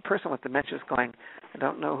 and the person with dementia is going, I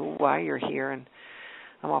don't know why you're here, and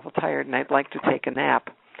I'm awful tired, and I'd like to take a nap.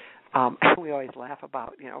 We always laugh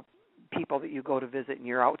about, people that you go to visit and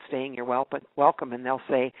you're out staying, you're welcome, and they'll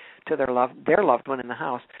say to their loved one in the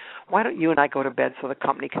house, why don't you and I go to bed so the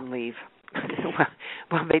company can leave?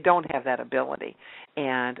 Well, they don't have that ability,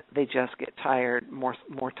 and they just get tired, more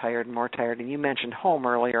tired and more tired. And you mentioned home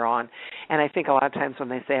earlier on, and I think a lot of times when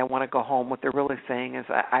they say, I want to go home, what they're really saying is,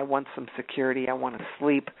 I want some security, I want to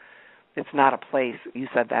sleep. It's not a place. You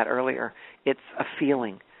said that earlier. It's a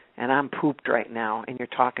feeling. And I'm pooped right now, and you're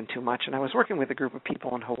talking too much. And I was working with a group of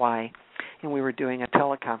people in Hawaii, and we were doing a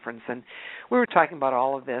teleconference, and we were talking about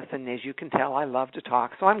all of this. And as you can tell, I love to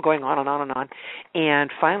talk, so I'm going on and on and on.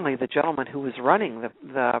 And finally, the gentleman who was running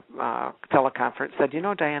the teleconference said,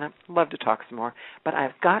 Diana, I'd love to talk some more, but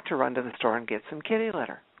I've got to run to the store and get some kitty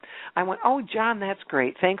litter. I went, oh, John, that's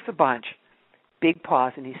great. Thanks a bunch. Big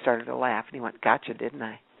pause, and he started to laugh, and he went, gotcha, didn't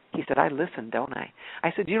I? He said, I listen, don't I?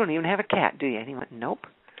 I said, you don't even have a cat, do you? And he went, nope.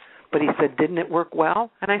 But he said, didn't it work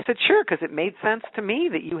well? And I said, sure, because it made sense to me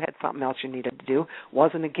that you had something else you needed to do.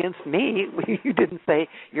 Wasn't against me. You didn't say,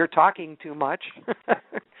 you're talking too much.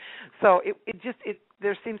 So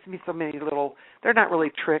there seems to be so many little, they're not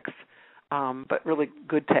really tricks, but really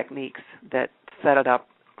good techniques that set it up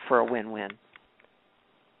for a win-win.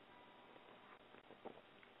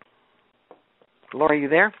 Laura, you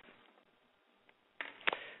there?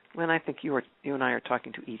 Lynn, I think you and I are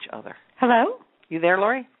talking to each other. Hello? You there,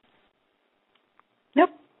 Lori? Nope.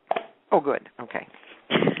 Oh, good. Okay.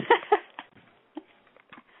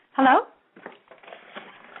 Hello?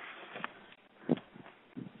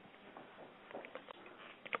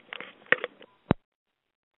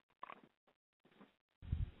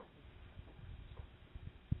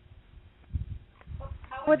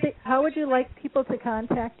 How would you like people to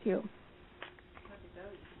contact you?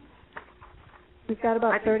 We've got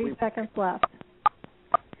about 30 seconds left.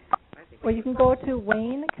 Well, you can go to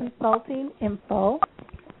Wayne Consulting Info,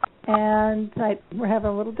 and we're having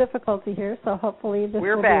a little difficulty here, so hopefully this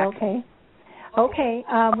will back. be okay. Okay,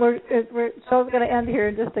 we're show's going to end here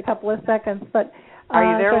in just a couple of seconds, but are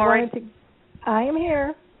you there, Lori? I am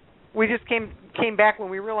here. We just came back when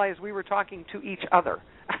we realized we were talking to each other.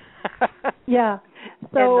 Yeah.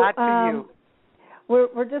 So and not to you.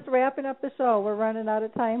 We're just wrapping up the show. We're running out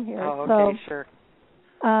of time here. Oh, okay, sure.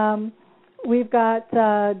 We've got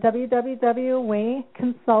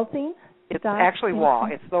www.wayconsulting. It's actually WA.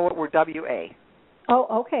 It's the word WA.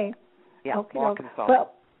 Oh, okay. Yeah, okay. WA Consulting.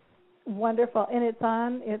 Well, wonderful, and it's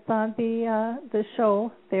on the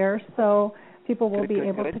show there, so people will be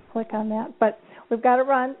able to click on that. But we've got to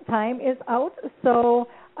run. Time is out. So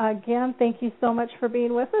again, thank you so much for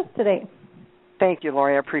being with us today. Thank you,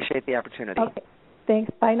 Lori. I appreciate the opportunity. Okay.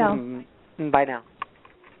 Thanks. Bye now. Bye now.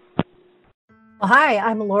 Hi,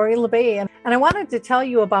 I'm Lori LeBay, and I wanted to tell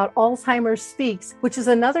you about Alzheimer Speaks, which is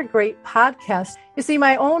another great podcast. You see,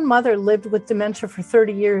 my own mother lived with dementia for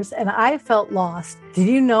 30 years, and I felt lost. Did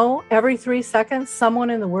you know every 3 seconds someone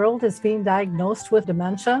in the world is being diagnosed with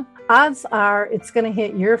dementia? Odds are it's going to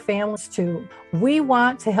hit your families too. We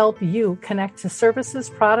want to help you connect to services,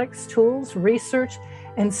 products, tools, research,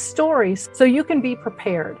 and stories so you can be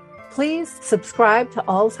prepared. Please subscribe to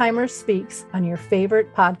Alzheimer Speaks on your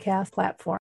favorite podcast platform.